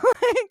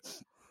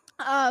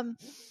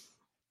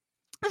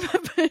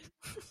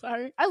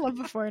 Sorry, I love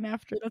before and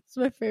after. That's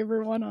my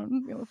favorite one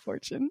on Wheel of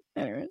Fortune.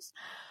 Anyways,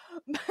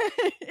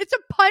 it's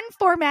a pun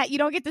format you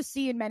don't get to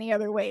see in many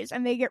other ways,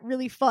 and they get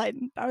really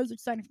fun. That was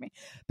exciting for me.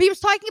 But he was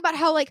talking about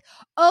how, like,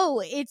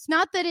 oh, it's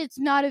not that it's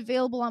not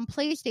available on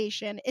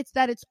PlayStation, it's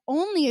that it's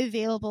only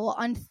available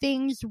on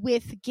things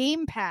with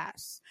Game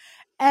Pass.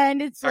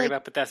 And it's talking like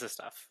about Bethesda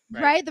stuff,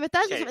 right? The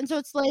Bethesda Okay. stuff. And so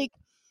it's like,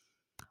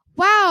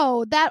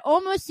 wow, that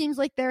almost seems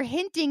like they're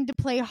hinting to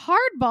play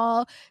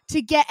hardball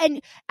to get,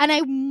 and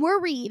I'm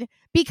worried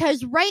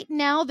because right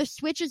now the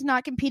Switch is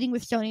not competing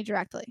with Sony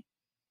directly.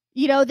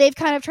 You know, they've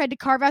kind of tried to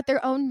carve out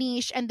their own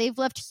niche, and they've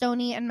left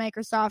Sony and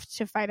Microsoft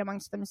to fight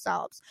amongst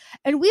themselves.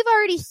 And we've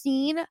already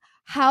seen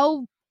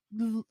how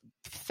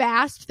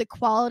fast the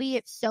quality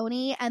at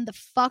Sony and the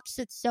fucks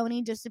at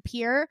Sony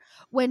disappear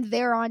when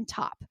they're on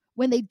top,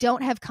 when they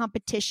don't have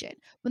competition,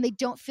 when they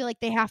don't feel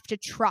like they have to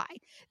try.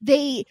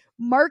 They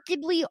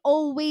markedly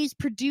always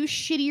produce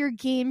shittier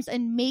games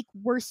and make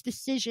worse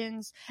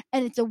decisions,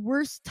 and it's a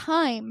worse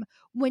time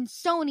when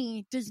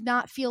Sony does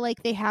not feel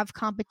like they have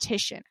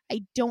competition.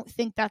 I don't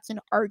think that's an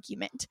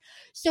argument.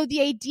 So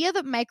the idea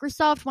that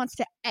Microsoft wants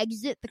to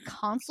exit the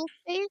console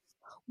space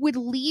would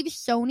leave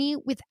Sony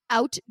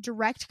without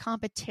direct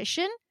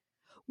competition,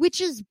 which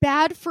is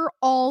bad for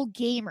all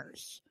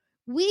gamers.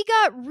 We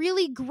got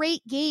really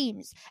great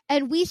games,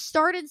 and we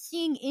started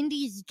seeing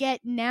indies get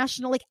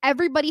national. Like,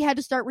 everybody had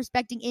to start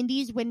respecting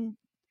indies when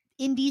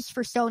indies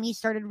for Sony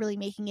started really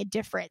making a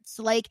difference.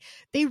 Like,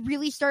 they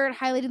really started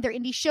highlighting their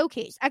indie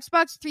showcase.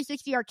 Xbox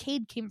 360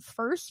 Arcade came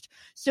first,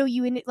 so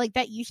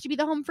that used to be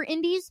the home for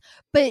indies,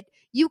 but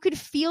you could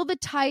feel the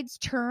tides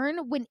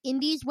turn when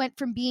indies went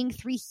from being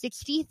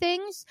 360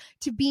 things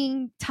to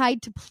being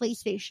tied to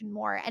PlayStation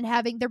more and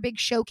having their big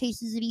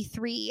showcases at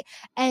E3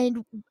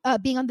 and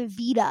being on the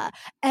Vita.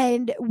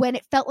 And when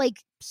it felt like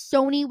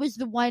Sony was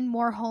the one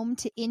more home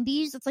to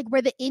indies, it's like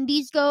where the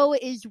indies go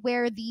is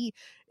where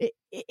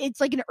it's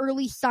like an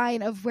early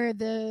sign of where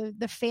the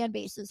fan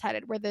base is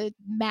headed, where the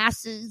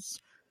masses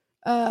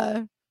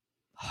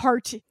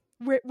heart,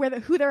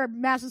 who their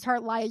masses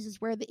heart lies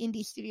is where the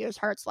indie studios'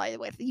 hearts lie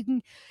with.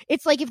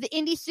 It's like if the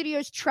indie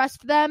studios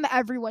trust them,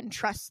 everyone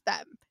trusts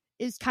them,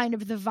 is kind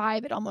of the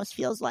vibe it almost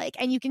feels like.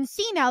 And you can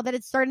see now that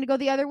it's starting to go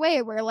the other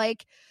way, where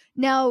like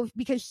now,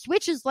 because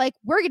Switch is like,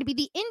 we're going to be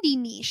the indie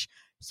niche,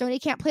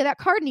 Sony can't play that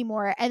card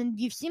anymore, and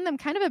you've seen them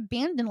kind of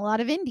abandon a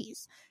lot of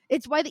indies.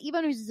 It's why the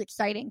Evo News is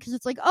exciting, because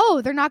it's like,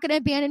 oh, they're not going to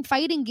abandon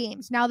fighting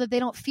games now that they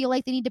don't feel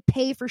like they need to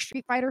pay for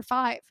Street Fighter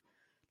V.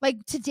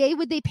 Like, today,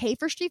 would they pay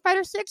for Street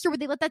Fighter 6, or would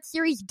they let that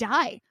series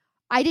die?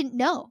 I didn't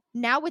know.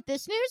 Now with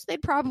this news,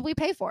 they'd probably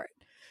pay for it.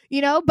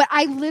 You know, but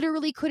I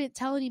literally couldn't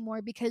tell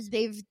anymore because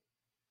they've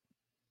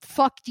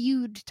fucked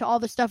you to all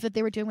the stuff that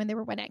they were doing when they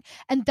were winning.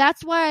 And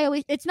that's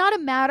why it's not a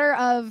matter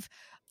of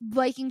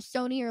liking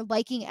Sony or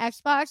liking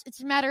Xbox.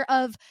 It's a matter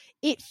of,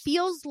 it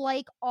feels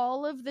like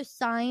all of the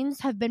signs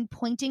have been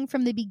pointing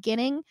from the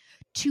beginning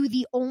to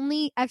the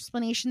only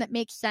explanation that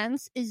makes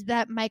sense is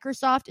that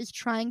Microsoft is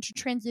trying to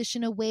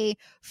transition away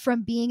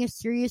from being a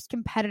serious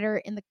competitor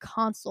in the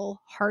console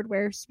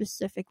hardware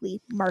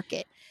specifically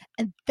market.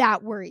 And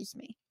that worries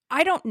me.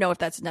 I don't know if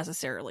that's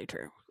necessarily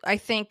true. I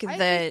think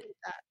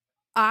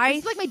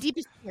It's like my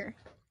deepest fear.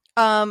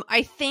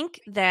 I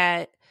think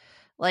that,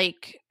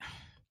 like,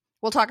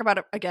 we'll talk about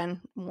it again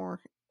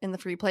more in the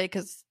free play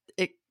because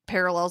it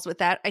parallels with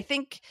that. I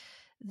think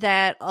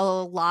that a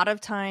lot of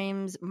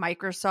times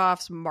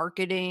Microsoft's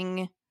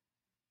marketing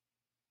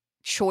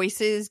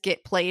choices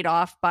get played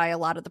off by a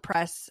lot of the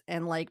press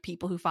and like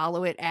people who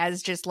follow it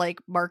as just like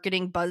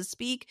marketing buzz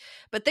speak,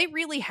 but they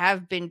really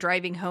have been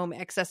driving home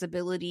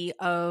accessibility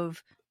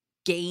of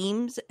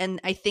games.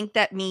 And I think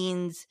that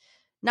means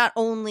not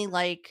only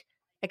like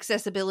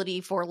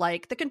accessibility for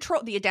like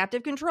the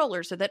adaptive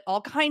controller so that all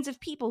kinds of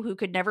people who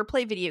could never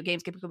play video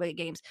games can play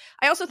games.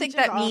 I also think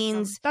that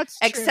means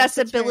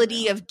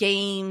accessibility of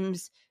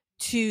games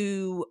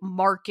to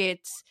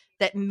markets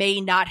that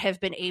may not have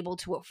been able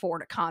to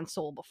afford a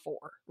console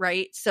before,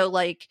 right? So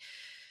like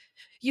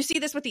you see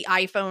this with the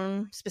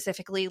iPhone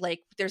specifically,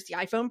 like there's the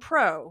iPhone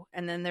Pro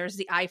and then there's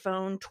the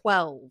iPhone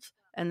 12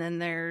 and then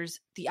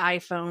there's the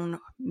iPhone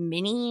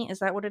Mini. Is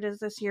that what it is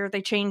this year?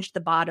 They changed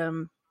the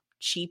bottom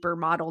cheaper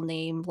model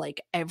name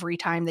like every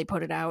time they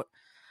put it out,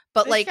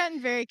 but it's like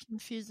gotten very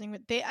confusing.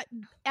 With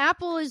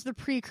Apple is the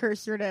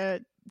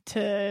precursor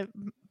to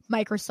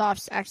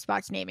Microsoft's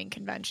Xbox naming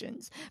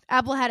conventions.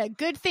 Apple had a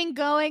good thing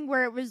going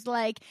where it was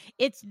like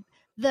it's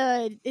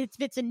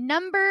a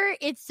number,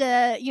 it's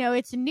a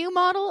new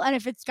model, and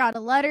if it's got a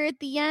letter at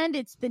the end,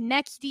 it's the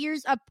next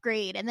year's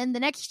upgrade, and then the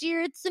next year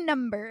it's a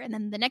number, and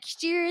then the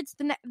next year it's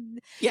and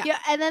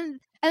then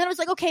it was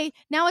like, okay,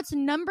 now it's a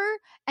number,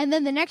 and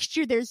then the next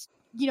year there's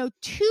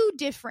two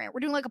different. We're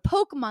doing like a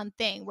Pokemon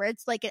thing where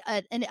it's like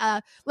like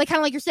kind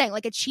of like you're saying,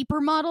 like a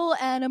cheaper model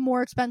and a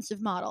more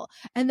expensive model,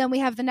 and then we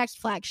have the next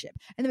flagship,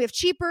 and then we have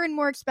cheaper and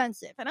more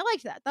expensive, and I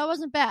liked that. That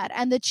wasn't bad,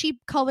 and the cheap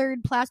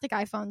colored plastic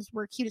iPhones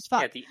were cute as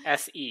fuck. Yeah, the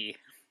SE.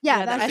 Yeah,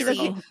 the that's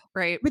SE,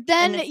 right? But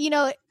then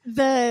And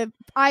the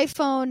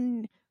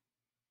iPhone,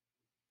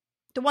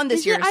 the one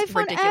this year is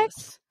iPhone ridiculous.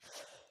 X?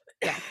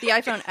 Yeah, the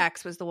iPhone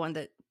X was the one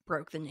that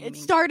broke the naming. It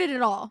started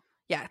it all.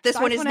 Yeah, this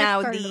The one is iPhone X now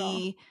started it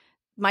all.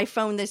 my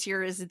phone this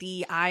year is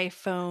the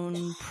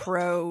iPhone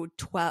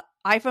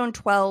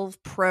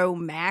 12 Pro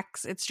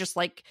Max. It's just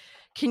like,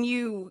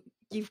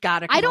 you've got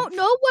to. I don't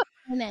know what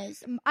phone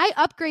is. I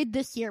upgrade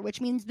this year, which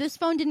means this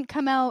phone didn't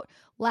come out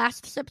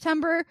last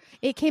September.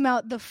 It came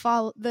out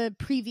the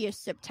previous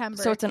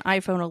September. So it's an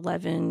iPhone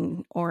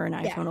 11 or an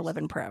Yes. iPhone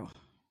 11 Pro.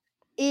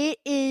 It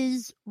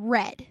is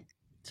red.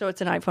 So it's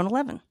an iPhone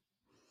 11.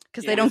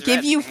 Because Yeah, they don't it's give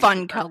red. you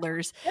fun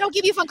colors. They don't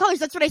give you fun colors.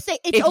 That's what I say.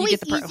 If It's you always get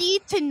the Pro. easy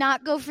to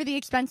not go for the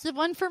expensive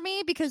one for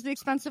me because the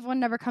expensive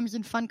one never comes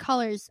in fun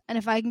colors. And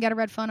if I can get a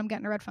red phone, I'm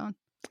getting a red phone.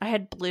 I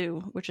had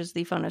blue, which is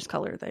the funnest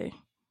color they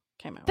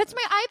came out That's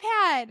with. my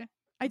iPad.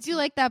 I do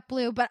like that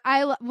blue, but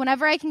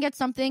whenever I can get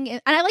something,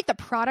 and I like the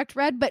product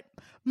red, but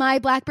my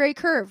BlackBerry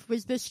Curve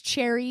was this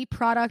cherry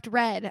product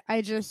red.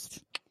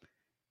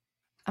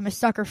 I'm a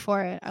sucker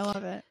for it. I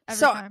love it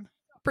every time.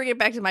 Bring it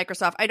back to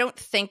Microsoft. I don't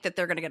think that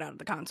they're going to get out of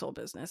the console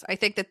business. I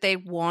think that they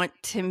want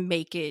to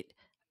make it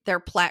their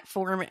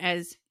platform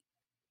as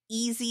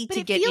easy But to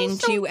it get feels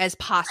into so as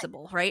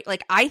possible, right?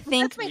 Like, I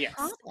think, That's my Yes.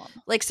 problem.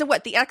 like, so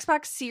what? The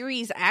Xbox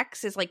Series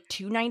X is like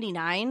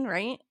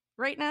 $299,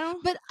 right now.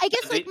 But I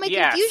guess like my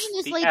Yes, confusion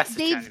is the like S is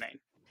they've 99.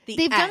 The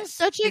they've done S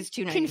such a is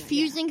 $299,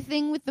 confusing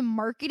thing with the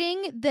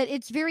marketing that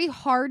it's very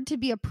hard to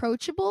be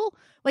approachable.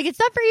 Like, it's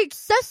not very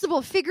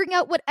accessible figuring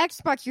out what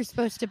Xbox you're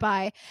supposed to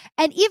buy.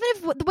 And even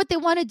if what they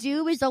want to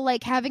do is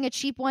like having a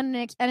cheap one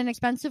and an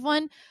expensive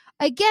one,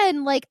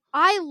 again, like,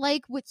 I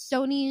like what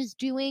Sony is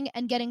doing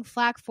and getting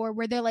flack for,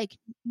 where they're like,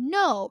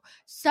 no,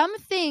 some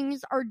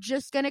things are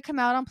just going to come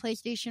out on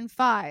PlayStation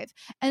 5.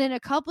 And in a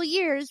couple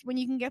years, when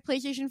you can get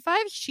PlayStation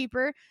 5s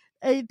cheaper,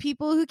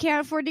 people who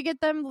can't afford to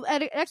get them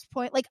at X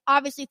point, like,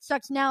 obviously it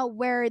sucks now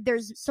where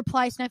there's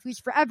supply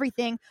snafus for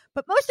everything,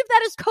 but most of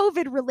that is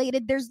COVID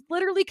related. There's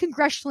literally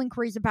congressional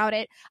inquiries about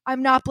it.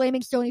 I'm not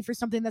blaming Sony for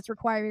something that's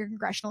requiring a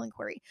congressional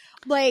inquiry.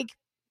 Like,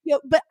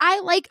 but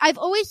I've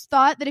always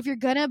thought that if you're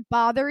gonna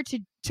bother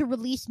to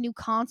release new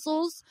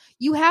consoles,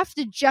 you have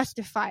to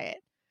justify it.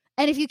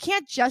 And if you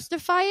can't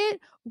justify it,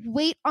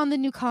 wait on the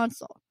new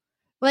console.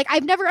 Like,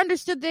 I've never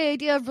understood the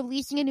idea of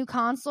releasing a new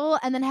console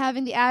and then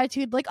having the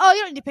attitude like, oh,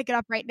 you don't need to pick it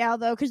up right now,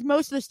 though, because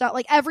most of the stuff,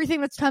 like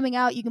everything that's coming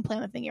out, you can play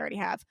on the thing you already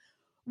have.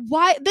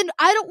 Why? Then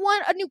I don't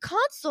want a new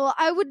console.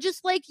 I would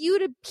just like you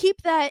to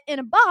keep that in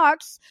a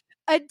box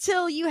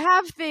until you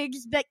have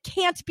things that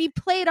can't be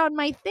played on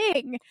my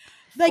thing.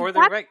 Like, For the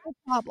that's rec- the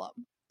problem.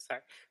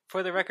 Sorry.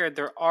 For the record,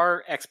 there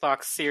are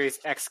Xbox Series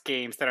X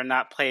games that are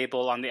not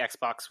playable on the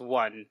Xbox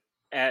One.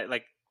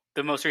 Like,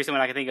 the most recent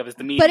one I can think of is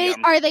the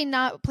Medium. But are they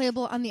not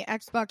playable on the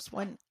Xbox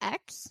One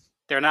X?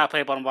 They're not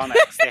playable on One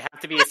X. They have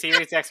to be a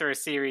Series X or a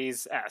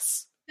Series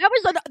S. That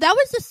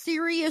was a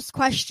serious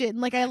question.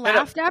 Like, I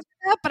laughed after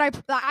that, but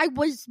I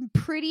was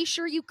pretty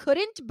sure you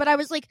couldn't. But I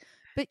was like,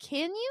 but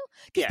can you?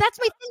 Because that's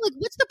my thing. Like,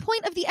 what's the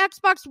point of the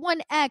Xbox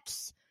One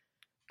X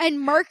and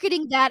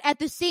marketing that at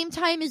the same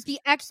time as the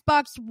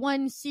Xbox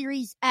One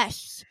Series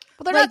S?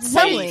 Well, they're Like, not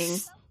selling.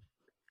 Nice.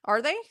 Are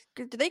they?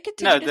 Do they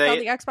continue No, to sell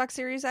the Xbox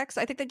Series X?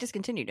 I think they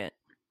discontinued it.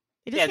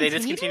 Yeah, they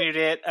discontinued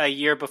it a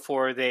year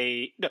before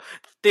they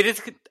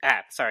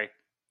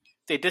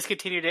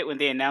discontinued it when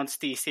they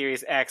announced the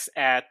Series X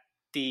at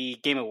the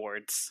Game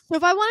Awards. So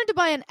if I wanted to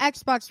buy an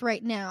Xbox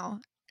right now,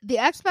 the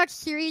Xbox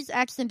Series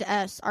X and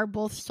S are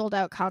both sold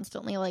out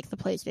constantly, like the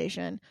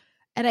PlayStation,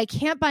 and I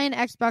can't buy an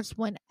Xbox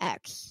One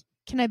X.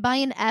 Can I buy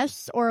an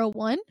S or a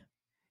 1?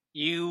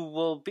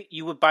 You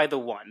would buy the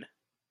one.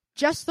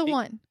 Just the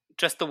 1.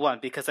 Just the one,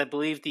 because I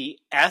believe the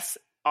S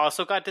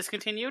also got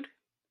discontinued.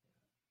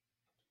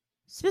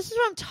 So this is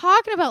what I'm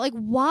talking about. Like,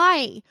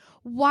 why?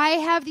 Why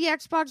have the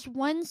Xbox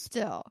One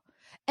still?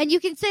 And you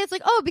can say it's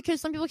like, oh,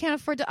 because some people can't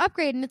afford to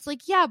upgrade. And it's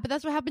like, yeah, but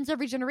that's what happens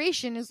every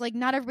generation is like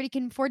not everybody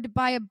can afford to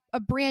buy a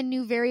brand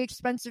new, very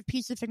expensive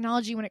piece of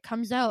technology when it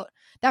comes out.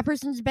 That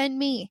person's been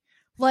me.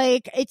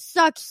 Like, it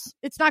sucks.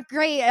 It's not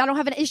great. I don't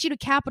have an issue to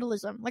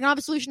capitalism. Like, I don't have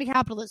a solution to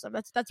capitalism.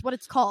 That's what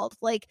it's called.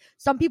 Like,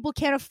 some people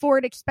can't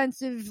afford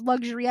expensive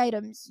luxury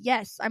items.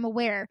 Yes, I'm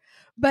aware.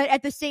 But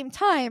at the same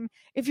time,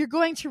 if you're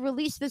going to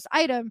release this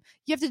item,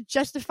 you have to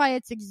justify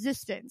its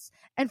existence.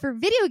 And for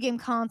video game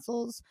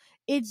consoles,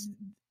 its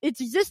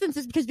existence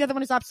is because the other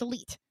one is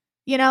obsolete.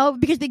 You know,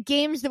 because the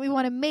games that we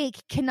want to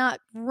make cannot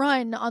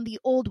run on the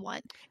old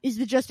one is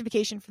the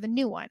justification for the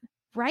new one,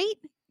 right?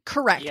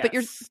 Correct.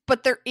 Yes.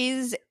 But there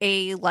is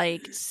a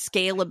like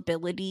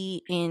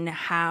scalability in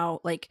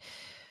how, like,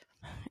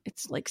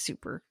 it's like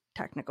super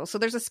technical. So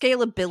there's a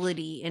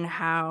scalability in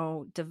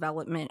how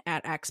development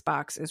at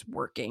Xbox is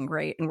working,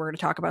 right? And we're going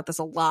to talk about this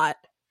a lot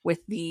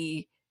with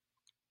the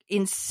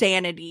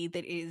insanity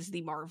that is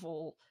the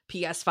Marvel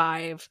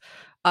PS5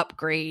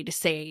 upgrade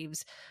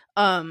saves.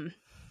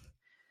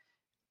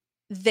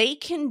 They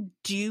can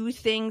do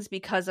things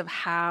because of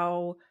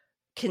how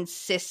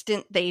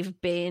consistent they've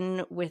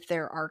been with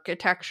their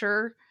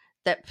architecture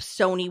that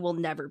Sony will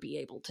never be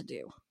able to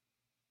do.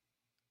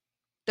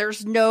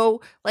 There's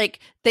no, like,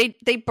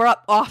 they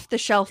brought off the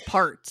shelf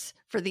parts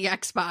for the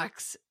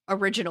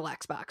original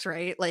Xbox,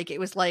 right? Like, it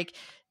was like,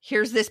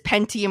 here's this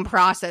Pentium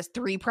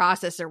 3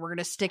 processor, we're going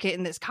to stick it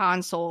in this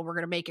console, we're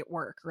going to make it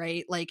work,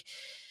 right? Like,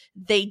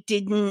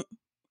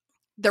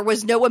 there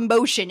was no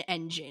emotion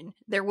engine,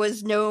 there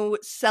was no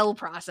cell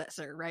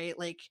processor, right?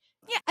 Like,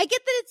 yeah, I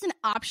get that it's an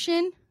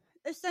option,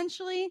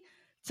 essentially,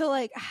 to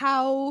like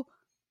how,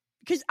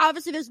 because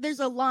obviously there's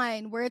a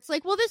line where it's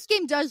like, well, this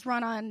game does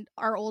run on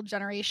our old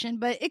generation,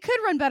 but it could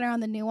run better on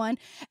the new one,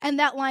 and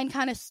that line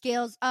kind of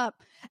scales up.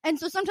 And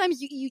so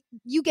sometimes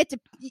you get to,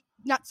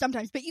 not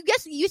sometimes, but you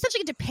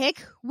essentially get to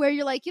pick where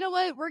you're like, you know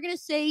what, we're gonna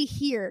say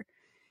here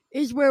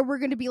is where we're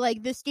going to be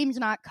like, this game's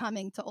not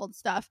coming to old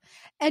stuff.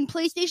 And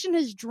PlayStation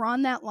has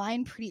drawn that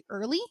line pretty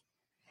early,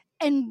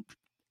 and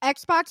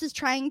Xbox is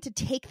trying to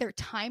take their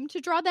time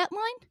to draw that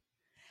line.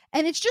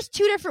 And it's just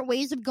two different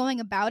ways of going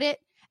about it.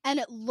 And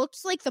it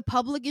looks like the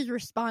public is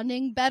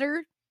responding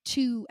better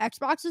to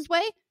Xbox's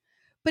way,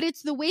 but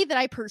it's the way that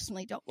I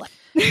personally don't like.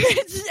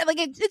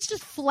 It's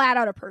just flat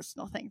out a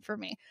personal thing for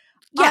me.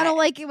 Yeah. I don't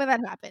like it when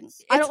that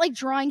happens. I don't like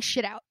drawing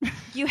shit out.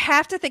 You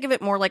have to think of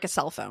it more like a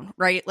cell phone,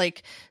 right?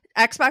 Like,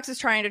 Xbox is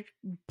trying to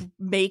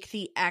make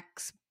the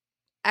Xbox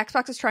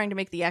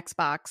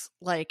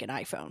like an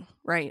iPhone,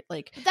 right?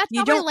 Like, that's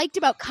not what I liked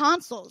about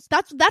consoles.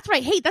 That's what I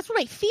hate. That's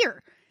what I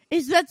fear.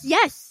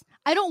 Yes,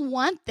 I don't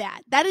want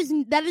that. That is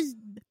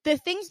the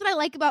things that I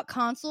like about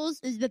consoles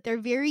is that they're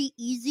very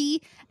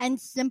easy and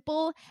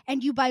simple,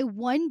 and you buy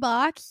one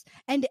box,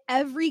 and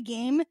every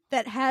game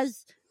that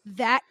has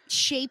that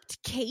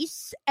shaped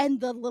case and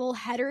the little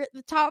header at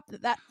the top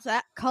that's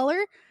that color,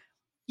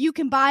 you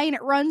can buy, and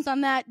it runs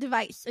on that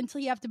device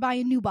until you have to buy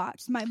a new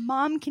box. My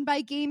mom can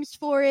buy games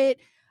for it.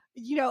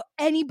 You know,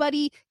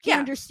 anybody can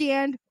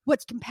understand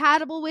what's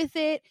compatible with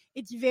it.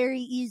 It's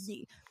very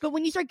easy. But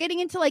when you start getting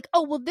into like,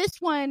 oh, well,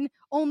 this one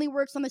only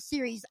works on the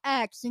Series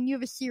X and you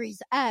have a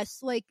Series S.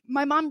 Like,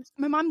 my mom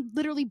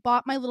literally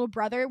bought my little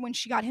brother when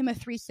she got him a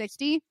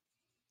 360.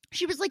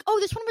 She was like, oh,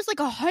 this one was like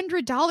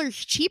 $100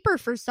 cheaper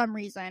for some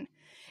reason.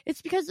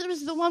 It's because it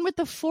was the one with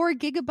the 4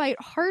 gigabyte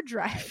hard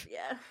drive.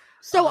 Yeah.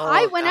 So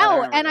I went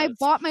out and I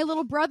bought my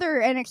little brother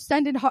an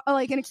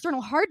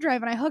external hard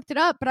drive, and I hooked it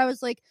up. But I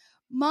was like,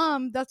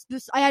 Mom, that's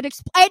this. I had to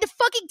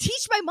fucking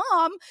teach my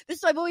mom this.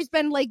 So I've always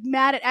been like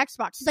mad at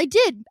Xbox, because I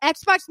did.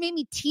 Xbox made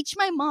me teach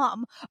my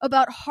mom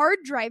about hard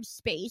drive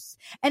space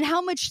and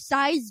how much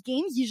size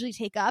games usually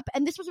take up.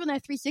 And this was when the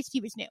 360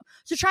 was new.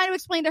 So trying to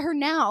explain to her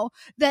now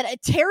that a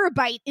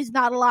terabyte is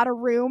not a lot of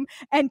room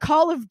and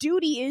Call of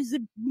Duty is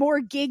more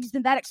gigs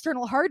than that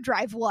external hard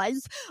drive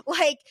was,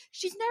 like,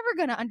 she's never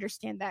going to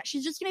understand that.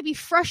 She's just going to be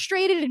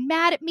frustrated and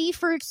mad at me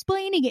for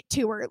explaining it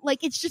to her.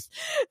 Like, it's just,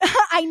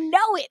 I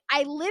know it.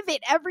 I live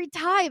it every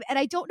time, and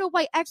I don't know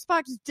why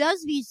Xbox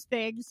does these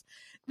things.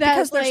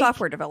 Because they're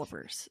software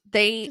developers.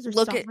 They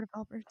look at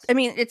developers. I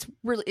mean, it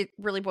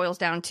really boils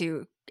down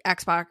to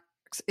Xbox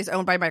is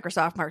owned by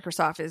Microsoft.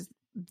 Microsoft is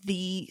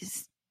the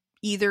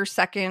either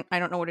second, I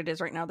don't know what it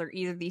is right now. They're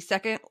either the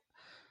second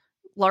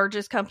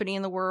largest company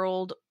in the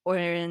world or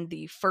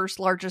the first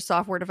largest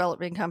software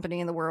development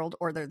company in the world,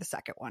 or they're the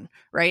second one,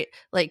 right?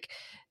 Like,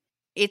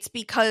 it's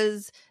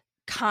because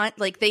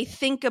they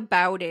think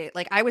about it.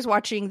 Like, I was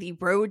watching the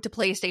Road to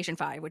PlayStation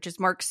 5, which is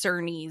Mark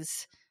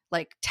Cerny's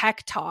like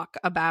tech talk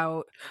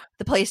about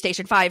the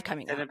PlayStation 5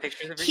 coming out.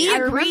 He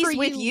agrees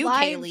with you,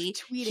 Kaylee.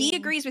 He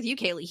agrees with you,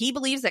 Kaylee. He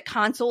believes that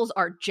consoles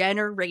are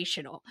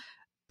generational.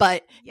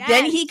 But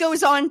then he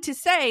goes on to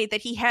say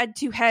that he had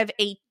to have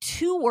a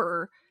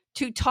tour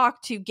to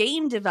talk to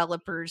game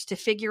developers to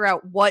figure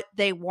out what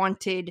they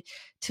wanted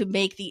to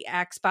make the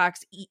Xbox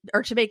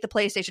or to make the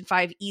PlayStation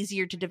 5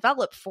 easier to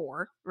develop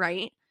for,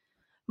 right?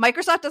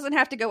 Microsoft doesn't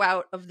have to go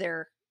out of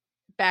their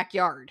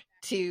backyard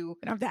to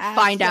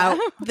find out.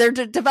 Their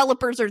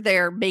developers are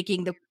there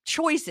making the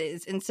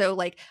choices. And so,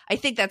 like, I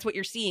think that's what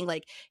you're seeing.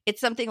 Like, it's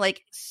something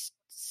like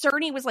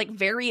Cerny was like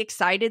very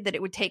excited that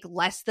it would take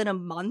less than a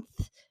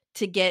month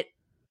to get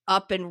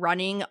up and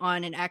running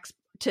on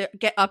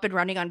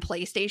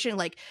PlayStation.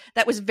 Like,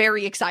 that was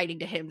very exciting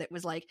to him. That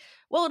was like,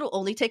 well, it'll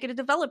only take a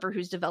developer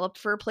who's developed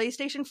for a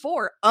PlayStation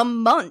 4 a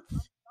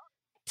month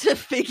to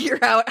figure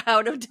out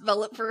how to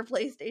develop for a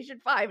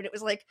PlayStation 5. And it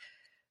was like,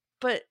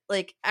 but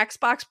like,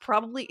 Xbox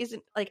probably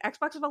isn't, like,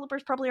 Xbox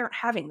developers probably aren't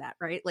having that,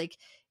 right? Like,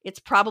 it's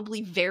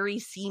probably very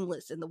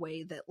seamless in the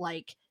way that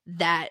like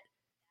that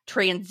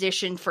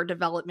transition for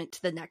development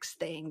to the next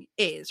thing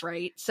is,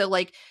 right? So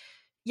like,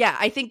 yeah,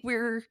 I think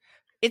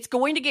it's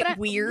going to get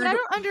weird. What I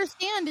don't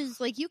understand is,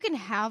 like, you can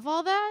have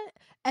all that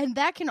and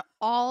that can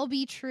all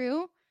be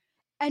true,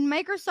 and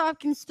Microsoft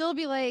can still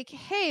be like,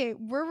 hey,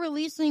 we're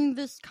releasing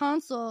this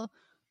console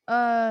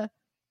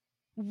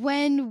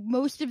when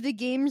most of the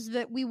games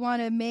that we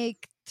want to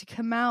make to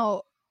come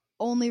out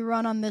only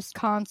run on this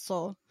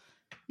console.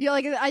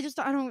 Like I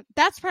don't.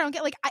 That's part I don't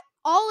get. Like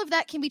all of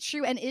that can be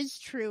true and is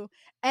true,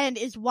 and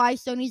is why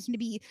Sony's going to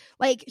be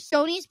like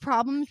Sony's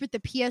problems with the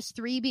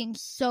PS3 being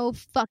so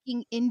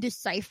fucking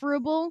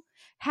indecipherable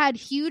had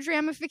huge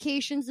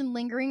ramifications and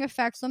lingering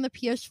effects on the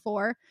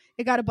PS4.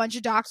 It got a bunch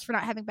of docks for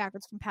not having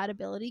backwards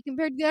compatibility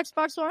compared to the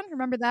Xbox One.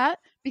 Remember that?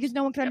 Because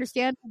no one could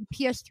understand the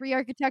PS3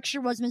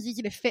 architecture wasn't as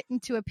easy to fit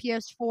into a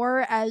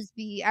PS4 as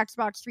the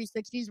Xbox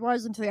 360s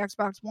was into the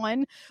Xbox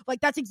One. Like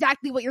that's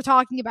exactly what you're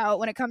talking about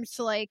when it comes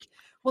to like,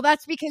 well,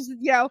 that's because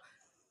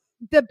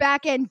the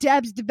back-end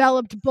devs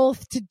developed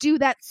both to do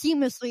that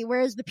seamlessly,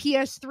 whereas the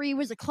PS3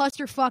 was a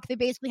clusterfuck. They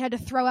basically had to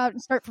throw out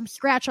and start from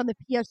scratch on the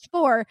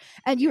PS4,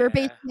 and you were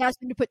basically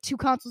asking to put two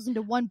consoles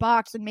into one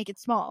box and make it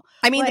small.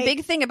 I mean, the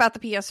big thing about the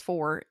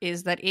PS4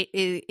 is that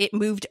it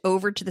moved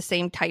over to the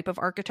same type of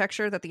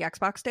architecture that the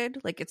Xbox did.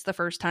 Like, it's the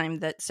first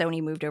time that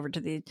Sony moved over to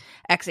the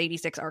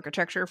x86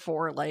 architecture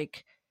for,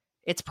 like,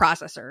 its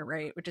processor,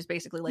 right? Which is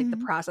basically, like, the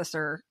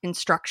processor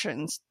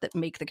instructions that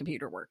make the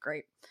computer work,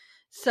 right?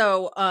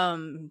 So,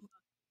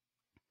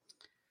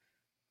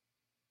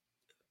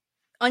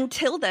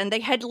 until then,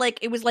 they had, like,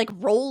 it was, like,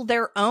 roll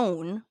their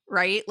own,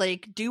 right?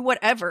 Like, do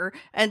whatever.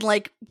 And,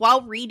 like,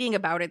 while reading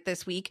about it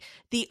this week,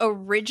 the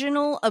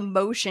original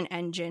Emotion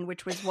Engine,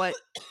 which was what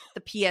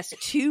the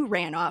PS2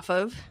 ran off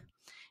of,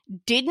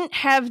 didn't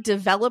have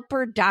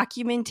developer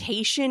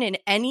documentation in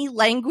any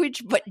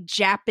language but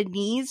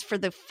Japanese for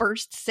the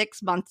first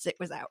 6 months it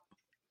was out.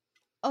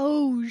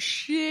 Oh,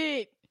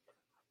 shit.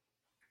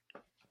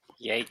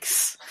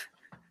 Yikes.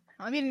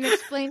 I mean, it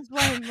explains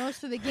why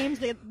most of the games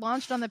they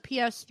launched on the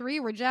PS3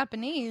 were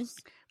Japanese.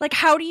 Like,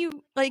 how do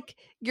you, like,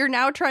 you're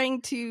now trying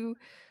to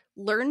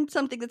learn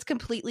something that's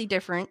completely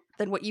different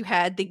than what you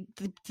had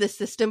the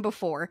system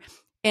before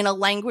in a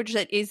language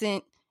that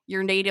isn't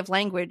your native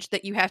language,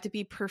 that you have to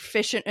be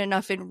proficient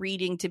enough in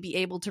reading to be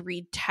able to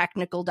read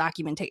technical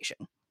documentation.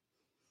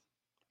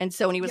 And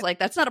Sony was like,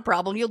 that's not a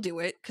problem. You'll do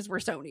it because we're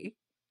Sony.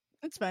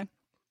 It's fine.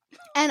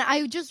 And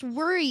I just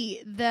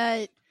worry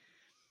that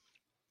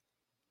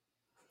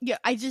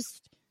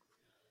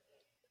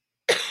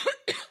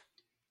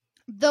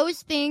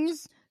those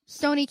things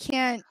Sony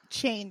can't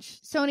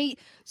change. Sony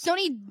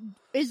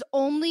is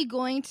only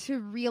going to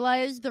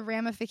realize the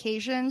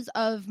ramifications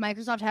of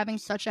Microsoft having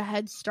such a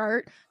head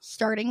start,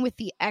 starting with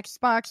the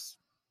Xbox,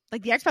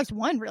 like the Xbox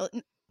One, really.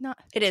 Not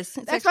it is.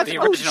 It's Xbox the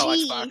OG, original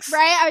Xbox,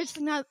 right? I was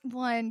not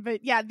one,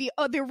 but yeah, the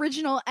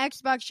original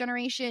Xbox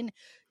generation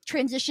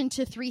transition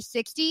to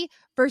 360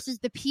 versus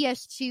the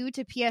PS2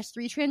 to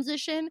PS3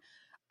 transition.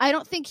 I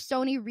don't think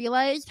Sony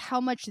realized how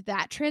much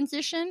that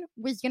transition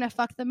was going to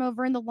fuck them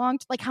over in the long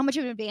like how much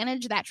of an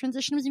advantage that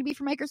transition was going to be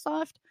for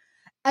Microsoft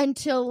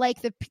until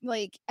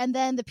and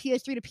then the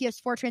PS3 to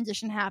PS4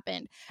 transition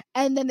happened.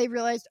 And then they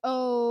realized,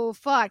 oh,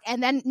 fuck.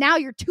 And then now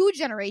you're 2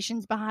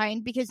 generations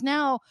behind because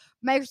now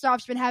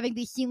Microsoft's been having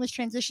these seamless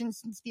transitions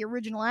since the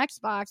original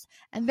Xbox,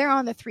 and they're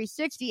on the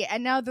 360,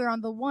 and now they're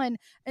on the One,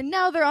 and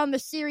now they're on the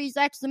Series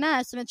X and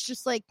S, and it's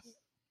just like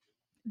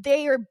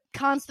they are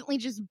constantly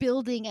just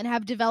building and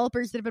have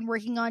developers that have been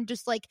working on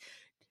just like,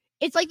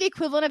 it's like the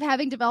equivalent of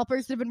having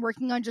developers that have been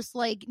working on just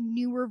like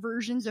newer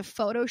versions of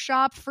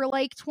Photoshop for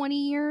like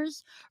 20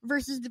 years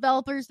versus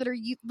developers that are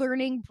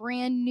learning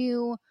brand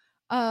new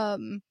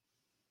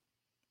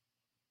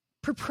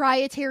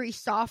proprietary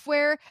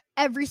software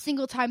every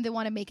single time they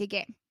want to make a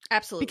game.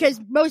 Absolutely. Because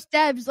most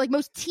devs, like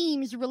most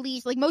teams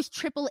release, like most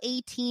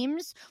AAA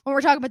teams, when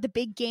we're talking about the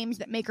big games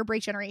that make or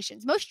break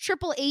generations, most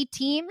AAA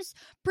teams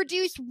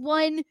produce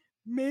 1,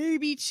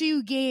 maybe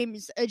 2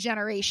 games a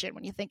generation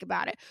when you think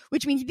about it.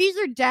 Which means these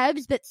are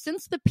devs that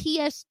since the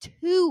PS2,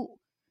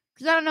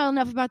 because I don't know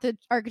enough about the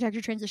architecture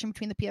transition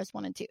between the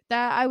PS1 and 2.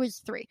 That I was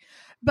 3.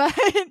 But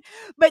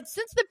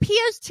since the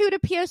PS2 to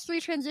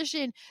PS3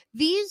 transition,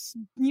 these,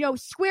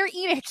 Square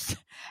Enix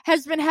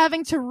has been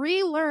having to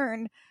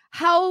relearn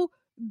how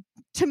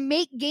to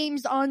make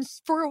games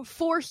for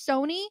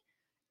Sony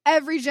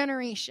every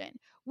generation.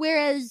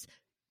 Whereas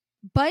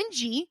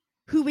Bungie,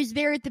 who was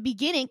there at the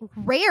beginning,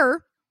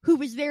 Rare, who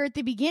was there at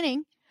the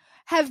beginning,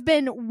 have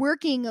been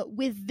working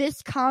with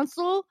this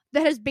console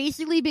that has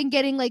basically been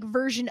getting like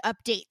version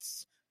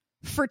updates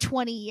for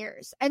 20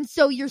 years. And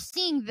so you're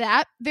seeing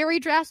that very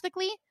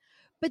drastically.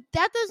 But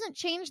that doesn't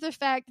change the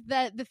fact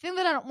that the thing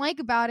that I don't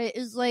like about it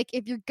is like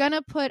if you're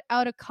gonna put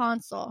out a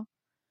console,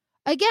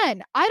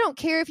 again, I don't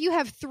care if you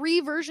have 3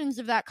 versions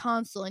of that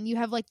console and you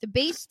have like the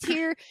base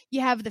tier, you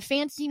have the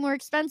fancy, more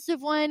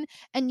expensive one,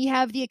 and you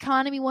have the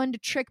economy one to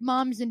trick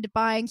moms into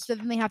buying so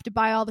then they have to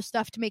buy all the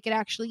stuff to make it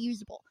actually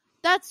usable.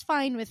 That's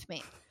fine with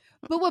me.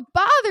 But what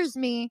bothers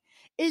me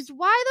is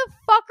why the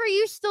fuck are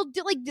you still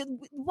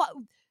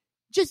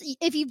just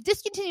if you've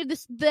discontinued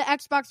the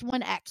Xbox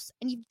One X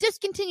and you've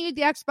discontinued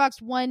the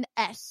Xbox One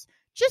S,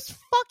 just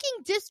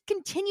fucking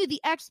discontinue the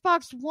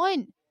Xbox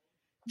One.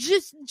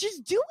 Just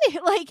do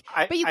it. Like,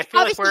 but you I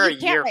feel like we're a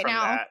can't year right from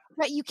now. that.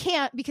 But you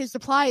can't because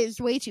supply is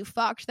way too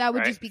fucked. That would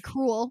Right. just be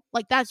cruel.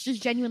 Like, that's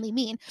just genuinely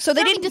mean. So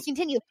they Not didn't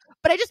discontinue,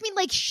 but I just mean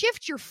like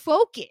shift your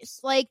focus.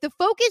 Like the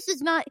focus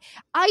is not,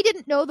 I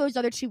didn't know those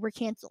other two were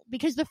canceled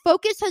because the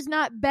focus has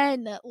not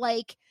been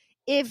like,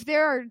 if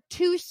there are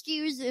 2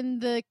 SKUs in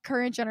the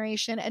current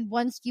generation and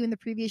 1 SKU in the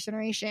previous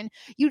generation,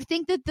 you'd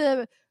think that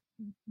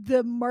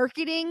the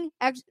marketing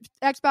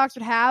Xbox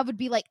would have would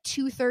be like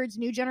 2/3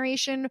 new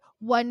generation,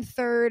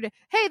 1/3,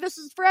 hey, this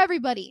is for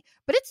everybody.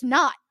 But it's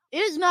not. It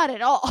is not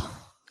at all.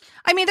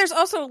 I mean, there's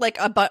also like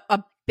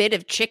a bit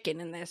of chicken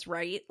in this,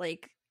 right?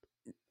 Like,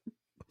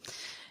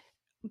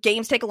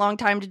 games take a long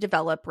time to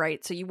develop,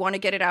 right? So you want to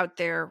get it out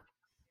there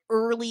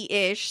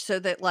early-ish so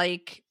that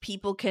like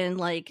people can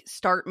like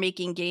start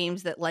making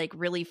games that like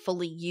really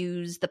fully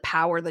use the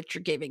power that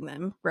you're giving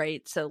them,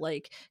 right? So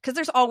like, because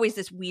there's always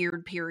this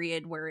weird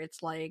period where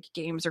it's like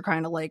games are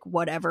kind of like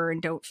whatever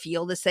and don't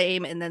feel the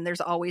same, and then there's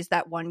always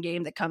that one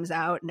game that comes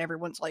out and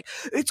everyone's like,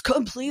 it's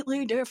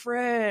completely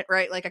different,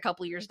 right? Like a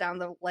couple years down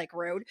the like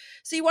road.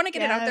 So you want to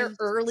get it out there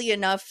early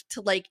enough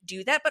to like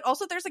do that, but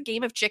also there's a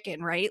game of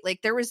chicken, right?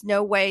 Like there was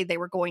no way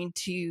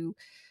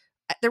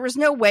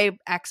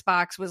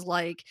Xbox was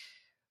like,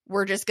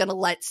 we're just going to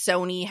let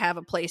Sony have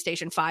a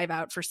PlayStation 5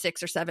 out for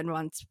 6 or 7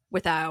 months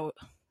without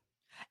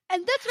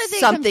and that's what I think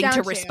something comes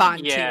down to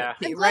respond to.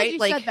 I'm glad right? you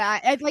like, said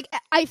that.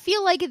 I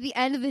feel like at the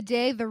end of the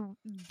day,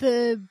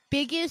 the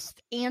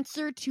biggest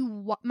answer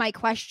to my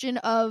question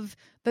of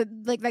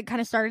that kind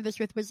of started this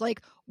with was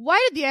like,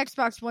 why did the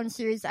Xbox One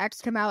Series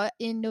X come out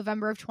in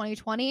November of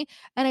 2020?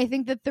 And I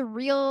think that the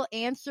real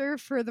answer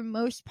for the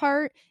most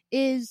part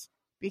is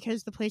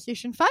because the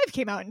PlayStation 5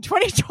 came out in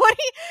 2020, and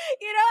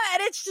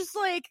it's just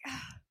like,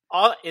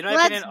 in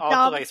my opinion,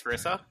 also vice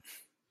versa.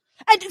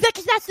 And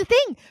that's the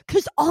thing,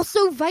 because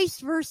also vice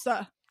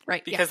versa.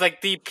 Right. Because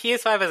like the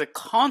PS5 as a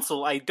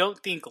console, I don't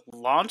think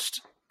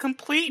launched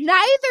complete.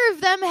 Neither of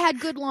them had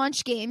good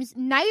launch games.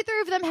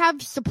 Neither of them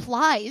have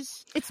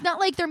supplies. It's not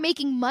like they're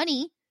making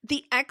money.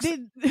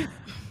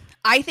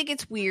 I think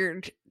it's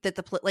weird that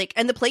the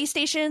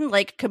PlayStation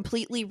like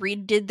completely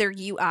redid their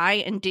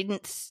UI and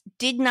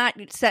did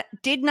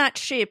not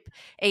ship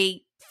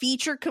a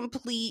feature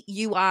complete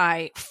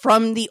UI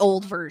from the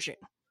old version.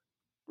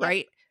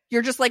 Right? Yep.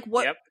 You're just like,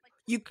 what? Yep.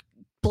 You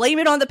blame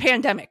it on the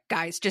pandemic,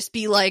 guys. Just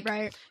be like,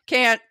 right.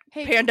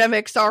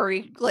 Pandemic,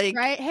 sorry. Like,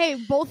 right? Hey,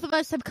 both of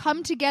us have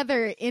come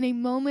together in a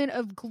moment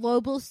of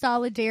global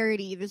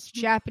solidarity. This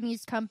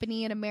Japanese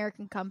company and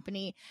American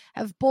company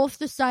have both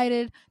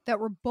decided that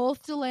we're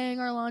both delaying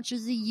our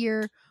launches a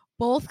year.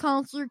 Both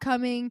consoles are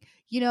coming,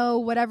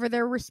 whatever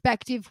their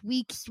respective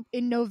weeks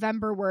in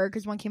November were,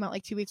 because one came out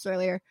like 2 weeks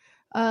earlier,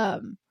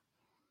 in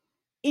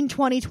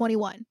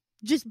 2021.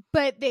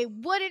 But they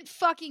wouldn't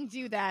fucking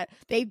do that.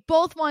 They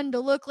both wanted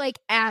to look like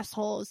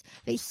assholes.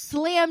 They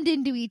slammed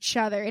into each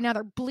other, and now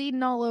they're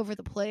bleeding all over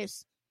the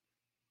place.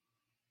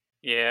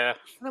 Yeah.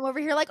 And I'm over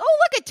here like, oh,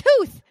 look, a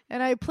tooth!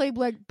 And I play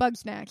Bug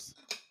Snacks.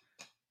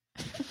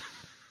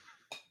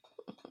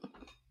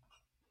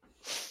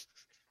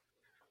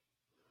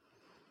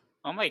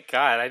 Oh my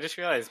god, I just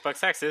realized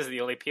Bugsnax is the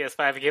only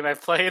PS5 game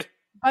I've played.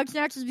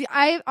 Bugsnax is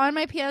on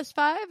my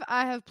PS5,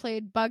 I have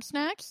played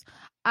Bugsnax.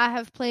 I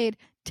have played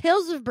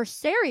Tales of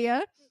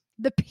Berseria,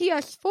 the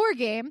PS4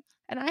 game,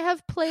 and I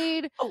have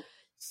played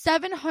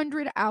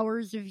 700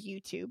 hours of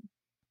YouTube.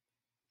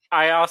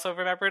 I also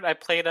remembered I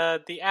played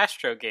the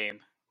Astro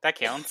game. That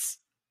counts.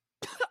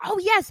 Oh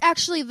yes,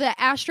 actually the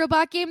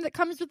Astrobot game that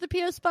comes with the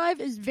PS5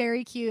 is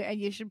very cute, and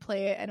you should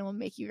play it, and it will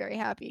make you very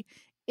happy.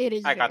 It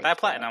is. I got that cute.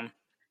 platinum.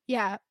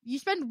 Yeah, you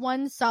spend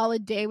one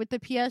solid day with the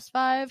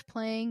PS5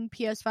 playing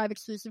PS5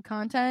 exclusive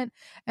content,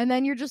 and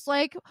then you're just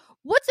like,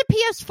 what's a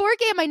PS4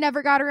 game I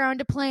never got around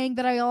to playing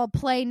that I'll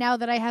play now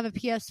that I have a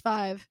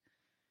PS5?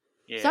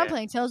 Yeah. So I'm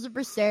playing Tales of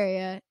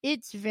Berseria.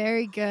 It's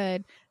very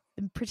good.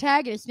 The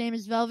protagonist's name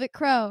is Velvet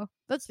Crow.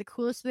 That's the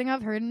coolest thing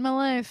I've heard in my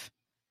life.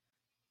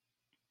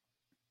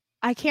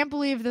 I can't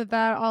believe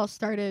that all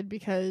started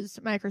because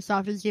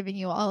Microsoft is giving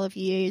you all of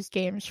EA's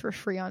games for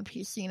free on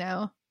PC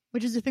now,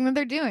 which is the thing that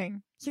they're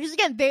doing. So, because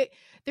again,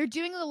 they're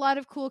doing a lot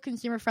of cool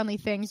consumer-friendly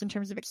things in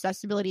terms of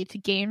accessibility to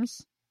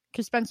games.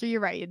 Because, Spencer, you're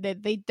right.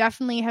 They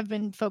definitely have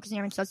been focusing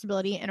on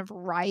accessibility in a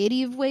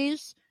variety of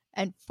ways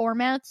and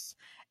formats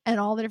and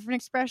all the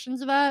different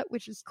expressions of that,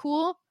 which is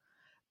cool.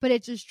 But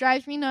it just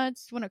drives me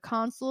nuts when a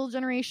console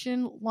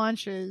generation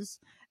launches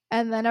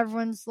and then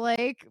everyone's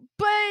like,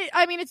 but,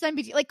 I mean, it's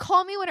NBT. Like,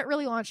 call me when it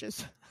really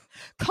launches.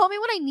 Call me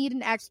when I need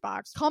an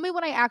Xbox. Call me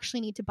when I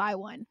actually need to buy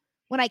one.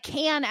 When I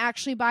can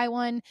actually buy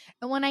one,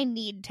 and when I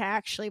need to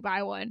actually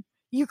buy one.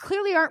 You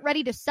clearly aren't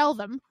ready to sell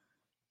them,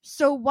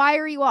 so why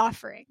are you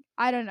offering?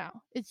 I don't know.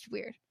 It's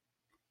weird.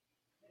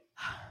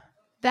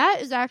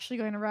 That is actually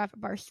going to wrap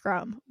up our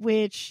scrum,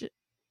 which,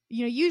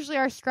 usually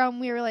our scrum,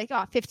 we were like,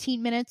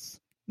 15 minutes,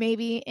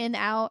 maybe, in,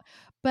 out.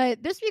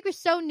 But this week was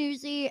so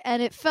newsy,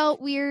 and it felt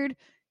weird,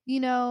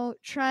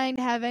 trying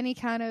to have any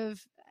kind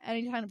of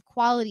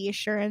quality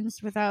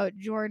assurance without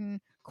Jordan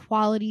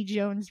Quality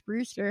Jones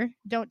Brewster.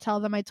 Don't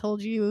tell them I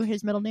told you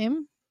his middle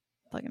name.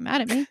 Fucking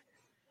mad at me.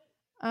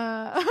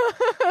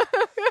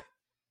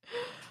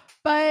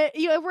 But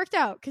But it worked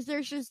out because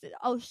there's just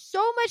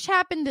so much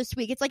happened this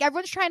week. It's like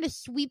everyone's trying to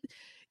sweep,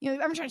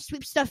 everyone's trying to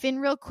sweep stuff in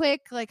real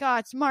quick. Like,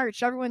 it's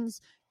March.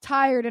 Everyone's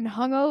tired and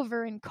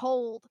hungover and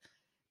cold.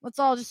 Let's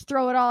all just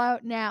throw it all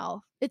out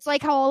now. It's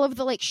like how all of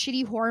the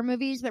shitty horror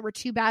movies that were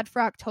too bad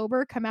for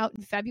October come out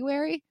in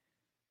February.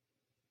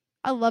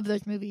 I love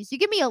those movies. You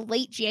give me a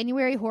late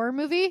January horror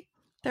movie,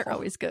 They're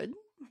always good.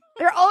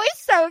 they're always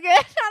so good.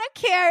 I don't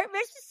care. It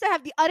makes me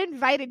sad. The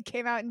Uninvited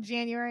came out in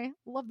January.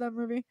 Love that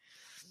movie.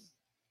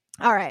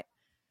 All right.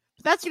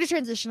 That's going to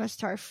transition us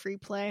to our free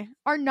play.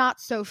 Our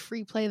not so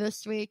free play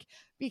this week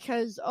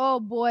because, oh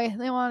boy,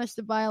 they want us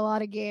to buy a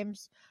lot of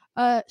games.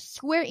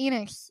 Square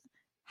Enix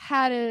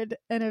had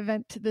an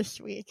event this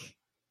week.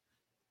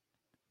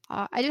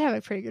 I did have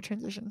a pretty good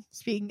transition.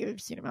 Speaking of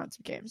obscene amounts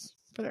of games.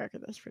 For the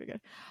record, that's pretty good.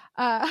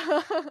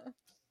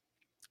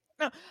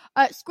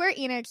 Square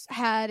Enix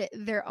had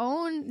their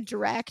own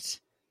direct.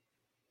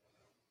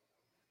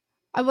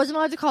 I wasn't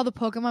allowed to call the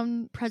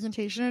Pokemon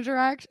presentation a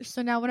direct,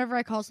 so now whenever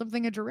I call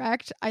something a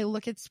direct, I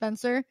look at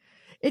Spencer.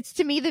 It's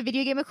to me the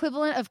video game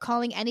equivalent of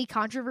calling any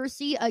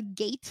controversy a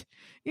gate.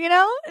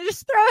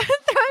 Just throw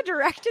a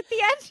direct at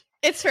the end.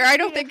 It's fair. I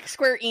don't think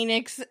Square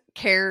Enix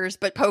cares,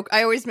 but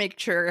I always make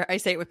sure I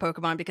say it with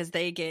Pokemon because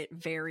they get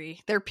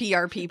their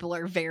PR people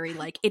are very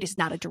it is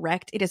not a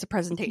direct, it is a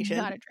presentation.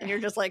 Not a direct. And you're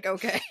just like,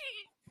 okay.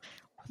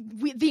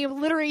 The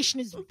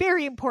alliteration is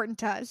very important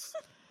to us.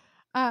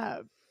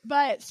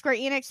 But Square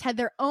Enix had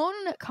their own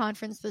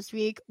conference this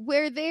week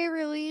where they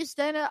released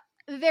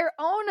their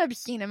own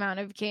obscene amount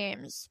of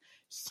games.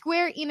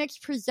 Square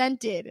Enix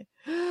presented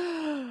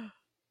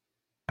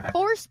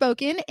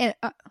Forspoken and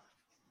I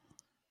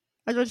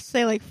was about to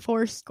say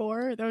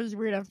Fourscore. That was a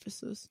weird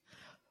emphasis.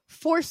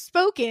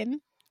 Forspoken.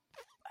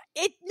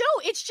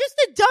 It's just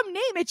a dumb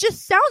name. It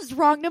just sounds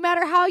wrong no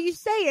matter how you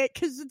say it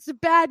because it's a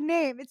bad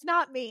name. It's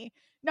not me.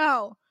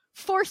 No.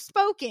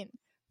 Forspoken.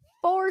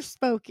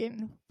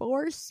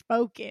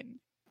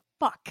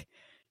 Fuck.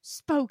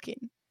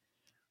 Spoken.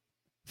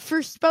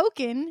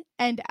 Forspoken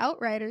and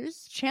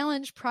Outriders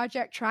challenge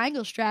Project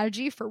Triangle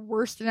Strategy for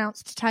worst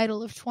announced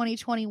title of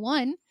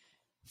 2021.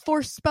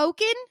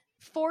 Forspoken.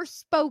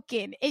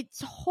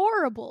 It's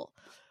horrible.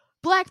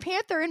 Black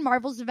Panther in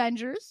Marvel's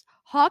Avengers.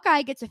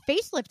 Hawkeye gets a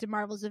facelift in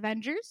Marvel's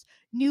Avengers.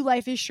 New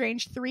Life is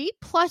Strange 3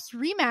 plus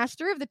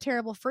remaster of the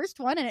terrible first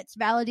one and its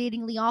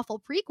validatingly awful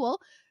prequel.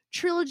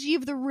 Trilogy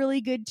of the really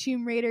good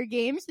Tomb Raider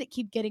games that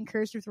keep getting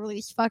cursed with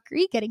release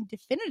fuckery, getting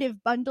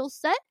definitive bundle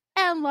set,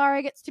 and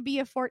Lara gets to be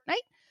a Fortnite.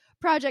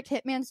 Project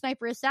Hitman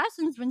Sniper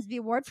Assassins wins the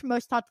award for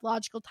most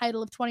tautological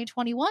title of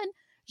 2021.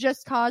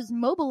 Just Cause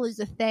Mobile is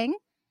a thing.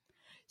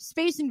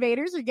 Space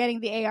Invaders are getting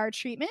the AR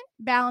treatment.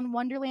 Balan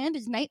Wonderland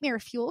is nightmare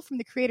fuel from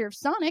the creator of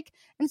Sonic.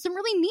 And some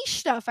really niche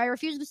stuff I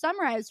refuse to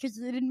summarize because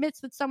it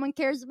admits that someone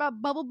cares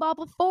about Bubble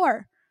Bobble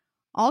 4.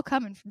 All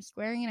coming from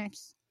Square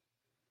Enix.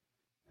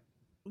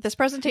 This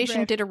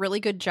presentation did a really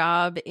good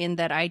job in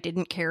that I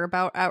didn't care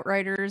about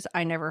Outriders.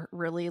 I never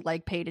really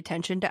paid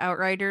attention to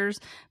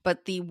Outriders,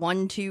 but the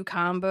 1-2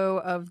 combo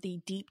of the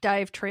deep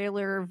dive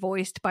trailer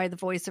voiced by the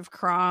voice of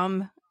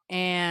Crom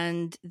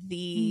and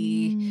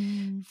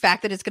the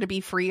fact that it's going to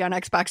be free on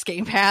Xbox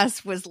Game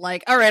Pass was all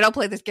right, I'll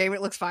play this game.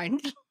 It looks fine.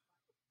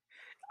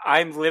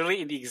 I'm literally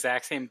in the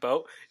exact same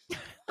boat.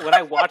 When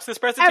I watched this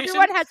presentation...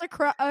 Everyone has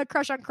a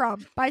crush on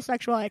Crom.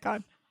 Bisexual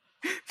icon.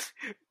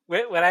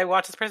 When I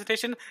watched this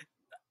presentation...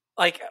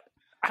 I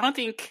don't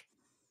think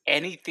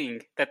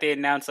anything that they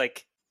announced,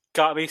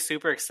 got me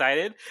super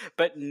excited.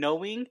 But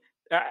knowing,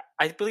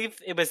 I believe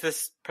it was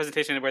this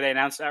presentation where they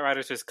announced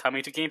Outriders was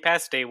coming to Game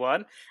Pass day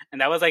one.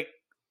 And that was,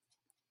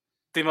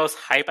 the most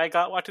hype I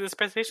got watching this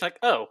presentation.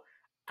 Oh,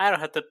 I don't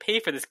have to pay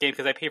for this game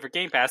because I pay for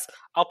Game Pass.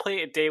 I'll play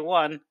it day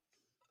one.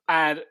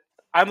 And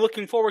I'm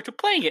looking forward to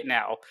playing it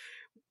now.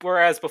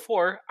 Whereas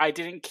before, I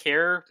didn't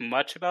care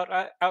much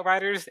about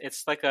Outriders.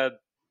 It's like a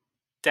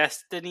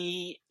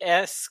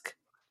Destiny-esque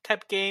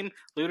type game,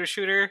 looter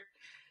shooter.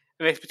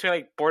 It's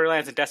between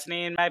Borderlands and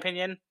Destiny, in my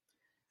opinion.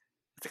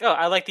 It's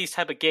I like these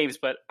type of games,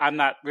 but I'm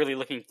not really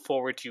looking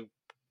forward to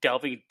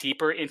delving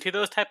deeper into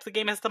those types of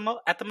games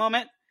at the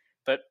moment.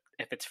 But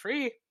if it's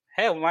free,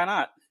 hell, why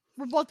not?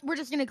 We're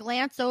just gonna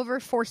glance over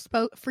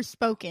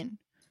Forspoken.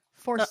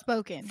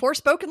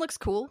 Forspoken looks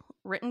cool.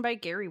 Written by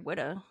Gary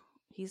Whitta.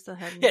 He's the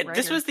head writer.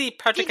 This was the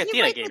Project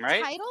Athena game,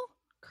 right? Title?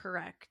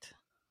 Correct.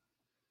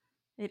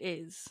 It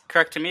is.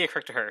 Correct to me or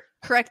correct to her?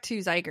 Correct to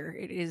Zyger.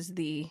 It is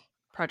the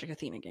Project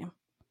Athena game.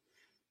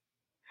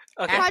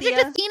 Okay. Project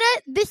Athena?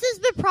 This is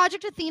the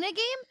Project Athena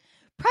game?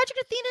 Project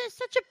Athena is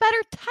such a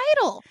better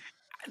title.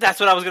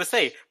 That's what I was going to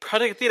say.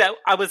 Project Athena,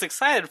 I was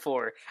excited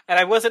for. And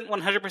I wasn't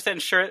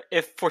 100% sure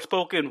if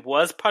Forspoken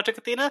was Project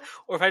Athena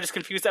or if I just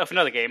confused that with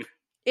another game.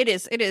 It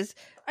is.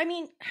 I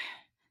mean,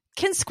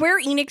 can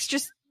Square Enix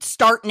just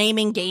start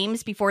naming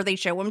games before they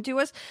show them to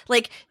us?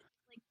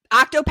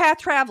 Octopath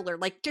Traveler,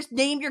 just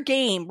name your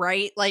game,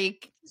 right?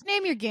 Just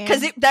name your game.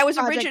 Because that was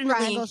Project originally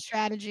Triangle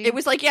Strategy. It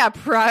was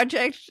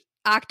Project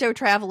Octo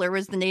Traveler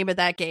was the name of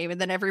that game,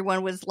 and then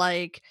everyone was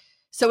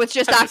So it's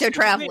just That's a Octo stupid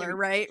Traveler, name.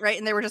 right?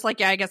 And they were just like,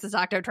 yeah, I guess it's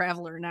Octo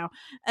Traveler now.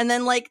 And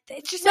then like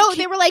it's just No, like,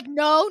 they were like,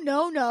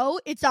 no,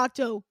 it's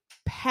Octopath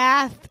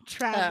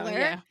Traveler.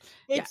 yeah.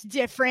 It's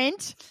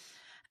different.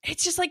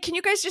 It's just like, can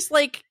you guys just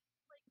like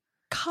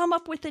come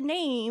up with a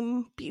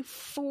name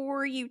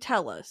before you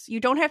tell us? You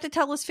don't have to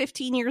tell us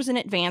 15 years in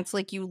advance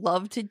like you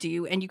love to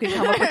do, and you can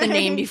come up with a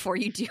name before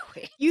you do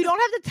it. You don't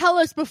have to tell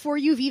us before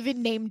you've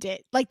even named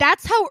it. Like,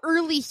 that's how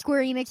early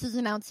Square Enix is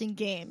announcing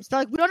games. They're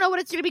like, we don't know what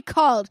it's going to be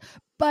called,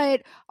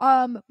 but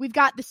we've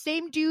got the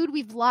same dude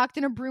we've locked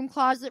in a broom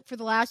closet for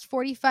the last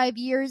 45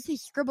 years. He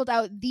scribbled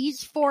out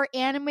these 4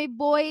 anime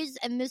boys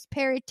and this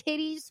pair of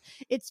titties.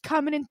 It's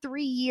coming in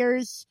 3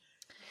 years.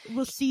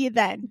 We'll see you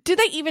then. Do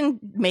they even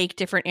make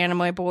different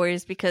anime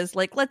boys? Because,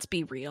 like, let's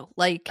be real.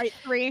 Like, Right,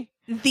 3.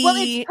 the Well,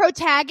 it's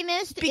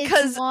protagonist,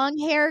 because- it's long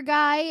hair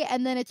guy,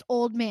 and then it's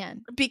old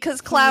man.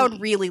 because Cloud 3.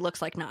 really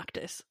looks like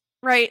Noctis,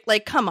 right?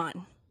 Like, come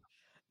on.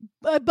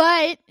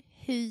 But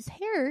his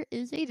hair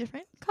is a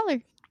different color.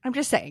 I'm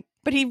just saying.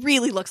 But he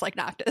really looks like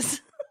Noctis.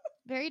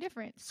 Very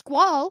different.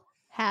 Squall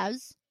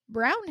has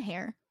brown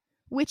hair,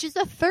 which is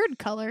a third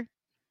color.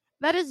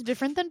 That is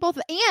different than both.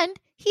 And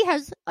he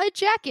has a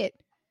jacket.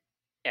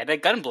 And a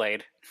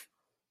gunblade.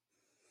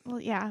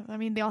 Well, yeah, I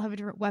mean, they all have a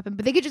different weapon,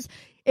 but they could just,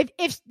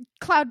 if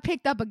Cloud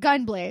picked up a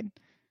gunblade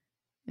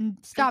and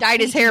stopped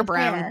Dyed his bleaching hair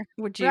brown.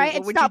 Would you? right? What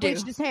And would you stopped do?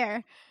 bleaching his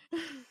hair.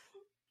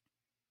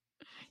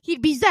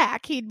 He'd be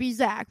Zack.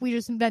 We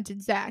just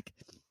invented Zack.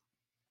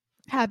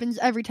 Happens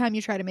every time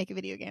you try to make a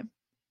video game.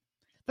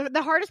 But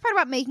the hardest part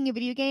about making a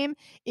video game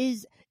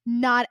is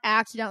not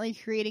accidentally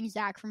creating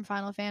Zack from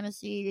Final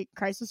Fantasy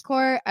Crisis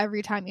Core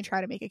every time you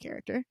try to make a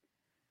character.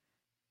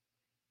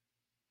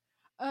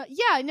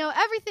 Yeah, no,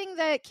 everything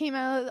that came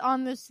out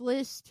on this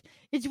list,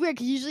 it's weird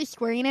because usually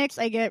Square Enix,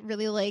 I get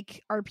really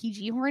like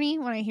RPG horny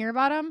when I hear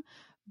about them.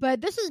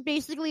 But this is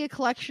basically a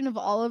collection of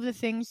all of the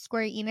things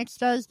Square Enix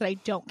does that I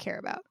don't care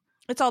about.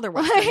 It's all their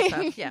Western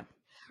stuff. Yeah.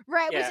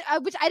 Right, Yeah.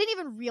 which I didn't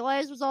even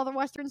realize was all the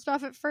Western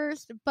stuff at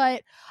first,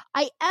 but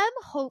I am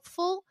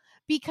hopeful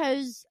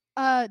because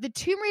the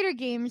Tomb Raider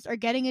games are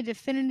getting a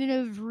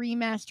definitive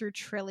remaster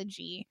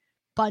trilogy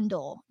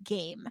bundle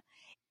game,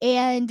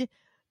 and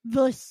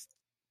the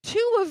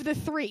 2 of the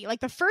 3, like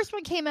the first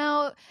one came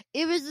out,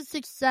 it was a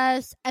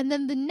success, and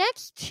then the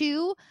next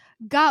 2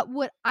 got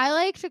what I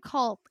like to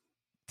call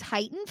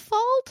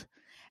Titanfall,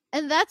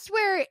 and that's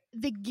where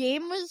the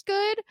game was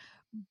good,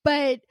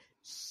 but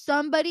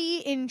somebody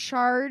in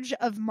charge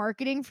of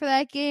marketing for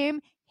that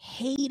game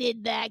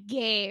hated that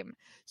game.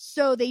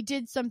 So they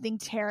did something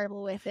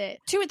terrible with it.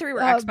 2 and 3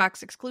 were Um,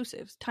 Xbox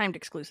exclusives, timed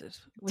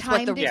exclusives. Was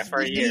Timed what the Yeah, for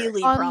a year.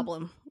 really Um,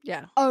 problem.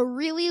 Yeah. A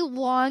really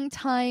long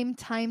time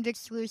timed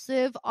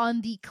exclusive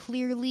on the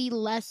clearly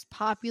less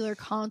popular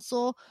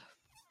console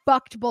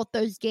fucked both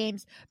those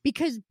games,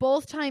 because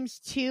both times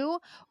too,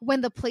 when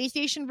the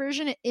PlayStation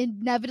version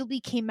inevitably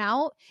came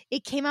out,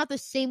 it came out the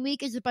same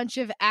week as a bunch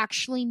of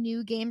actually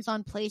new games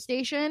on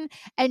PlayStation,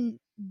 and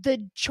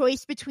the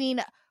choice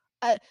between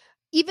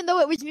even though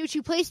it was new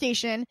to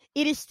PlayStation,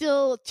 it is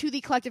still to the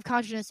collective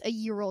consciousness a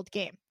year-old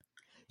game.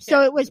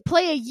 So Yeah. it was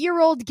play a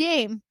year-old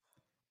game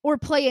or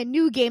play a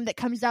new game that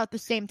comes out the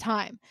same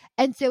time.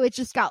 And so it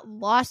just got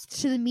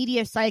lost to the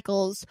media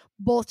cycles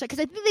both times, because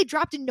I think they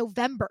dropped in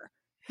November.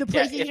 The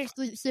Yeah, PlayStation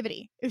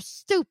exclusivity. It was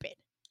stupid.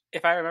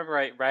 If I remember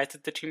right, Rise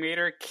of the Tomb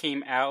Raider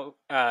came out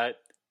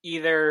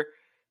either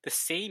the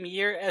same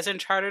year as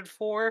Uncharted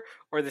 4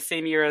 or the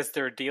same year as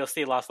their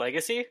DLC Lost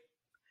Legacy.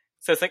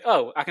 So it's like,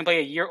 oh, I can play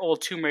a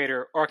year-old Tomb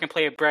Raider, or I can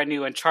play a brand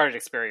new Uncharted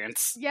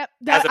experience. Yep.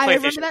 As a I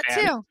remember PlayStation that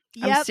fan. too.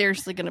 I'm Yep.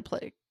 seriously going to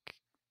play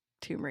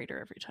Tomb Raider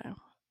every time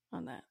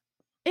on that.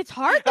 It's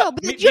hard though,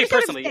 but Me- you me understand what I'm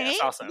personally, yes, saying?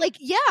 also. Like,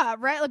 yeah,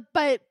 right. Like,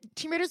 but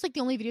Tomb Raider's like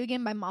the only video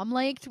game my mom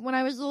liked when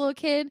I was a little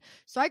kid.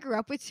 So I grew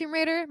up with Tomb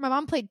Raider. My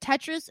mom played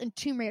Tetris and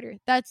Tomb Raider.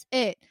 That's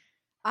it.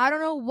 I don't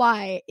know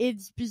why.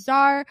 It's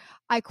bizarre.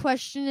 I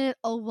question it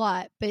a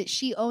lot. But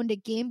she owned a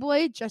Game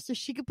Boy just so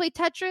she could play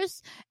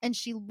Tetris, and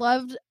she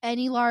loved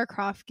any Lara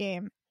Croft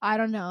game. I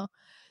don't know.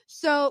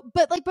 So,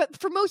 but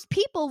for most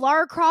people,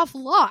 Lara Croft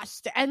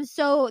lost, and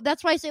so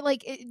that's why I say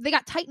they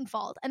got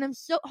Titanfall, and I'm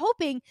so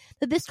hoping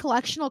that this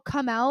collection will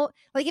come out.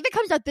 Like, if it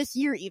comes out this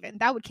year, even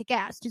that would kick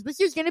ass, because this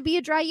year's gonna be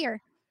a dry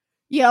year.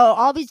 Yo,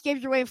 all these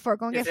games you're waiting for are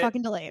gonna Is get it?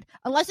 fucking delayed,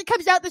 unless it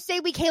comes out the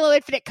same week Halo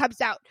Infinite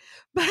comes out.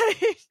 But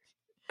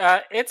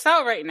It's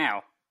out right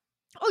now.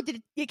 oh,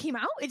 it came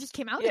out? It just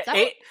came out. Yeah,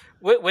 It's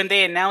out. when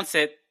they announced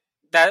it,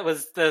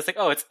 it's like,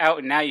 oh, it's out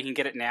and now you can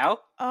get it now.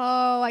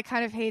 Oh, I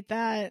kind of hate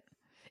that.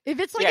 If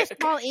it's like Yeah, a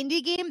small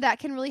indie game, that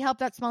can really help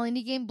that small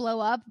indie game blow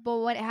up. But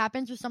what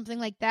happens with something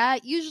like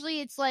that, usually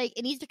it's like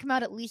it needs to come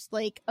out at least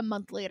like a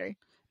month later.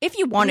 If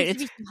you want it, needs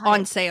to it's be some hype.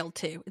 on sale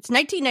too. It's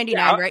 $19.99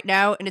 Yeah. right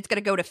now, and it's going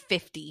to go to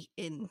 $50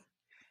 in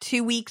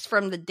 2 weeks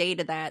from the date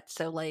of that.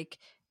 So, like,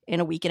 in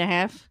a week and a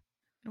half.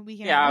 A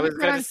weekend. Yeah, I We was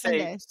record gonna on say-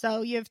 Sunday,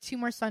 so you have 2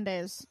 more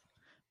Sundays.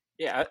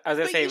 Yeah, I was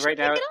gonna But say you should right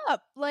now. pick it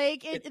up.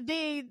 Like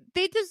they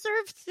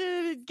deserve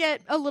to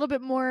get a little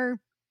bit more.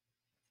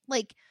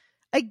 Like,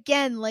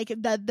 again, like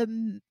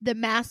the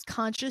mass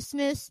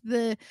consciousness,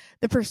 the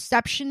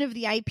perception of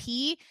the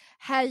IP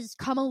has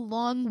come a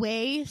long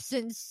way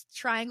since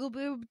Triangle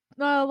Boob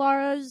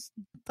Lara's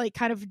like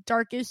kind of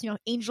darkest,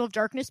 Angel of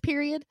Darkness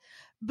period.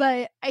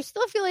 But I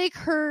still feel like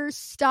her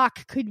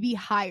stock could be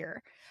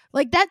higher.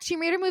 Like that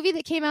Tomb Raider movie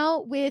that came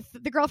out with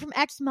the girl from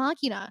Ex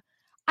Machina.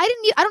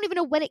 I don't even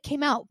know when it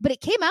came out, but it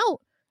came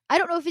out. I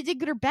don't know if it did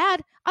good or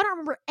bad. I don't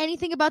remember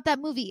anything about that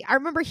movie. I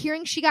remember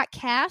hearing she got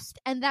cast,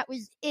 and that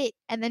was it.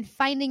 And then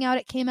finding out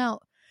it came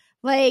out.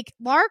 Like,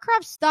 Lara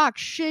Croft's stock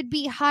should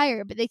be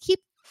higher, but they keep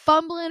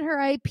fumbling her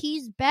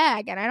IP's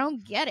bag, and I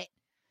don't get it.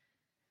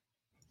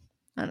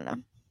 I don't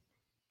know.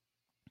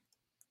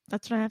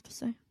 That's what I have to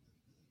say.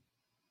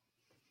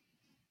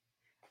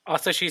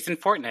 Also, she's in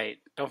Fortnite.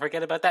 Don't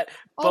forget about that.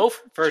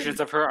 Both versions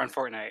of her on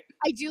Fortnite.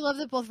 I do love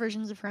that both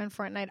versions of her on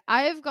Fortnite.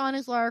 I have gone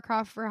as Lara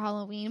Croft for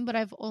Halloween, but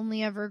I've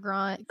only ever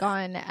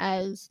gone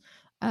as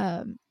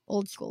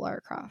old school Lara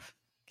Croft,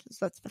 because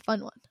that's the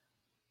fun one.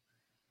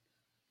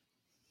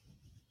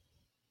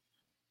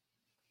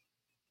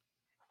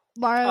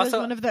 Lara was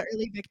one of the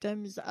early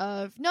victims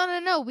of,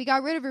 no, we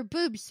got rid of her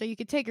boobs so you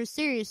could take her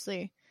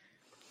seriously.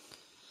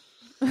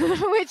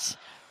 which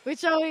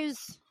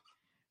always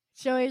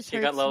hurts. She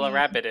got Lola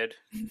Rapided.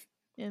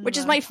 Which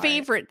is my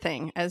favorite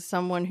thing as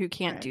someone who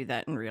can't do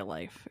that in real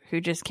life,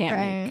 who just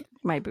can't make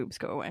my boobs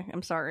go away.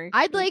 I'm sorry.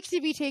 I'd like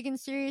to be taken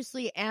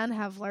seriously and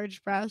have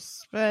large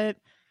breasts, but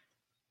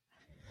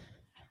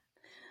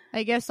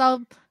I guess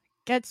I'll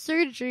get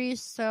surgery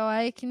so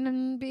I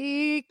can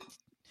be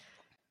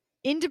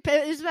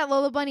independent. Isn't that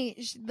Lola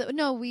Bunny?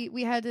 No,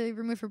 we had to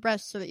remove her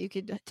breasts so that you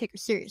could take her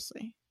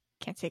seriously.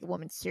 Can't take a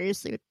woman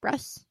seriously with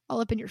breasts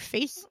all up in your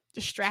face,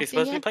 distracting. She's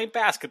supposed to be playing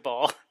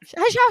basketball.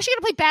 How's she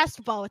gonna play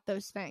basketball with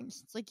those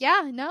things? It's like,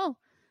 yeah, no.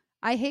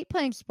 I hate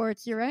playing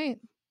sports, you're right.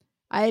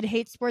 I'd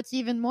hate sports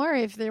even more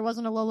if there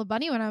wasn't a Lola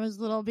Bunny when I was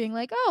little being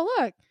like, oh,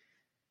 look.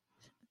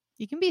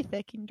 You can be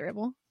thick and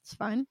dribble. It's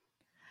fine.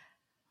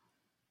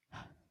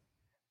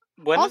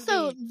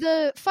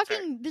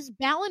 This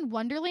Balan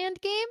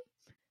Wonderland game.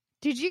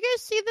 Did you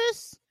guys see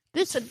this?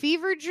 This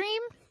fever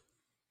dream?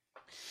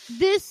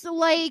 This,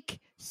 like,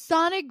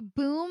 Sonic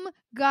Boom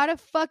got a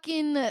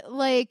fucking,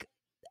 like,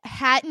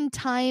 Hat in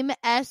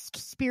Time-esque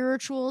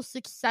spiritual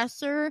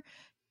successor.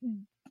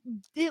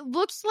 It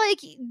looks like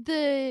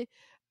the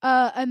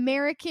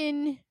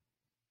American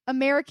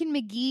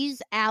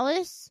McGee's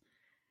Alice,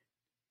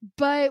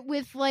 but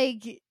with,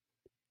 like,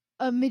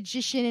 a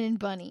magician and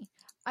bunny.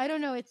 I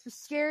don't know. It's the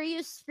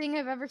scariest thing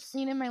I've ever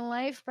seen in my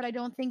life, but I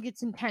don't think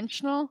it's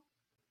intentional.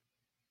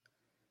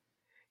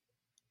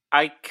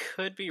 I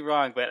could be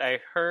wrong, but I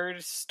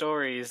heard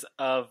stories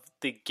of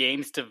the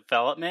game's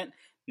development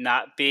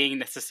not being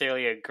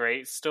necessarily a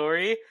great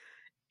story,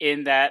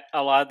 in that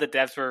a lot of the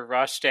devs were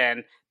rushed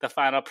and the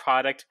final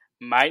product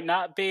might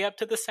not be up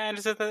to the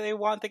standards that they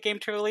want the game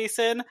to release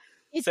in.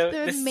 It's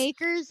the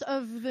makers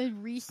of the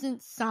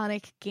recent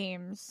Sonic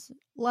games.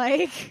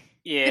 Like,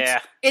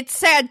 yeah. It's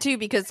sad too,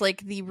 because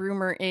like the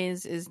rumor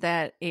is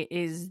that it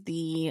is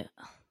the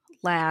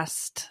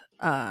last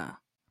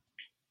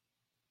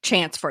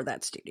chance for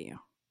that studio.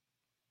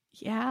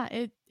 Yeah,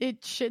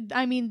 it should.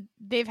 I mean,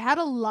 they've had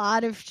a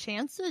lot of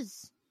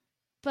chances,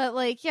 but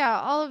like, yeah,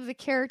 all of the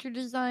character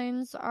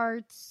designs are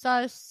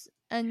sus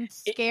and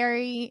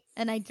scary,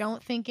 and I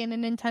don't think in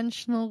an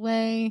intentional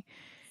way.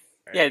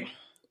 Yeah,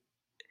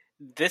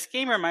 this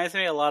game reminds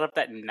me a lot of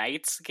that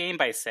Knights game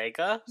by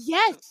Sega.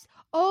 Yes.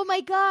 Oh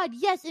my god.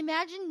 Yes.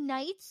 Imagine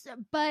Knights,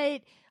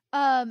 but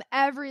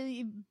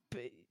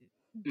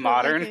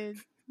modern. Like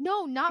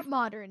no, not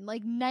modern.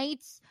 Like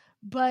Knights,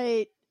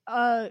 but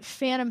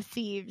Phantom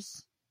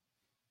Thieves.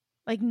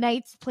 Like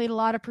Knights played a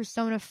lot of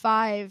Persona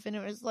 5, and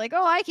it was like,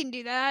 oh, I can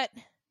do that.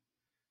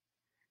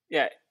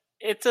 Yeah,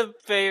 it's a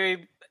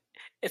very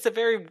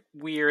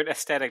weird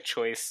aesthetic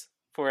choice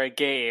for a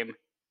game,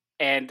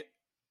 and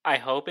I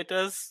hope it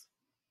does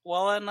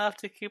well enough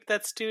to keep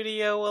that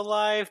studio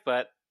alive,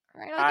 but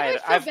right,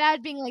 like, I feel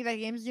bad being like that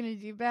game's gonna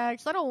do bad,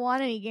 because I don't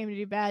want any game to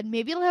do bad.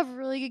 Maybe it'll have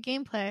really good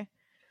gameplay,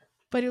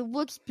 but it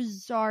looks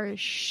bizarre as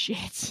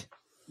shit.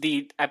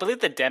 I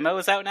believe the demo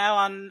is out now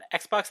on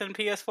Xbox and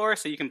PS4,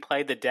 so you can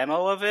play the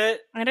demo of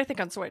it. And I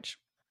think on Switch.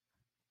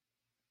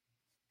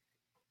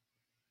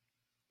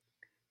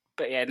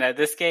 But yeah, no,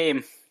 this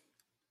game,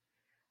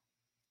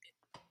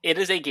 it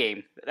is a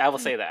game. I will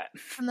say that.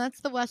 And that's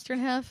the western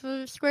half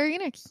of Square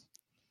Enix.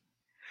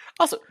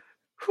 Also,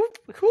 who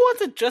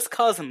wants a Just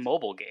Cause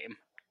mobile game?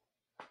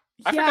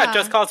 I forgot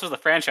Just Cause was a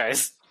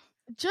franchise.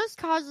 Just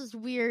Cause is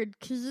weird,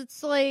 because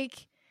it's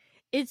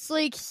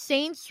like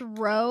Saints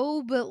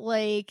Row, but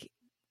like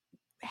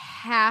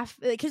half,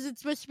 because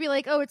it's supposed to be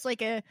like, oh, it's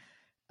like a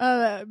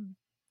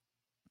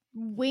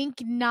wink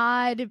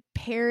nod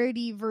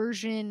parody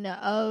version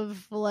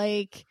of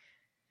like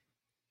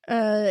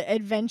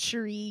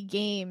adventure-y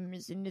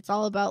games, and it's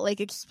all about like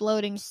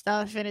exploding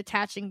stuff and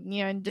attaching,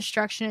 and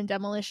destruction and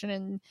demolition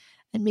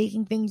and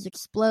making things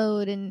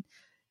explode, and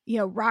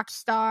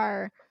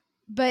Rockstar,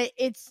 but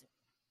it's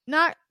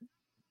not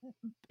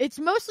it's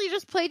mostly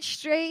just played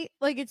straight.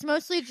 Like, it's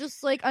mostly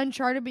just like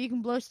Uncharted, but you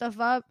can blow stuff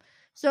up.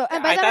 So,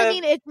 and by that I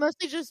mean it's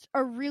mostly just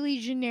a really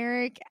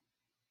generic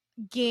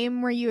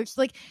game where you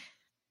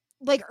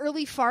like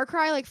early Far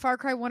Cry, like Far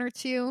Cry 1 or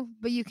 2,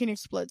 but you can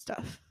explode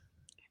stuff.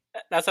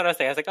 That's what I was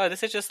saying. I was like, oh,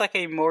 this is just like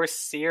a more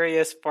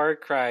serious Far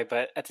Cry,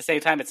 but at the same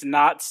time, it's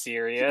not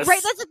serious.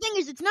 Right, that's the thing,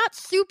 is it's not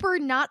super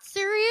not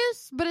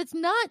serious, but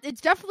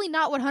it's definitely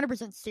not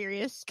 100%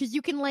 serious, because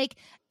you can, like,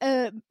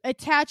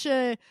 attach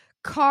a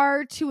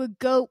car to a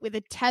goat with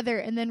a tether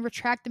and then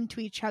retract them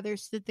to each other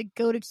so that the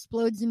goat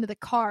explodes into the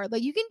car.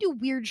 Like, you can do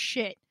weird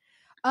shit.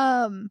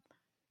 Because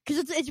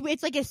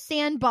it's like a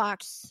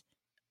sandbox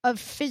of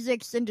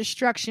physics and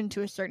destruction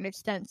to a certain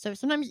extent. So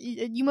sometimes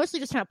you mostly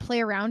just kind of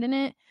play around in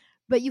it.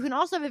 But you can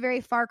also have a very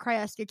Far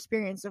Cry-esque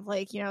experience of,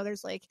 like, you know,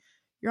 there's, like,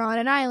 you're on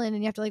an island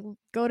and you have to, like,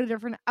 go to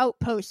different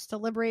outposts to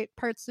liberate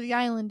parts of the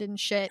island and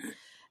shit.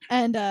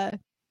 And, I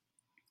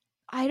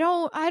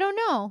don't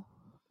know.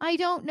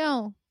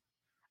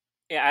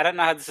 Yeah, I don't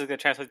know how this is going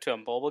to translate to a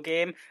mobile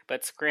game,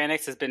 but Square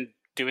Enix has been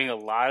doing a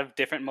lot of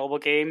different mobile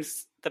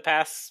games the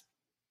past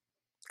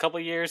couple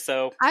years,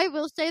 so... I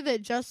will say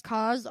that Just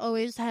Cause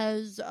always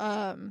has,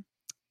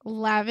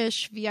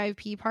 lavish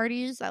VIP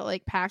parties at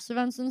like PAX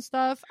events and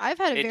stuff. I've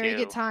had a very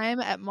good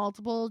time at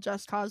multiple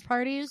Just Cause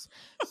parties.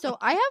 So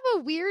I have a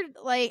weird,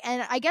 like,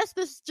 and I guess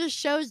this just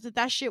shows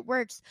that shit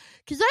works,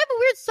 because I have a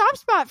weird soft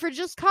spot for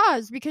Just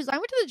Cause, because I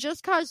went to the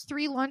Just Cause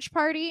 3 lunch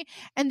party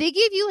and they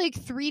gave you like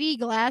 3D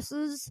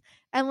glasses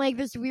and like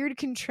this weird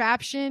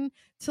contraption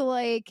to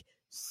like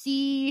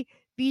see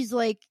these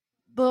like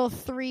little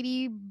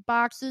 3D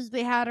boxes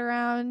they had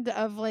around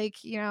of,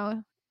 like, you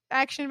know,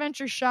 action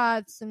adventure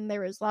shots, and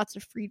there was lots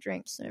of free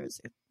drinks, and it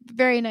was a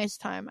very nice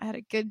time. I had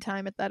a good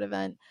time at that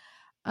event.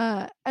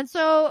 And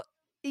so,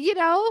 you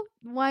know,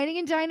 whining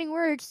and dining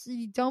works.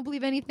 You don't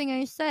believe anything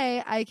I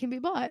say, I can be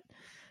bought.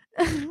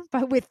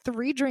 But with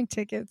 3 drink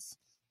tickets.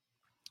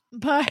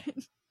 But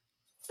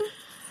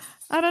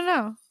I don't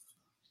know.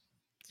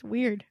 It's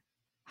weird.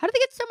 How do they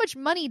get so much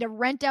money to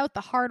rent out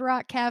the Hard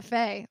Rock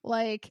Cafe?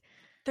 Like,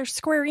 they're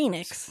Square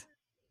Enix.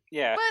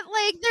 Yeah. But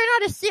like, they're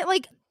not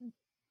like,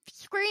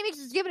 Square Enix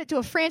is giving it to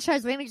a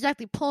franchise. They ain't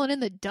exactly pulling in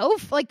the dough.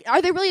 Like,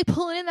 are they really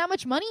pulling in that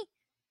much money?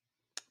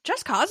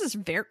 Just Cause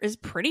is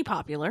pretty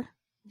popular,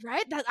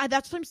 right?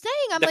 That's what I'm saying.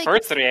 I'm the like,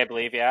 first 3, I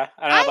believe. Yeah,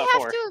 I don't know about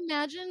 4. I have to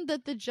imagine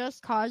that the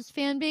Just Cause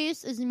fan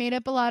base is made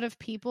up a lot of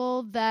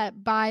people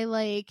that buy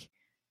like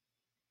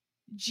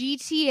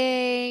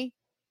GTA,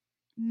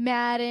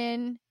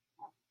 Madden,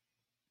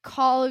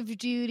 Call of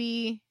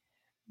Duty,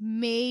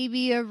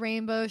 maybe a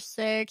Rainbow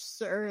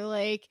Six, or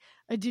like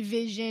a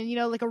Division, you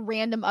know, like a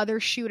random other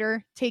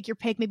shooter. Take your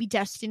pick. Maybe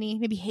Destiny,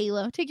 maybe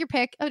Halo. Take your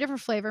pick of a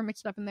different flavor,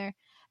 mix it up in there.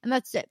 And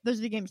that's it. Those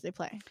are the games they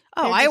play.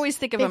 Oh, I always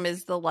think of them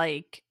as the,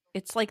 like,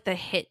 it's like the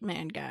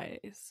Hitman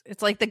guys.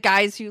 It's like the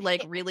guys who,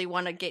 like, really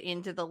want to get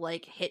into the,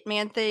 like,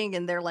 Hitman thing,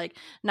 and they're like,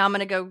 no, I'm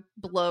going to go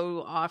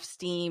blow off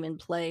steam and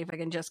play if I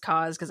can Just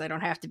Cause, because I don't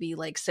have to be,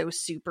 like, so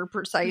super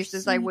precise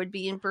as I would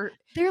be in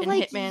they're in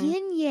like Hitman.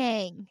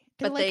 Yin-yang.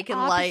 But they can,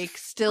 like,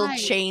 still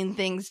chain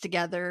things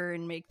together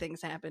and make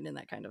things happen in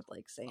that kind of,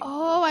 like, same.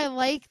 Oh, I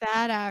like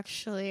that,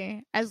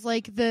 actually. As,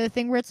 like, the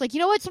thing where it's like, you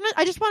know what? Sometimes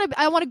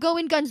I want to go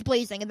in guns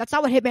blazing, and that's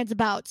not what Hitman's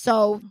about.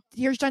 So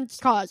here's Just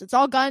Cause. It's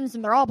all guns,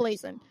 and they're all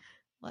blazing.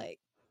 Like,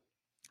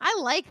 I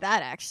like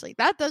that, actually.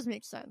 That does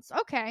make sense.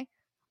 Okay.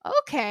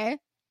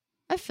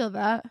 I feel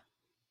that.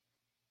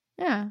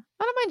 Yeah.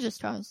 I don't mind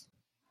Just Cause.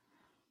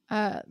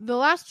 The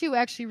last 2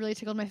 actually really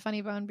tickled my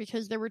funny bone,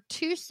 because there were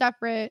 2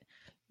 separate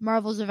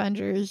Marvel's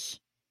Avengers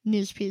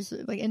news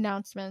pieces, like,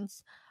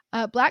 announcements.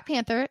 Black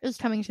Panther is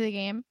coming to the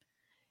game,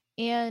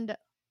 and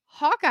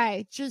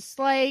Hawkeye just,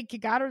 like,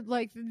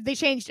 they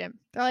changed him.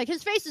 They're like,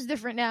 his face is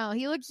different now.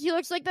 He looks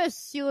like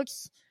this. He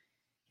looks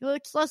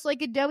less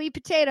like a doughy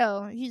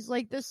potato. He's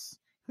like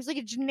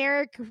a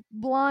generic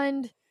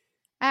blonde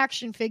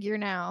action figure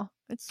now.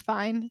 It's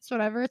fine. It's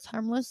whatever. It's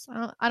harmless.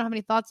 I don't have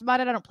any thoughts about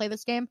it. I don't play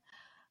this game.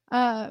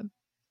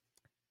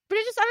 But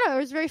I don't know,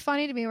 it was very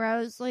funny to me, where I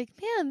was like,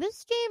 man,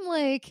 this game,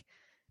 like,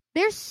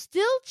 they're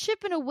still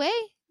chipping away.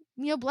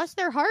 You know, bless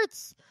their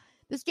hearts.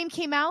 This game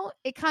came out,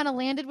 it kind of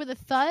landed with a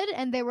thud,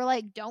 and they were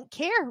like, don't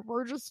care.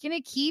 We're just going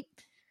to keep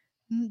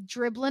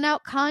dribbling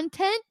out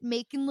content,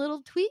 making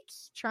little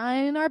tweaks,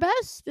 trying our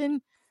best,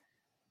 and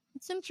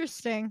it's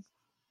interesting.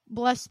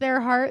 Bless their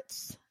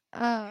hearts.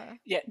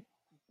 Yeah.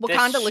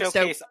 Wakanda looks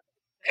dope.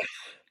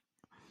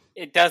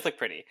 It does look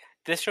pretty.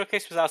 This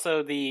showcase was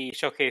also the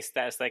showcase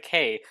that was like,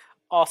 hey,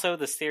 also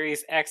the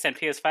Series X and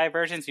PS5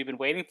 versions you've been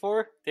waiting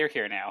for, they're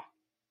here now.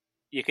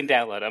 You can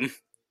download them.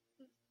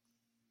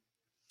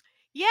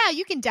 Yeah,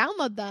 you can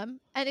download them.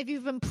 And if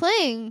you've been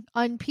playing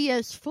on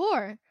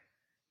PS4,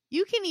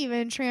 you can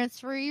even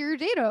transfer your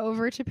data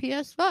over to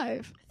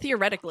PS5.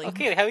 Theoretically.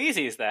 Okay, how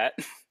easy is that?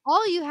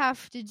 all you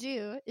have to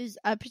do is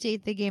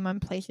update the game on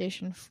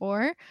PlayStation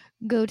 4,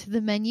 go to the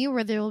menu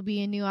where there will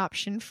be a new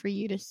option for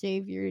you to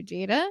save your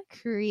data,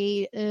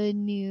 create a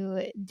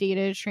new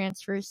data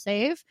transfer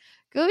save,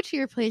 go to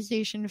your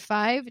PlayStation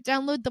 5,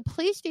 download the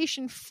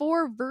PlayStation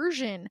 4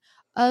 version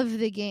of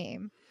the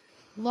game,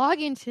 log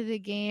into the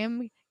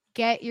game,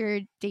 get your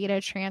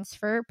data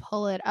transfer,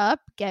 pull it up,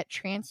 get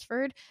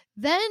transferred,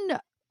 then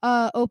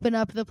open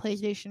up the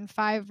PlayStation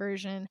 5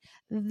 version,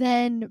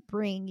 then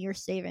bring your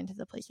save into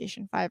the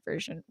PlayStation 5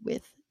 version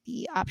with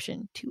the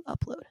option to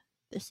upload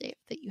the save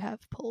that you have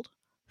pulled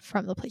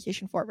from the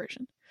PlayStation 4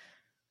 version.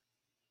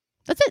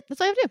 That's it.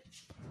 That's all you have to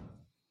do.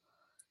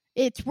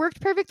 It's worked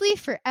perfectly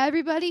for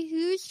everybody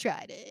who's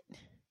tried it.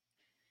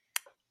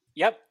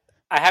 Yep.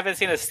 I haven't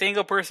seen a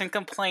single person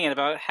complain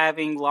about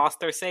having lost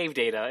their save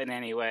data in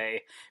any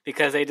way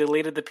because they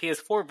deleted the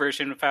PS4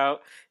 version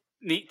without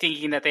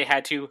thinking that they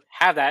had to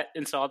have that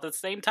installed at the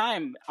same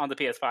time on the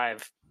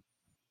PS5.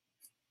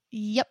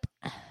 Yep.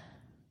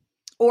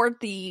 Or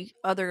the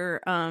other,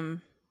 I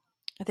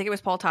think it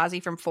was Paul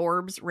Tozzi from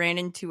Forbes ran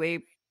into a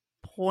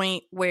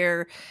point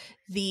where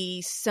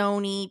the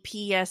Sony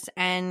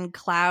PSN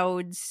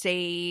cloud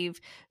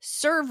save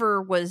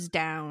server was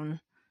down.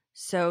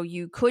 So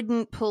you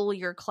couldn't pull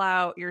your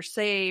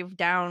save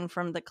down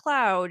from the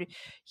cloud.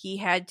 He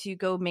had to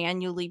go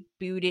manually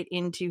boot it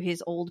into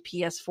his old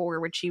PS4,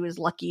 which he was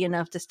lucky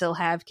enough to still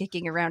have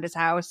kicking around his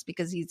house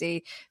because he's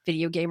a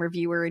video game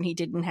reviewer and he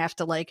didn't have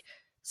to like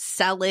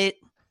sell it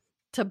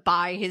to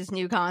buy his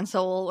new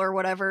console or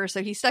whatever.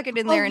 So he stuck it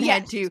in there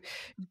had to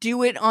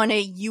do it on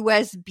a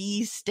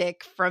USB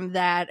stick from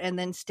that and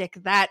then stick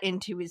that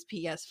into his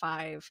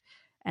PS5.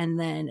 And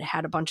then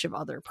had a bunch of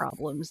other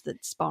problems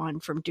that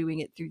spawned from doing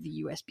it through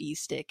the USB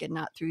stick and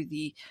not through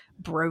the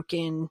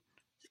broken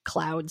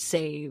cloud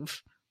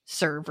save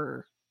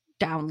server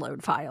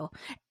download file.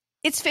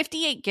 It's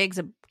 58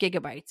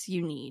 gigabytes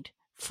you need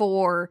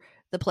for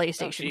the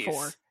PlayStation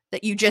 4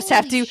 that you just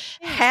have to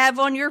have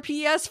on your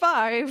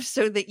PS5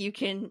 so that you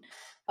can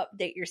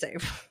update your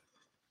save.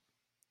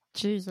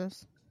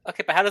 Jesus.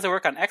 Okay, but how does it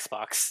work on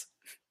Xbox?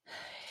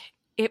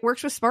 It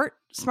works with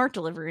smart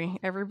delivery,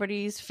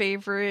 everybody's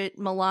favorite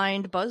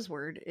maligned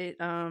buzzword. It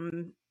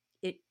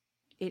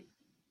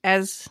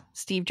as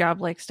Steve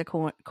Jobs likes to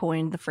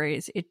coin the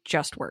phrase, it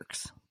just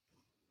works.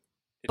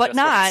 But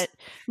not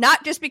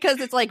just because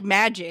it's like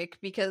magic,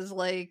 because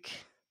like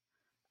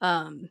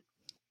Xbox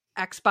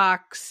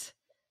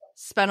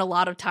spent a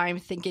lot of time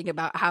thinking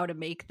about how to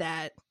make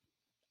that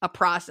a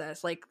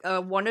process. Like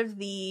one of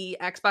the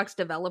Xbox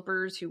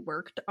developers who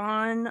worked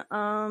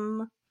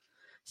on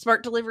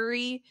smart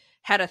delivery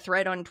had a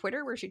thread on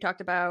Twitter where she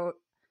talked about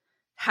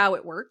how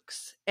it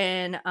works.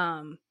 And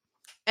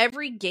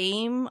every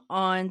game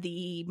on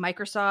the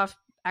Microsoft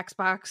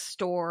Xbox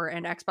Store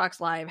and Xbox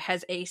Live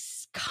has a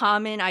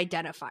common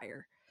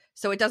identifier.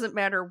 So it doesn't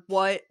matter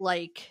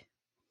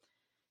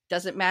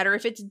doesn't matter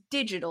if it's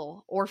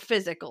digital or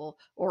physical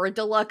or a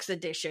deluxe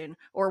edition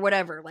or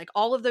whatever. Like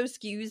all of those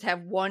SKUs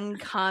have one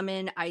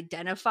common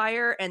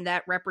identifier, and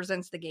that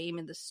represents the game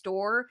in the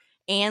store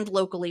and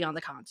locally on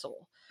the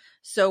console.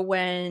 So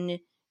when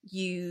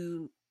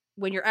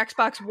your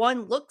Xbox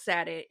One looks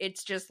at it,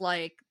 it's just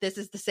like, this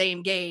is the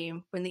same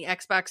game. When the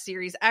Xbox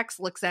Series X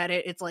looks at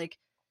it, it's like,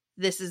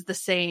 this is the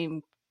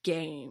same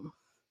game.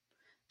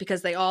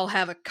 Because they all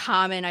have a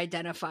common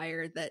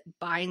identifier that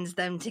binds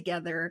them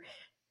together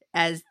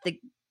as the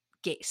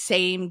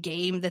same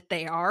game that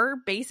they are,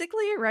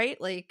 basically, right?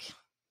 Like,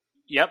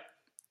 yep.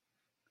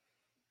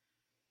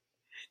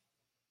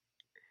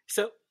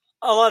 So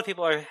a lot of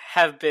people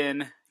have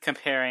been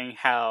comparing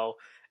how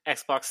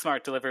Xbox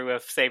Smart Delivery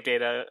with save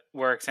data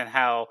works and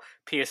how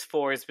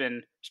PS4 has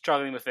been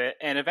struggling with it,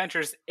 and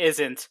Adventures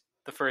isn't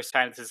the first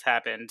time this has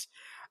happened.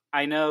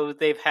 I know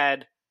they've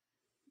had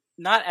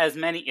not as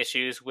many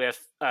issues with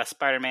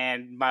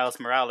Spider-Man Miles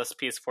Morales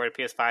PS4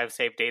 to PS5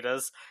 save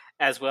datas,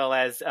 as well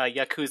as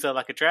Yakuza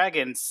Like a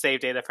Dragon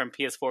save data from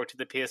PS4 to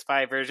the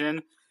PS5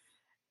 version.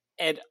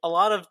 And a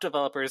lot of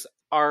developers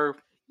are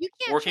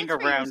working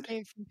around.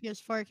 Save from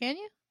PS4, can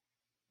you?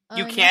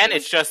 You can.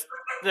 It's just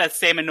that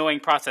same annoying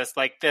process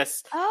like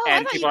this,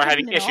 and people are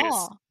having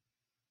issues.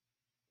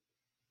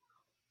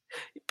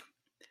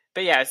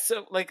 But yeah,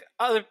 so like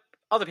other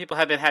people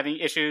have been having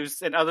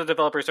issues, and other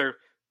developers are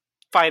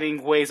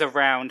finding ways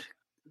around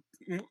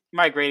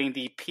migrating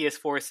the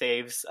PS4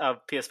 saves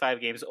of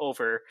PS5 games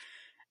over.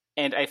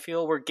 And I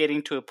feel we're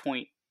getting to a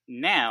point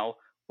now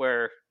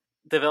where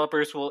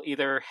developers will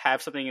either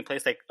have something in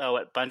place like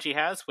what Bungie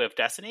has with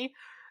Destiny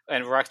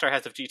and Rockstar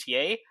has with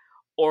GTA,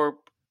 or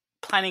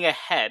planning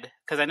ahead,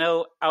 because I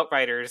know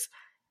Outriders,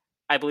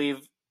 I believe,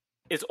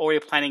 is already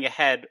planning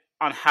ahead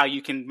on how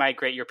you can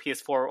migrate your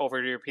PS4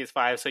 over to your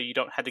PS5 so you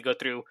don't have to go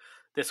through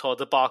this whole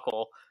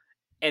debacle.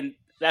 And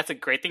that's a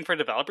great thing for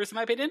developers, in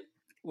my opinion.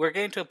 We're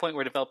getting to a point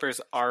where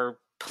developers are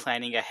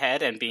planning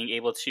ahead and being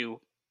able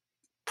to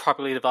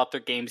properly develop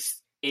their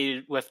games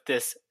with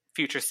this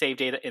future save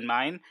data in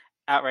mind.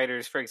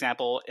 Outriders, for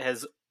example,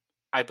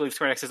 I believe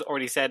Square Enix has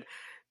already said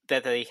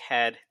that they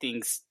had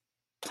things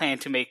plan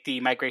to make the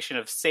migration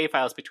of save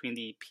files between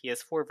the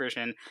PS4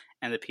 version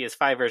and the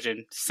PS5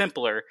 version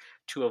simpler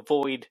to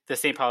avoid the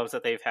same problems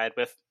that they've had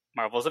with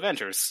Marvel's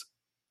Avengers.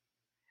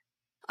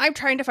 I'm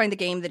trying to find the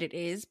game that it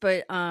is,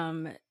 but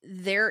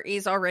there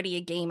is already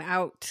a game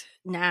out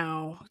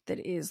now that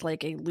is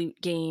like a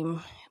loot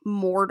game.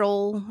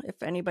 Mortal,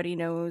 if anybody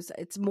knows.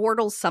 It's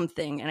Mortal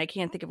something, and I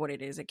can't think of what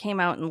it is. It came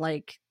out in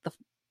like the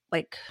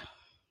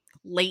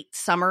late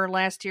summer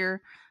last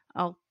year.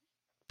 I'll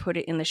put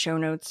it in the show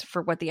notes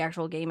for what the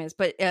actual game is.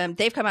 But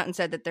they've come out and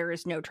said that there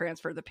is no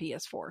transfer to the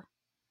PS4.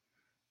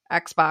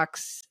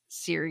 Xbox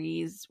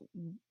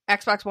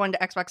One to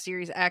Xbox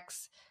Series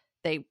X.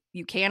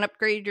 You can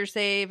upgrade your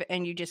save,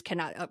 and you just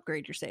cannot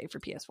upgrade your save for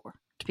PS4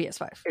 to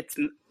PS5.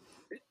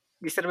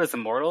 You said it was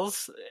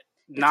Immortals,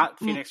 not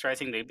Phoenix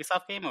Rising, the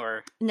Ubisoft game,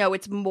 or no?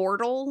 It's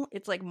Mortal.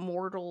 It's like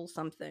Mortal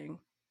something.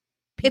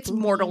 It's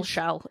Mortal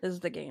Shell is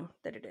the game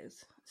that it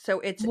is. So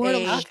it's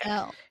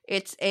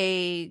it's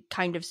a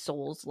kind of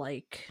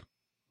Souls-like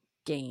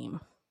game.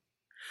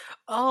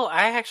 Oh,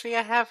 I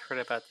have heard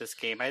about this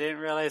game. I didn't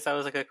realize that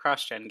was like a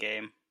cross-gen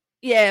game.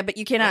 Yeah, but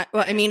you cannot.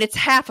 Well, I mean, it's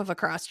half of a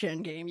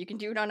cross-gen game. You can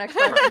do it on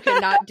Xbox. You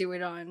cannot do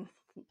it on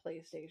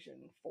PlayStation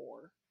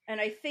 4. And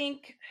I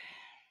think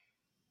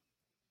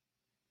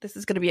this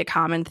is going to be a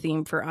common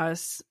theme for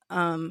us.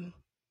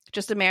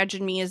 Just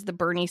imagine me as the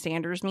Bernie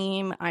Sanders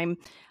meme.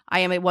 I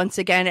am once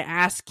again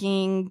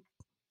asking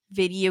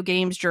video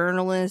games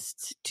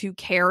journalists to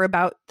care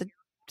about the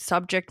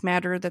subject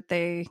matter that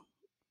they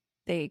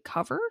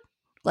cover.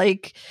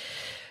 Like,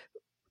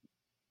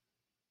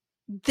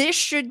 this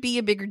should be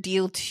a bigger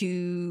deal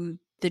to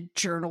the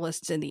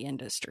journalists in the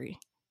industry,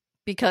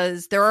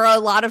 because there are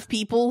a lot of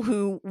people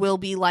who will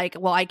be like,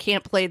 well, I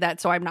can't play that,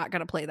 so I'm not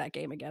going to play that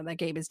game again. That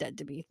game is dead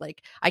to me.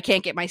 Like, I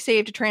can't get my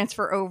save to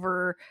transfer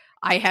over.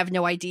 I have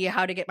no idea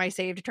how to get my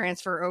save to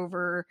transfer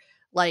over.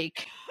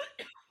 Like,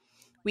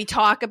 we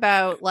talk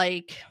about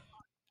like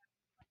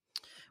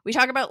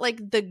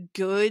the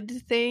good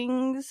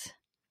things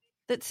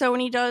that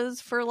Sony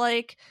does for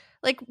like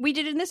we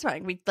did in this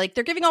one.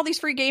 They're giving all these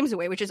free games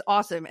away, which is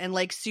awesome and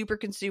like super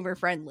consumer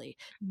friendly.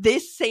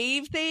 This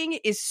save thing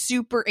is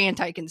super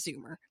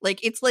anti-consumer.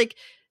 Like, it's like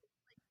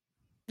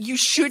you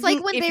shouldn't. It's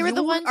like when they were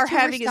the ones who are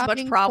having as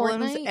much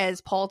problems Fortnite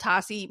as Paul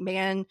Tassi,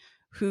 man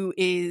who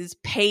is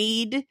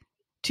paid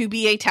to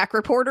be a tech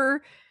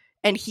reporter,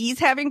 and he's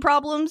having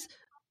problems.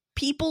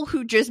 People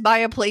who just buy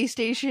a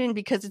PlayStation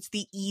because it's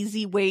the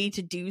easy way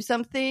to do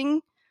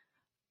something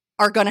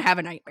are going to have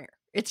a nightmare.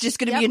 It's just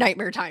going to be a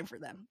nightmare time for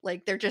them.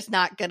 Like, they're just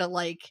not going to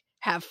like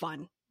have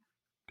fun.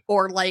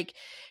 Or like,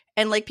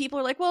 and like people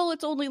are like, well,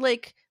 it's only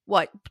like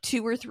what,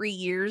 2 or 3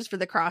 years for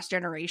the cross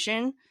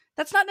generation.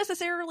 That's not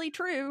necessarily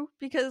true,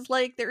 because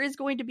like there is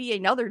going to be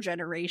another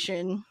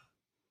generation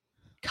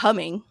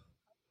coming.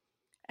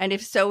 And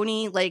if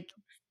Sony like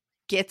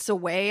gets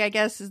away, I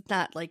guess is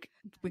not like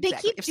exactly. They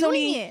keep if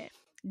doing Sony it.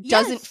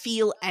 doesn't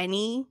feel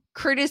any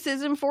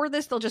criticism for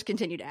this, they'll just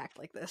continue to act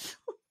like this.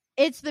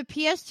 It's the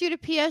PS2 to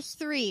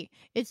PS3.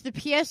 It's the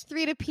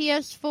PS3 to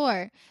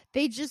PS4.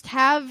 They just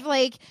have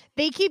like,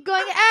 they keep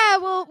going,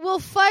 we'll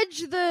fudge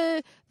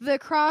the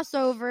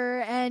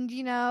crossover, and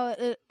you know,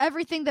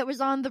 everything that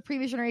was on the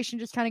previous generation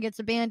just kind of gets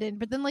abandoned.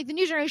 But then like the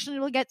new generation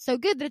will get so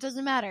good that it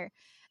doesn't matter.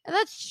 And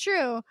that's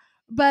true.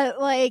 But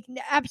like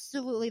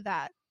absolutely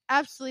that,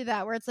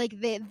 where it's like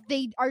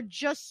we are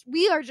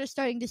just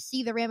starting to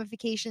see the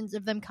ramifications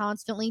of them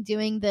constantly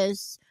doing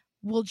this.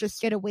 We'll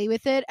just get away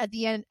with it at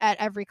the end at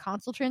every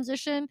console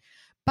transition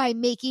by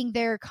making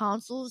their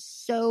consoles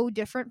so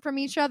different from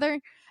each other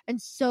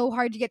and so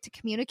hard to get to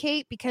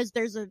communicate, because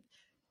there's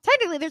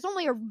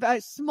only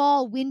a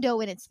small window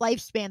in its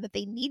lifespan that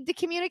they need to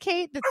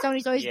communicate, that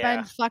Sony's always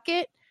been fuck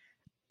it.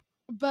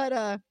 But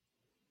calm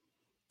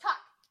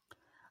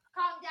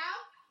down.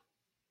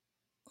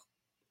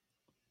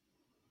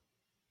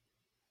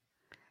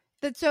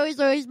 That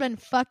Sony's always been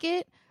fuck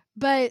it,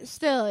 but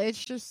still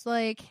it's just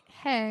like,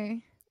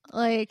 hey,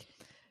 like,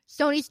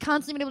 Sony's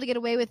constantly been able to get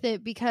away with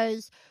it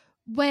because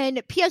when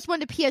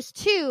PS1 to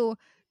PS2,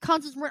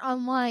 consoles weren't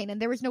online,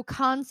 and there was no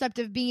concept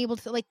of being able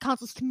to, like,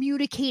 consoles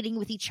communicating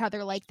with each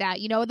other like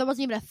that, you know? That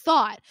wasn't even a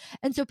thought.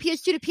 And so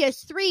PS2 to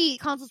PS3,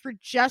 consoles were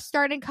just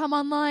starting to come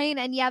online,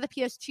 and yeah, the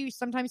PS2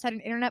 sometimes had an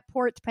internet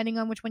port, depending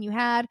on which one you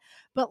had,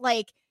 but,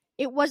 like,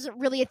 it wasn't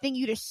really a thing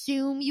you'd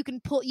assume you can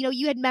pull, you know,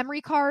 you had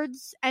memory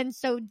cards, and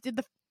so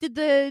did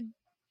the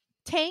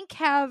Tank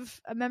have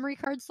a memory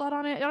card slot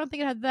on it? I don't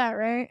think it had that,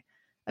 right?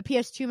 A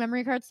PS2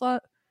 memory card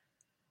slot?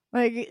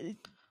 Like,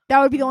 that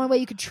would be the only way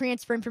you could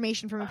transfer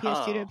information from a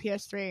PS2 to a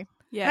PS3.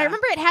 Yeah. And I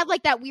remember it had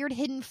like that weird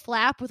hidden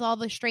flap with all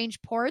the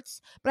strange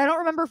ports, but I don't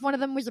remember if one of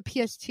them was a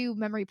PS2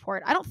 memory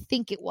port. I don't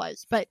think it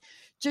was, but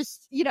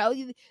just, you know,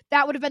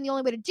 that would have been the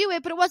only way to do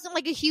it, but it wasn't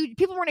like a huge,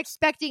 people weren't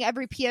expecting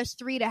every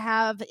PS3 to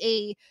have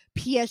a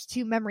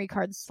PS2 memory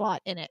card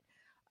slot in it.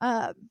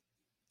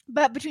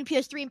 But between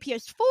PS3 and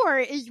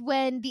PS4 is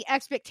when the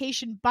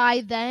expectation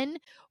by then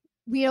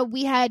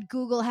we had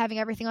Google having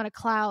everything on a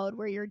cloud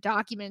where your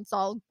documents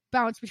all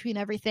bounce between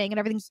everything and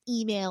everything's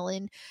email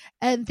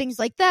and things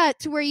like that,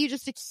 to where you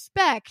just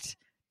expect,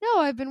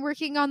 no, I've been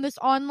working on this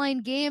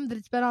online game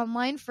that's been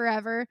online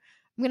forever.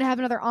 I'm going to have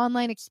another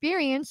online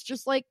experience.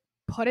 Just like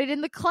put it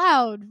in the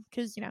cloud,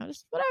 because,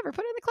 just whatever,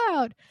 put it in the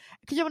cloud,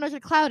 because everyone knows what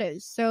a cloud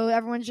is. So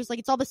everyone's just like,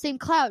 it's all the same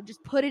cloud.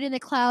 Just put it in the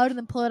cloud and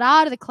then pull it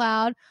out of the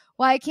cloud.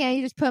 Why can't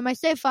you just put my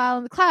save file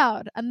in the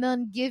cloud and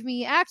then give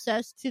me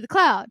access to the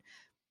cloud?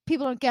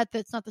 People don't get that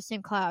it's not the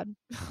same cloud.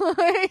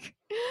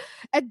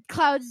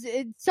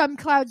 And some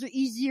clouds are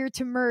easier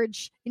to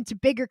merge into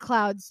bigger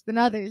clouds than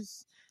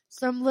others.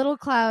 Some little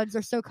clouds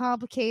are so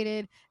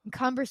complicated and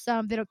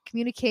cumbersome they don't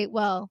communicate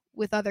well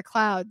with other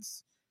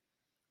clouds.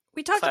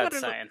 We talked Cloud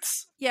about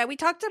science. we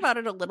talked about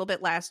it a little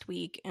bit last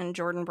week, and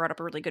Jordan brought up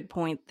a really good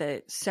point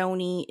that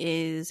Sony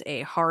is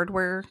a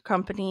hardware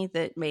company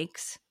that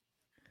makes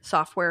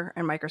software,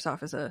 and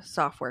Microsoft is a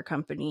software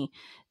company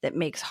that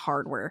makes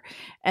hardware.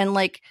 And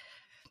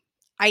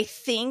I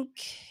think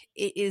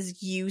it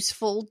is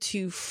useful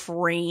to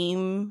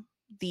frame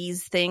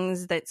these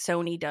things that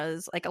Sony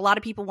does. A lot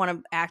of people want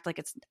to act like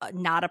it's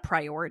not a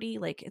priority.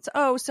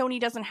 Sony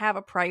doesn't have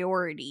a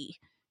priority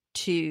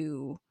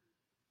to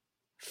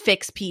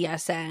fix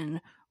PSN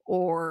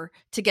or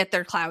to get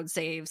their cloud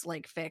saves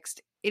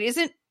fixed. It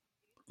isn't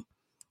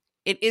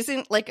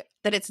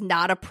that it's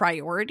not a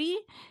priority.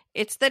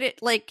 It's that it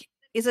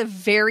is a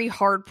very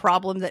hard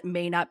problem that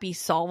may not be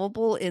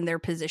solvable in their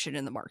position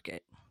in the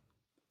market.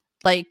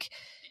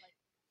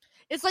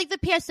 It's like the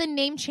PSN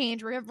name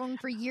change where everyone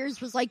for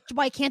years was like,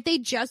 why can't they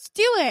just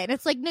do it? And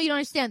it's like, no, you don't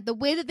understand. The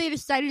way that they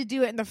decided to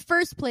do it in the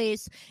first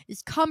place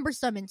is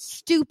cumbersome and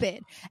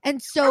stupid.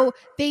 And so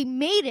they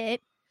made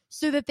it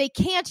so that they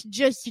can't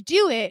just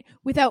do it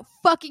without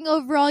fucking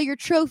over all your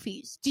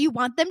trophies. Do you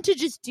want them to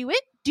just do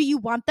it? Do you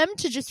want them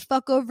to just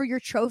fuck over your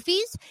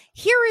trophies?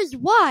 Here is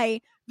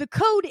why the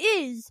code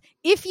is,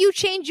 if you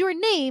change your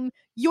name,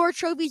 your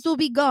trophies will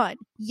be gone.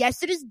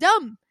 Yes, it is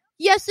dumb.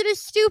 Yes, it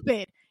is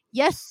stupid.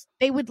 Yes,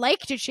 they would like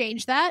to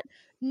change that.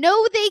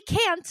 No, they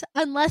can't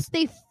unless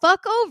they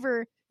fuck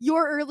over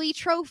your early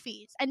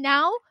trophies. And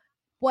now,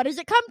 what does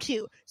it come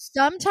to?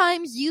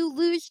 Sometimes you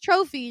lose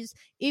trophies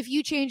if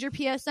you change your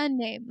PSN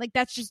name.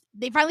 That's just,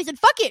 they finally said,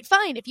 fuck it,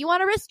 fine. If you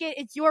want to risk it,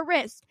 it's your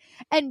risk.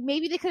 And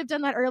maybe they could have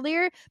done that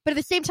earlier, but at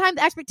the same time,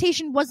 the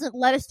expectation wasn't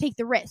let us take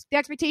the risk. The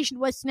expectation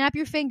was snap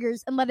your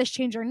fingers and let us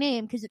change our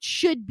name because it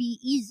should be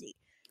easy.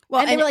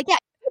 Well, and they were like, yeah,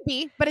 it could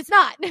be, but it's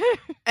not.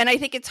 And I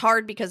think it's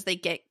hard because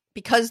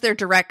because their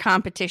direct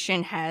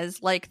competition has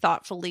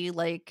thoughtfully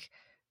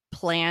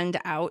planned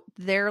out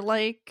their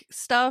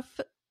stuff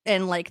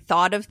and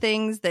thought of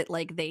things that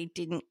they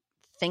didn't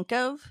think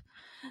of,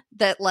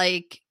 that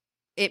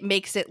it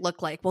makes it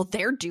look like, well,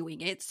 they're doing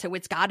it, so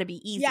it's got to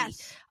be easy.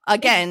 Yes,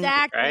 again,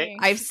 exactly. Right?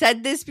 I've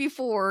said this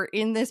before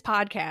in this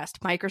podcast,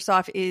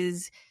 Microsoft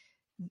is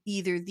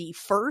either the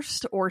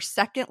first or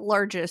second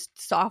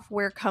largest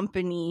software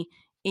company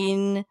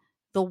in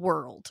the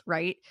world,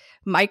 right?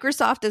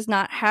 Microsoft does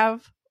not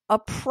have a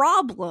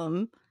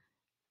problem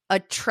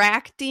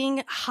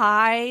attracting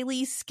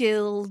highly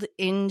skilled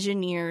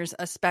engineers,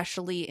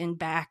 especially in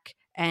back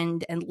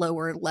end and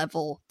lower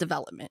level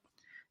development.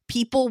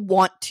 People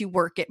want to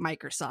work at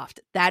Microsoft.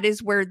 That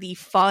is where the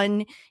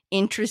fun,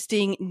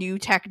 interesting new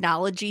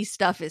technology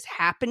stuff is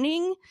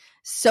happening.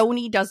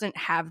 Sony doesn't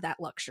have that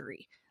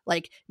luxury.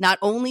 Not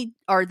only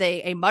are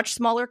they a much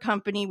smaller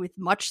company with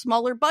much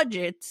smaller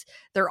budgets,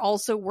 they're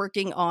also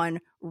working on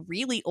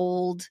really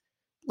old,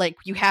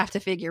 you have to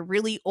figure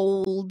really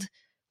old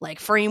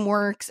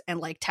frameworks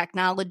and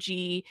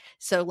technology.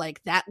 So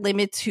that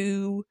limits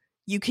who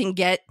you can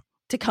get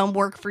to come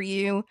work for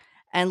you.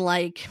 And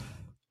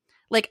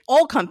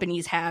all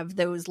companies have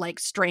those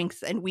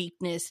strengths and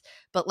weakness,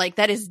 but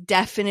that is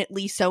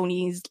definitely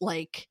Sony's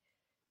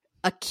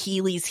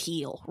Achilles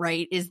heel,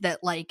 right? Is that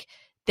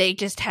they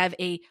just have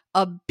a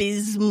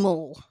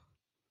abysmal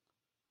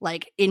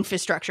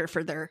infrastructure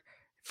for their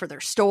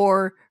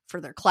store,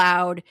 for their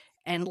cloud,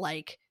 and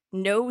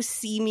no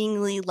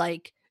seemingly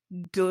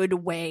good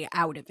way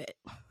out of it.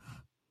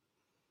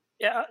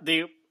 Yeah,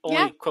 the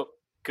only quote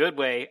good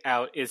way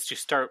out is to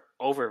start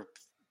over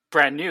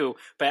brand new.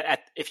 But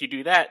if you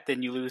do that,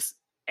 then you lose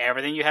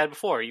everything you had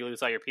before. You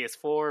lose all your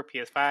PS4,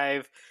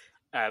 PS5.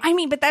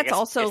 But that's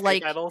also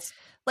titles.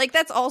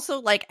 That's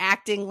also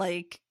acting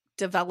like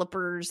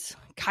developers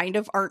kind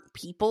of aren't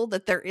people,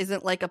 that there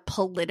isn't a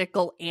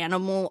political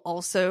animal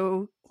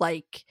also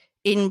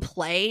in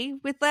play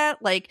with that.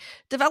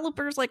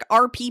 Developers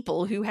are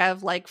people who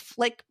have Mark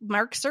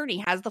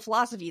Cerny has the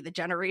philosophy the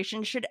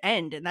generation should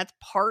end, and that's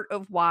part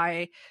of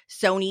why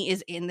Sony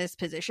is in this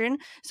position.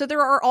 So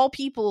there are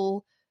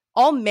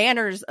all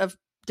manners of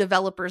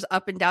developers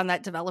up and down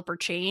that developer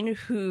chain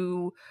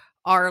who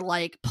are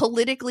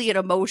politically and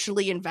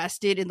emotionally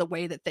invested in the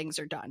way that things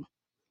are done.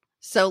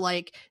 So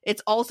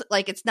it's also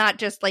it's not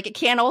just it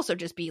can't also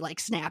just be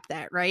snap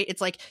that, right?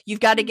 It's you've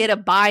got to get a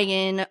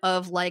buy-in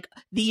of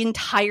the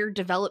entire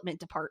development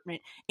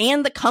department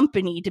and the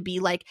company to be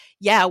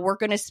yeah, we're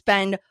going to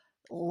spend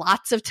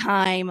lots of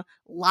time,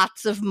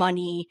 lots of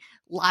money,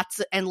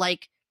 and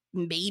like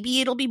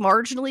maybe it'll be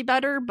marginally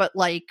better, but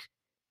like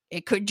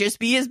it could just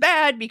be as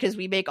bad because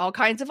we make all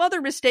kinds of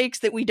other mistakes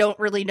that we don't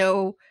really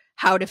know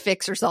how to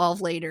fix or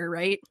solve later,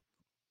 right?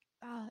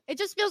 It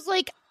just feels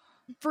like,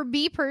 for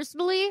me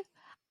personally,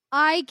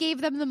 I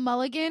gave them the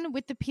mulligan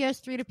with the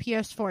PS3 to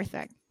PS4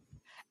 thing.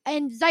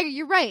 And Zyger,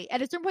 you're right.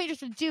 At a certain point, you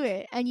just have to do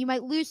it, and you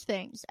might lose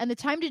things. And the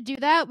time to do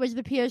that was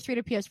the PS3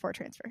 to PS4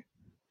 transfer.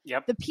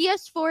 Yep. The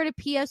PS4 to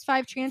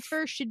PS5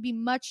 transfer should be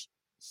much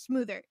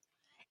smoother.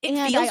 It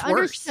feels worse.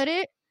 Understood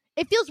it.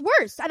 It feels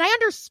worse. And I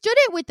understood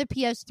it with the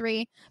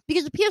PS3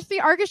 because the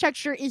PS3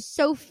 architecture is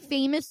so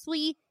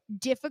famously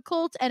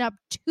difficult and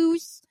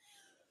obtuse.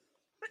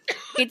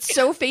 It's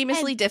so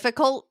famously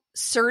difficult.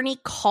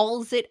 Cerny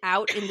calls it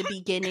out in the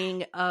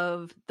beginning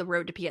of the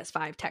Road to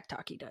PS5 Tech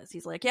Talk he does.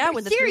 He's like, yeah,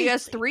 when the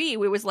 3S3, it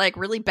was like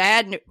really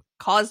bad and it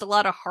caused a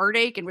lot of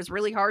heartache and was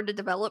really hard to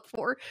develop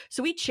for.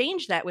 So we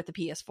changed that with the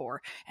PS4.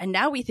 And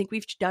now we think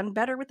we've done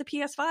better with the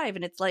PS5.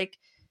 And it's like,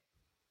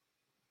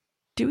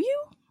 do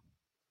you?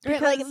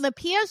 Because like the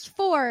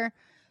PS4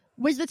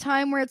 was the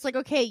time where it's like,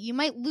 okay, you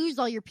might lose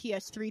all your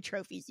PS3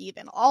 trophies,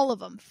 even all of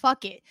them.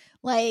 Fuck it.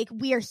 Like,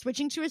 we are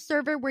switching to a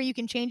server where you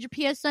can change your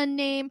PSN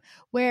name,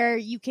 where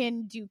you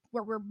can do,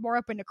 where we're more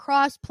open to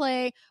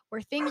crossplay,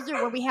 where things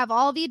are, where we have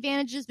all the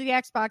advantages the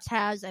Xbox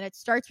has, and it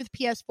starts with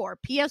PS4.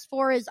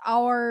 PS4 is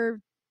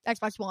our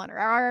Xbox One or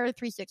our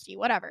 360,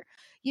 whatever.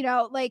 You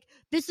know, like,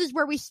 this is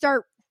where we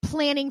start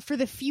planning for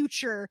the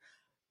future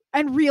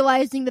and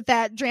realizing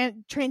that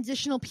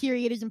transitional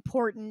period is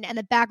important and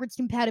that backwards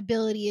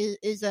compatibility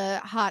is a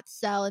hot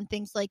sell and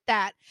things like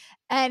that.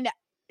 And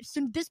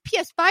so this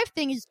PS5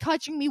 thing is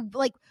touching me.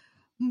 Like,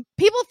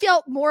 people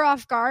feel more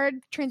off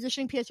guard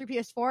transitioning PS3,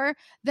 PS4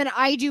 than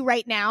I do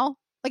right now.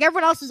 Like,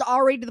 everyone else is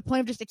already to the point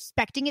of just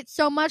expecting it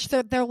so much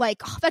that they're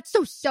like, oh, that's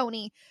so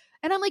Sony.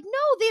 And I'm like,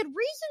 no, they had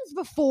reasons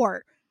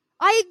before.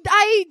 They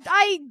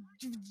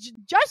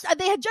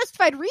had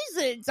justified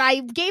reasons. I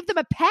gave them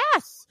a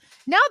pass.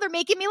 Now they're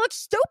making me look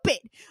stupid.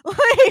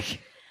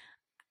 Like,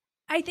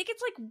 I think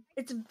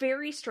it's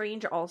very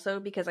strange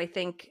also because I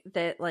think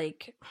that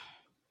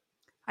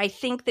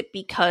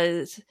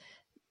because,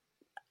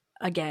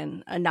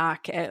 again, a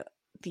knock at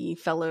the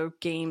fellow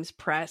games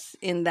press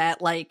in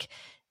that, like,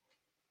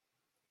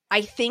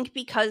 I think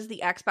because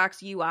the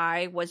Xbox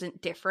UI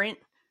wasn't different,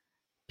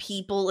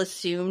 people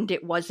assumed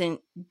it wasn't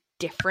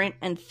different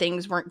and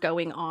things weren't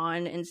going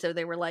on, and so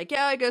they were like,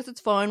 yeah, I guess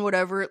it's fun,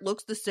 whatever, it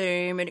looks the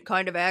same and it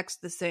kind of acts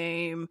the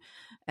same,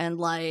 and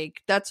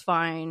like, that's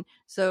fine.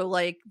 So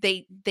like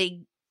they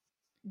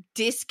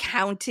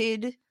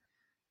discounted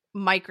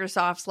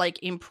Microsoft's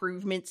like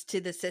improvements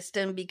to the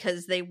system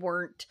because they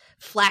weren't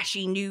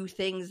flashy new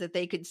things that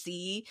they could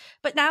see.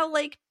 But now,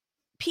 like,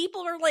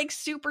 people are like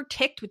super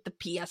ticked with the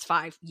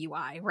PS5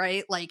 UI,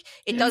 right? Like,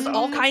 it does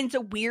all kinds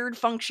of weird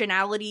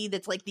functionality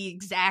that's like the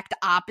exact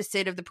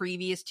opposite of the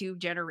previous two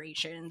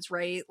generations,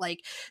 right?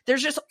 Like,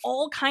 there's just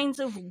all kinds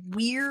of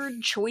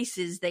weird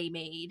choices they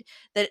made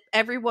that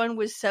everyone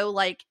was so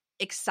like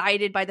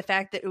excited by the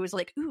fact that it was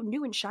like, ooh,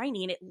 new and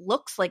shiny, and it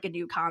looks like a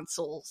new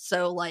console.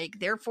 So like,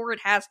 therefore it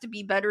has to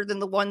be better than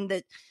the one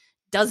that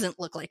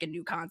doesn't look like a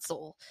new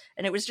console.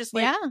 And it was just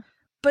like, yeah,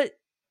 but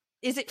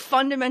is it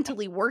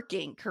fundamentally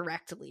working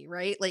correctly,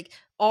 right? Like,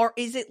 are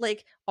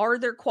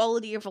there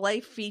quality of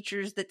life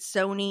features that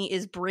Sony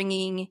is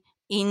bringing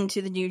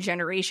into the new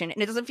generation?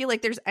 And it doesn't feel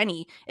like there's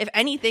any. If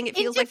anything, it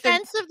feels like in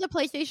defense of the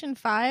PlayStation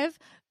 5,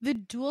 the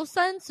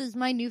DualSense is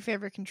my new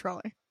favorite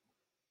controller.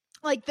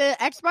 Like, the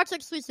Xbox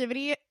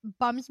exclusivity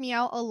bums me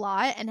out a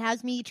lot and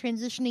has me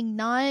transitioning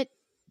not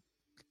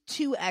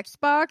to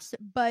Xbox,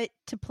 but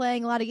to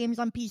playing a lot of games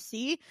on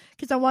PC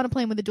because I want to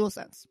play them with the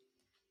DualSense.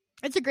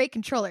 It's a great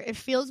controller. It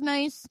feels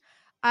nice.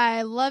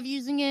 I love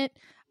using it.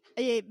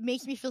 It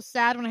makes me feel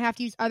sad when I have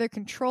to use other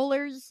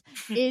controllers.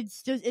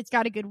 It's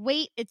got a good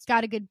weight. It's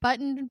got a good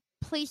button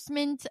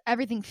placement.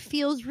 Everything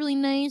feels really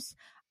nice.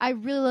 I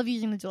really love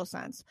using the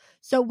DualSense.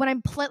 So when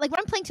I'm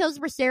playing Tales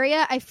of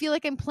Berseria, I feel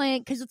like I'm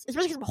playing, because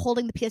especially because I'm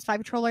holding the PS5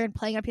 controller and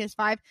playing on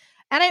PS5,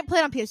 and I didn't play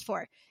it on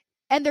PS4.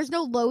 And there's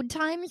no load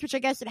times, which I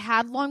guess it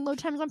had long load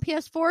times on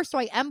PS4, so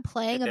I am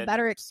playing a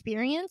better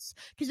experience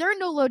because there are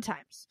no load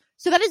times.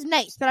 So that is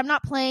nice, but I'm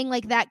not playing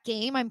like that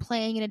game. I'm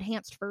playing an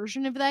enhanced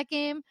version of that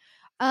game.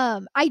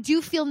 I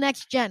do feel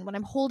next gen when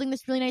I'm holding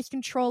this really nice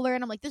controller,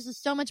 and I'm like, this is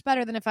so much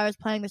better than if I was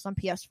playing this on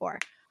PS4.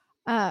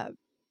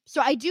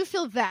 So I do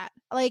feel that.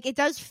 Like, it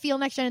does feel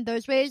next gen in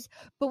those ways,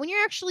 but when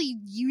you're actually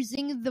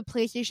using the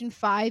PlayStation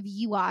 5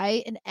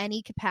 UI in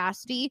any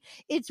capacity,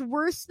 it's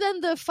worse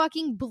than the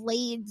fucking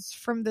blades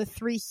from the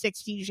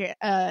 360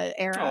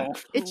 era. Oh.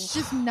 It's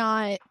just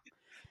not.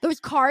 Those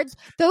cards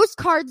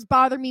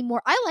bother me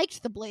more. I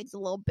liked the blades a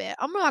little bit.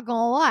 I'm not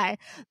gonna lie.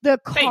 The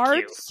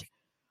cards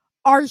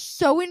are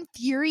so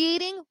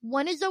infuriating.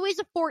 One is always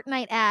a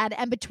Fortnite ad,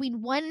 and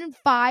between 1 and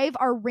 5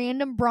 are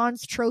random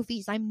bronze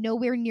trophies I'm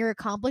nowhere near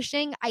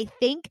accomplishing, I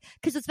think,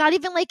 because it's not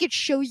even like it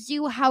shows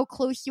you how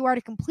close you are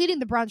to completing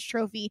the bronze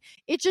trophy.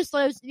 It just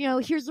says,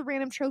 here's a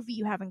random trophy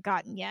you haven't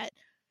gotten yet.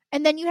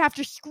 And then you have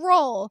to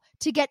scroll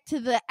to get to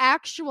the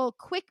actual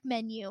quick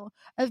menu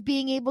of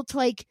being able to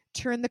like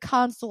turn the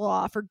console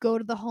off or go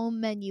to the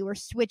home menu or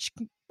switch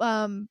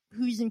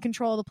who's in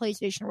control of the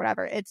PlayStation or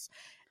whatever.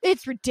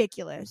 It's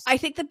ridiculous. I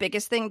think the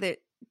biggest thing that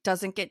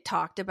doesn't get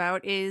talked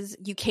about is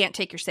you can't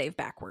take your save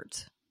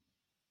backwards.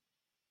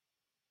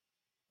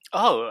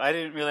 Oh, I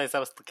didn't realize that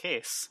was the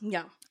case.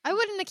 Yeah. I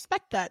wouldn't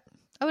expect that.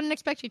 I wouldn't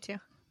expect you to.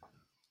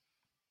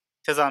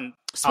 Because on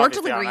Smart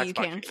obviously on Delivery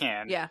Xbox you you can.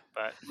 can. Yeah.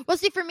 But Well,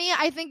 see, for me,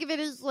 I think of it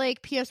as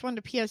like PS1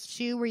 to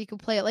PS2 where you could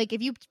play it. Like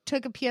if you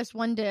took a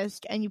PS1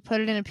 disc and you put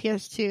it in a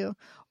PS2,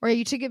 or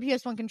you took a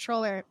PS1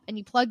 controller and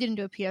you plugged it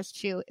into a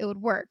PS2, it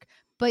would work.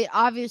 But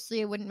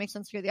obviously, it wouldn't make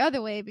sense to go the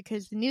other way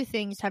because the new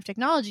things have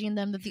technology in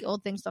them that the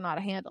old things don't know how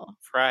to handle.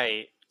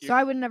 right. So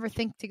I would never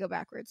think to go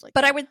backwards like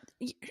But that. I would...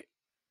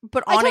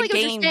 But I on totally a get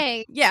what you're game,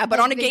 saying. yeah, but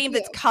That's on a a big game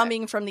that's deal, but-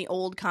 coming from the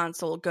old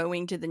console,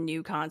 going to the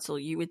new console,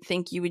 you would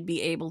think you would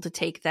be able to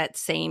take that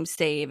same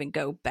save and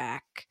go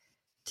back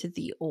to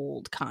the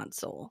old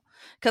console.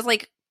 Because,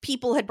 like,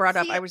 people had brought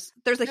up, See,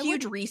 there's a I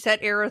huge reset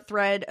era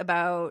thread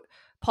about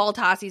Paul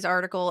Tossi's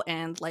article,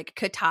 and like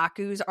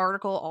Kotaku's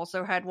article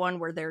also had one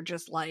where they're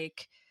just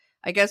like,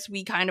 I guess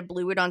we kind of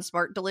blew it on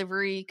Smart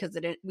Delivery because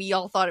we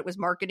all thought it was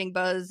marketing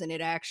buzz, and it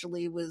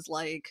actually was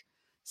like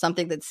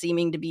something that's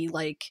seeming to be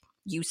like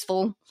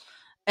useful.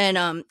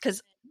 And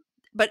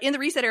but in the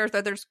reset era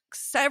thread, there's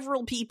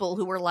several people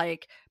who were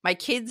like, my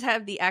kids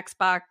have the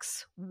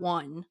Xbox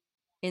One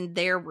in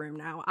their room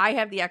now. I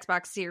have the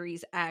Xbox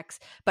Series X,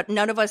 but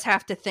none of us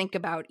have to think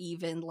about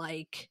even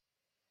like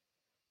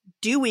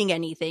doing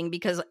anything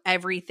because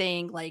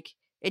everything, like,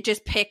 it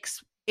just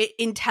it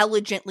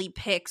intelligently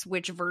picks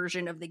which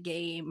version of the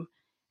game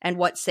and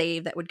what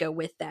save that would go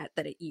with that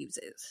it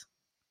uses.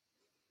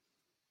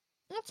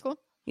 That's cool.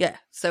 Yeah.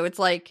 So it's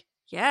like,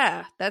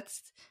 yeah,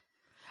 that's...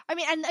 I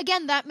mean, and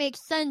again, that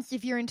makes sense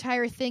if your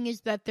entire thing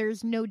is that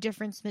there's no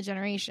difference in the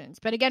generations.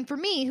 But again, for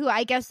me, who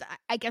I guess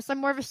I'm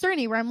more of a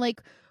Cerny, where I'm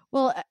like,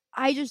 well,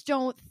 I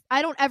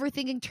don't ever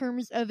think in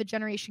terms of a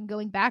generation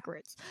going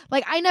backwards.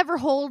 Like, I never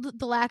hold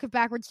the lack of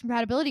backwards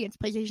compatibility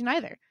against PlayStation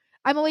either.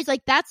 I'm always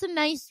like, that's a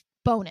nice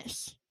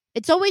bonus.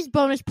 It's always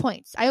bonus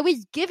points. I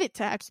always give it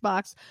to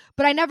Xbox,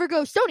 but I never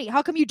go, Sony,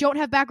 how come you don't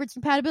have backwards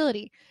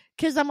compatibility?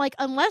 Because I'm like,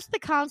 unless the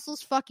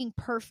console's fucking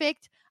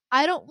perfect,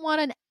 I don't want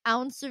an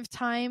ounce of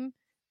time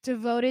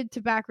devoted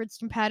to backwards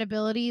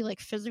compatibility, like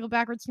physical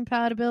backwards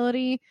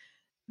compatibility,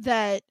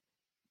 that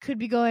could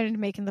be going into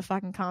making the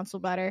fucking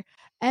console better.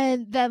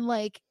 And then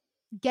like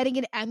getting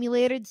an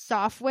emulated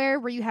software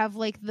where you have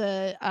like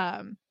the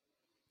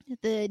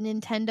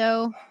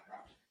Nintendo,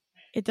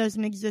 it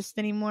doesn't exist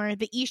anymore,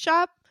 the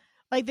eShop,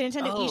 like the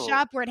Nintendo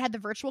eShop where it had the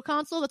virtual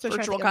console. That's what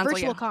Virtual I'm trying to console,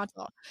 think of. Virtual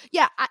console.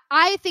 Yeah,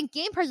 I think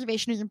game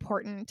preservation is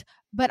important,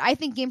 but I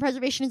think game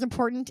preservation is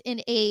important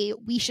in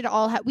we should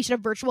have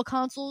virtual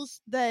consoles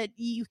that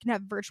you can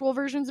have virtual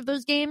versions of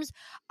those games.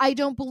 I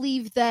don't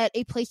believe that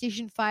a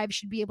PlayStation 5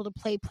 should be able to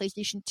play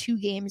PlayStation 2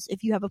 games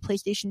if you have a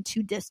PlayStation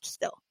 2 disc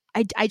still.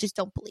 I just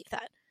don't believe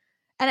that.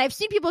 And I've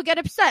seen people get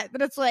upset,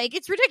 but it's like,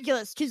 it's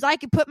ridiculous because I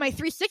could put my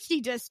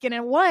 360 disc in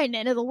a one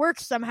and it'll work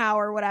somehow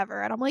or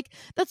whatever. And I'm like,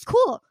 that's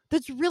cool.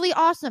 That's really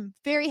awesome.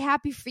 Very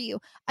happy for you.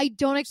 I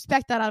don't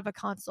expect that out of a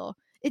console.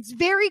 It's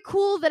very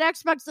cool that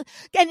Xbox,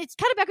 and it's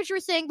kind of back what you were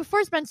saying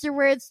before, Spencer,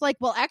 where it's like,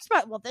 well,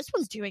 Xbox, well, this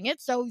one's doing it,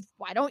 so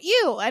why don't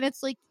you? And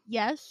it's like,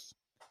 yes,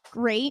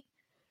 great.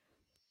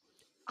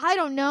 I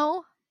don't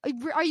know.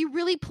 Are you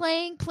really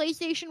playing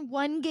PlayStation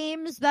 1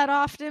 games that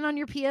often on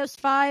your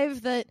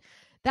PS5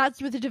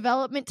 that's where the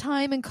development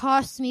time and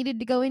costs needed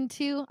to go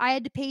into? I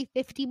had to pay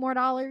 $50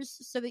 more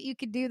so that you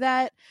could do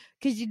that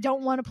because you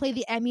don't want to play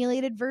the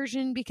emulated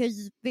version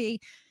because they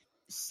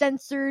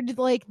censored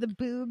like the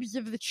boobs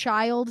of the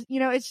child. You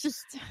know, it's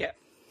just... Yeah.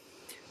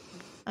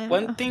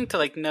 One thing to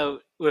like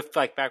note with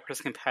like backwards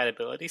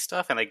compatibility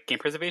stuff and like game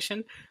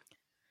preservation,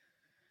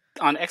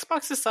 on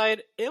Xbox's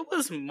side, it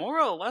was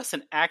more or less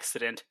an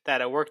accident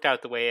that it worked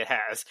out the way it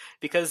has,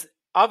 because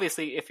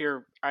obviously, if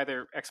you're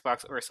either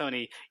Xbox or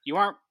Sony, you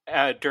aren't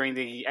during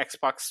the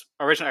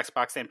original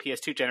Xbox and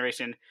PS2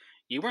 generation,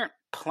 you weren't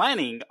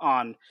planning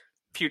on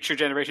future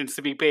generations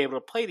to be able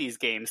to play these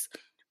games.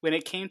 When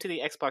it came to the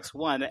Xbox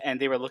One and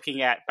they were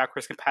looking at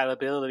backwards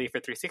compatibility for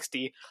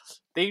 360,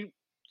 they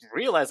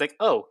realized like,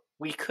 oh,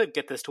 we could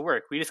get this to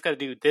work. We just got to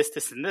do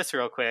this, and this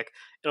real quick.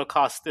 It'll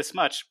cost this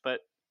much, but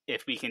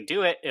if we can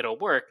do it, it'll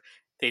work.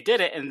 They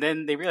did it, and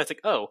then they realized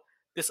like, oh,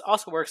 this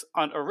also works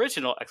on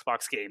original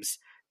Xbox games.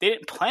 They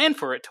didn't plan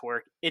for it to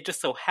work. It just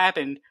so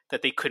happened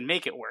that they could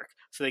make it work.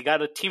 So they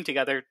got a team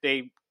together.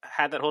 They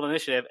had that whole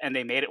initiative, and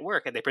they made it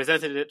work, and they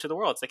presented it to the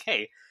world. It's like,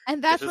 hey,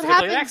 and that's what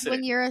happens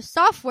when you're a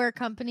software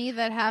company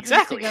that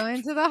happens to go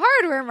into the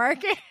hardware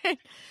market.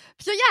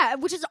 So yeah,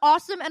 which is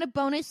awesome and a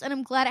bonus, and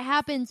I'm glad it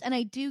happens, and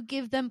I do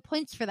give them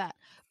points for that.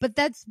 But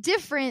that's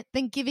different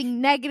than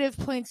giving negative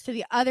points to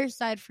the other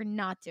side for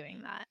not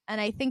doing that.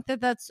 And I think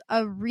that that's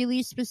a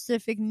really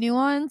specific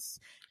nuance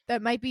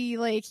that might be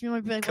like, you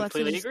might be like,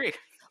 completely agree.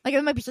 Like,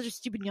 it might be such a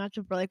stupid nuance,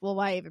 but like, well,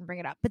 why even bring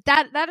it up? But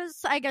that is,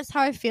 I guess,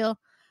 how I feel.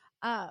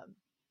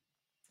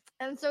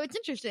 And so it's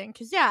interesting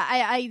because, yeah,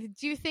 I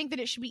do think that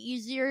it should be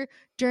easier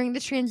during the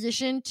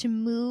transition to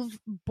move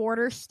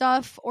border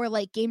stuff or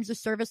like games of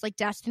service like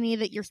Destiny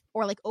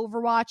or like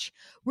Overwatch,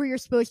 where you're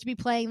supposed to be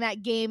playing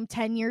that game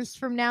 10 years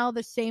from now,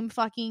 the same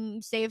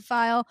fucking save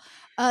file.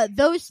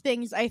 Those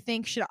things I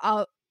think should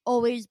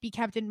always be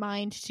kept in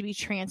mind to be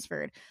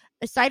transferred.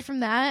 Aside from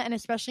that, and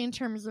especially in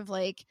terms of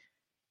like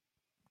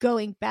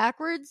going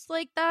backwards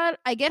like that,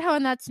 I get how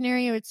in that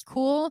scenario it's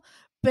cool,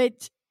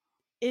 but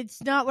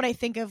it's not what I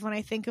think of when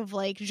I think of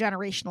like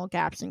generational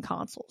gaps in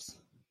consoles.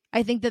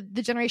 I think that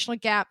the generational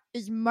gap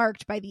is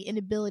marked by the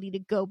inability to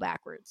go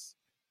backwards.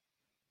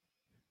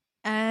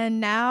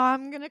 And now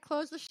I'm going to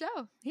close the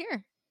show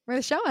here where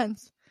the show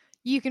ends.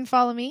 You can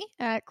follow me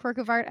at Quirk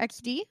of Art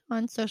XD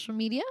on social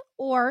media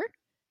or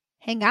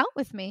hang out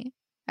with me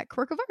at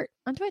Quirk of Art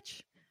on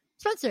Twitch.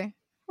 Spencer,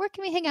 where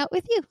can we hang out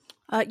with you?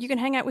 You can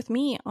hang out with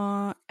me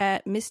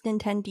at Miss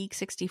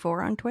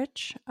Nintendeek64 on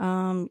Twitch.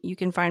 You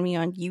can find me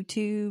on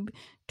YouTube,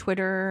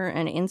 Twitter,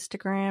 and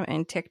Instagram,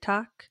 and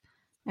TikTok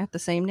at the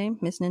same name,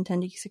 Miss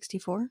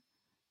Nintendeek64.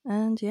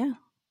 And yeah,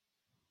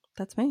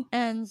 that's me.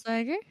 And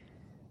Zyger?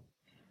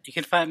 You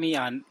can find me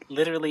on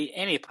literally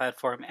any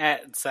platform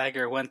at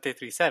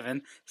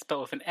Zyger1337,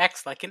 spelled with an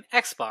X like an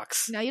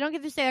Xbox. No, you don't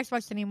get to say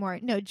Xbox anymore.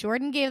 No,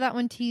 Jordan gave that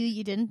one to you.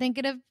 You didn't think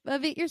of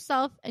it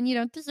yourself, and you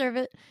don't deserve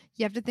it.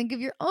 You have to think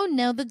of your own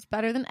now that's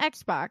better than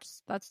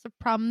Xbox. That's the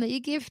problem that you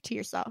give to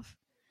yourself.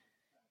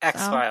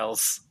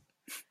 X-Files.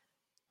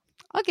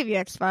 I'll give you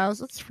X-Files.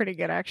 That's pretty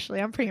good, actually.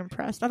 I'm pretty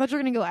impressed. I thought you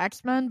were going to go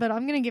X-Men, but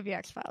I'm going to give you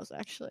X-Files,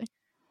 actually.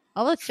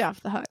 I'll let you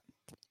off the hook.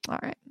 All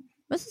right.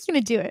 This is going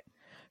to do it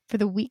for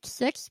the Week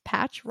 6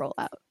 patch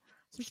rollout.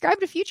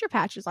 Subscribe to future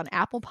patches on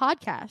Apple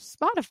Podcasts,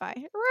 Spotify,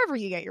 or wherever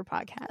you get your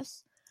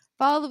podcasts.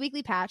 Follow The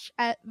Weekly Patch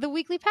at The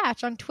Weekly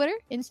Patch on Twitter,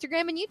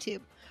 Instagram, and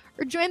YouTube,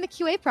 or join the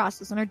QA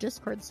process on our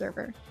Discord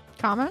server.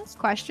 Comments,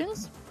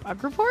 questions,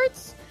 bug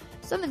reports?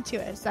 Send them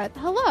to us at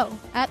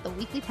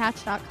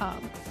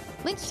hello@theweeklypatch.com.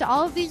 Links to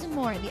all of these and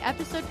more in the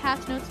episode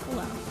patch notes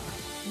below.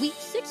 Week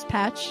 6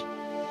 patch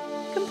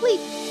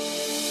complete.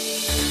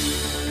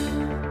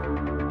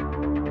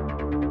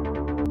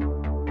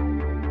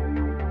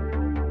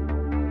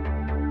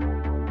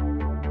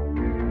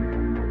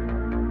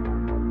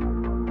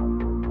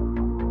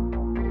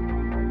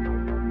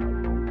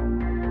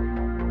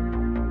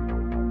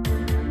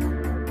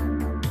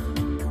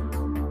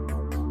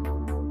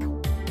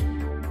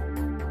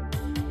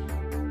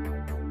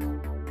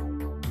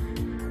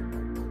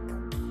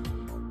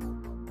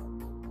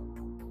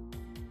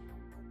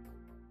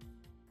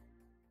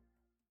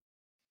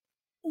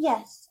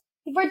 Yes,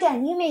 we're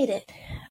done. You made it.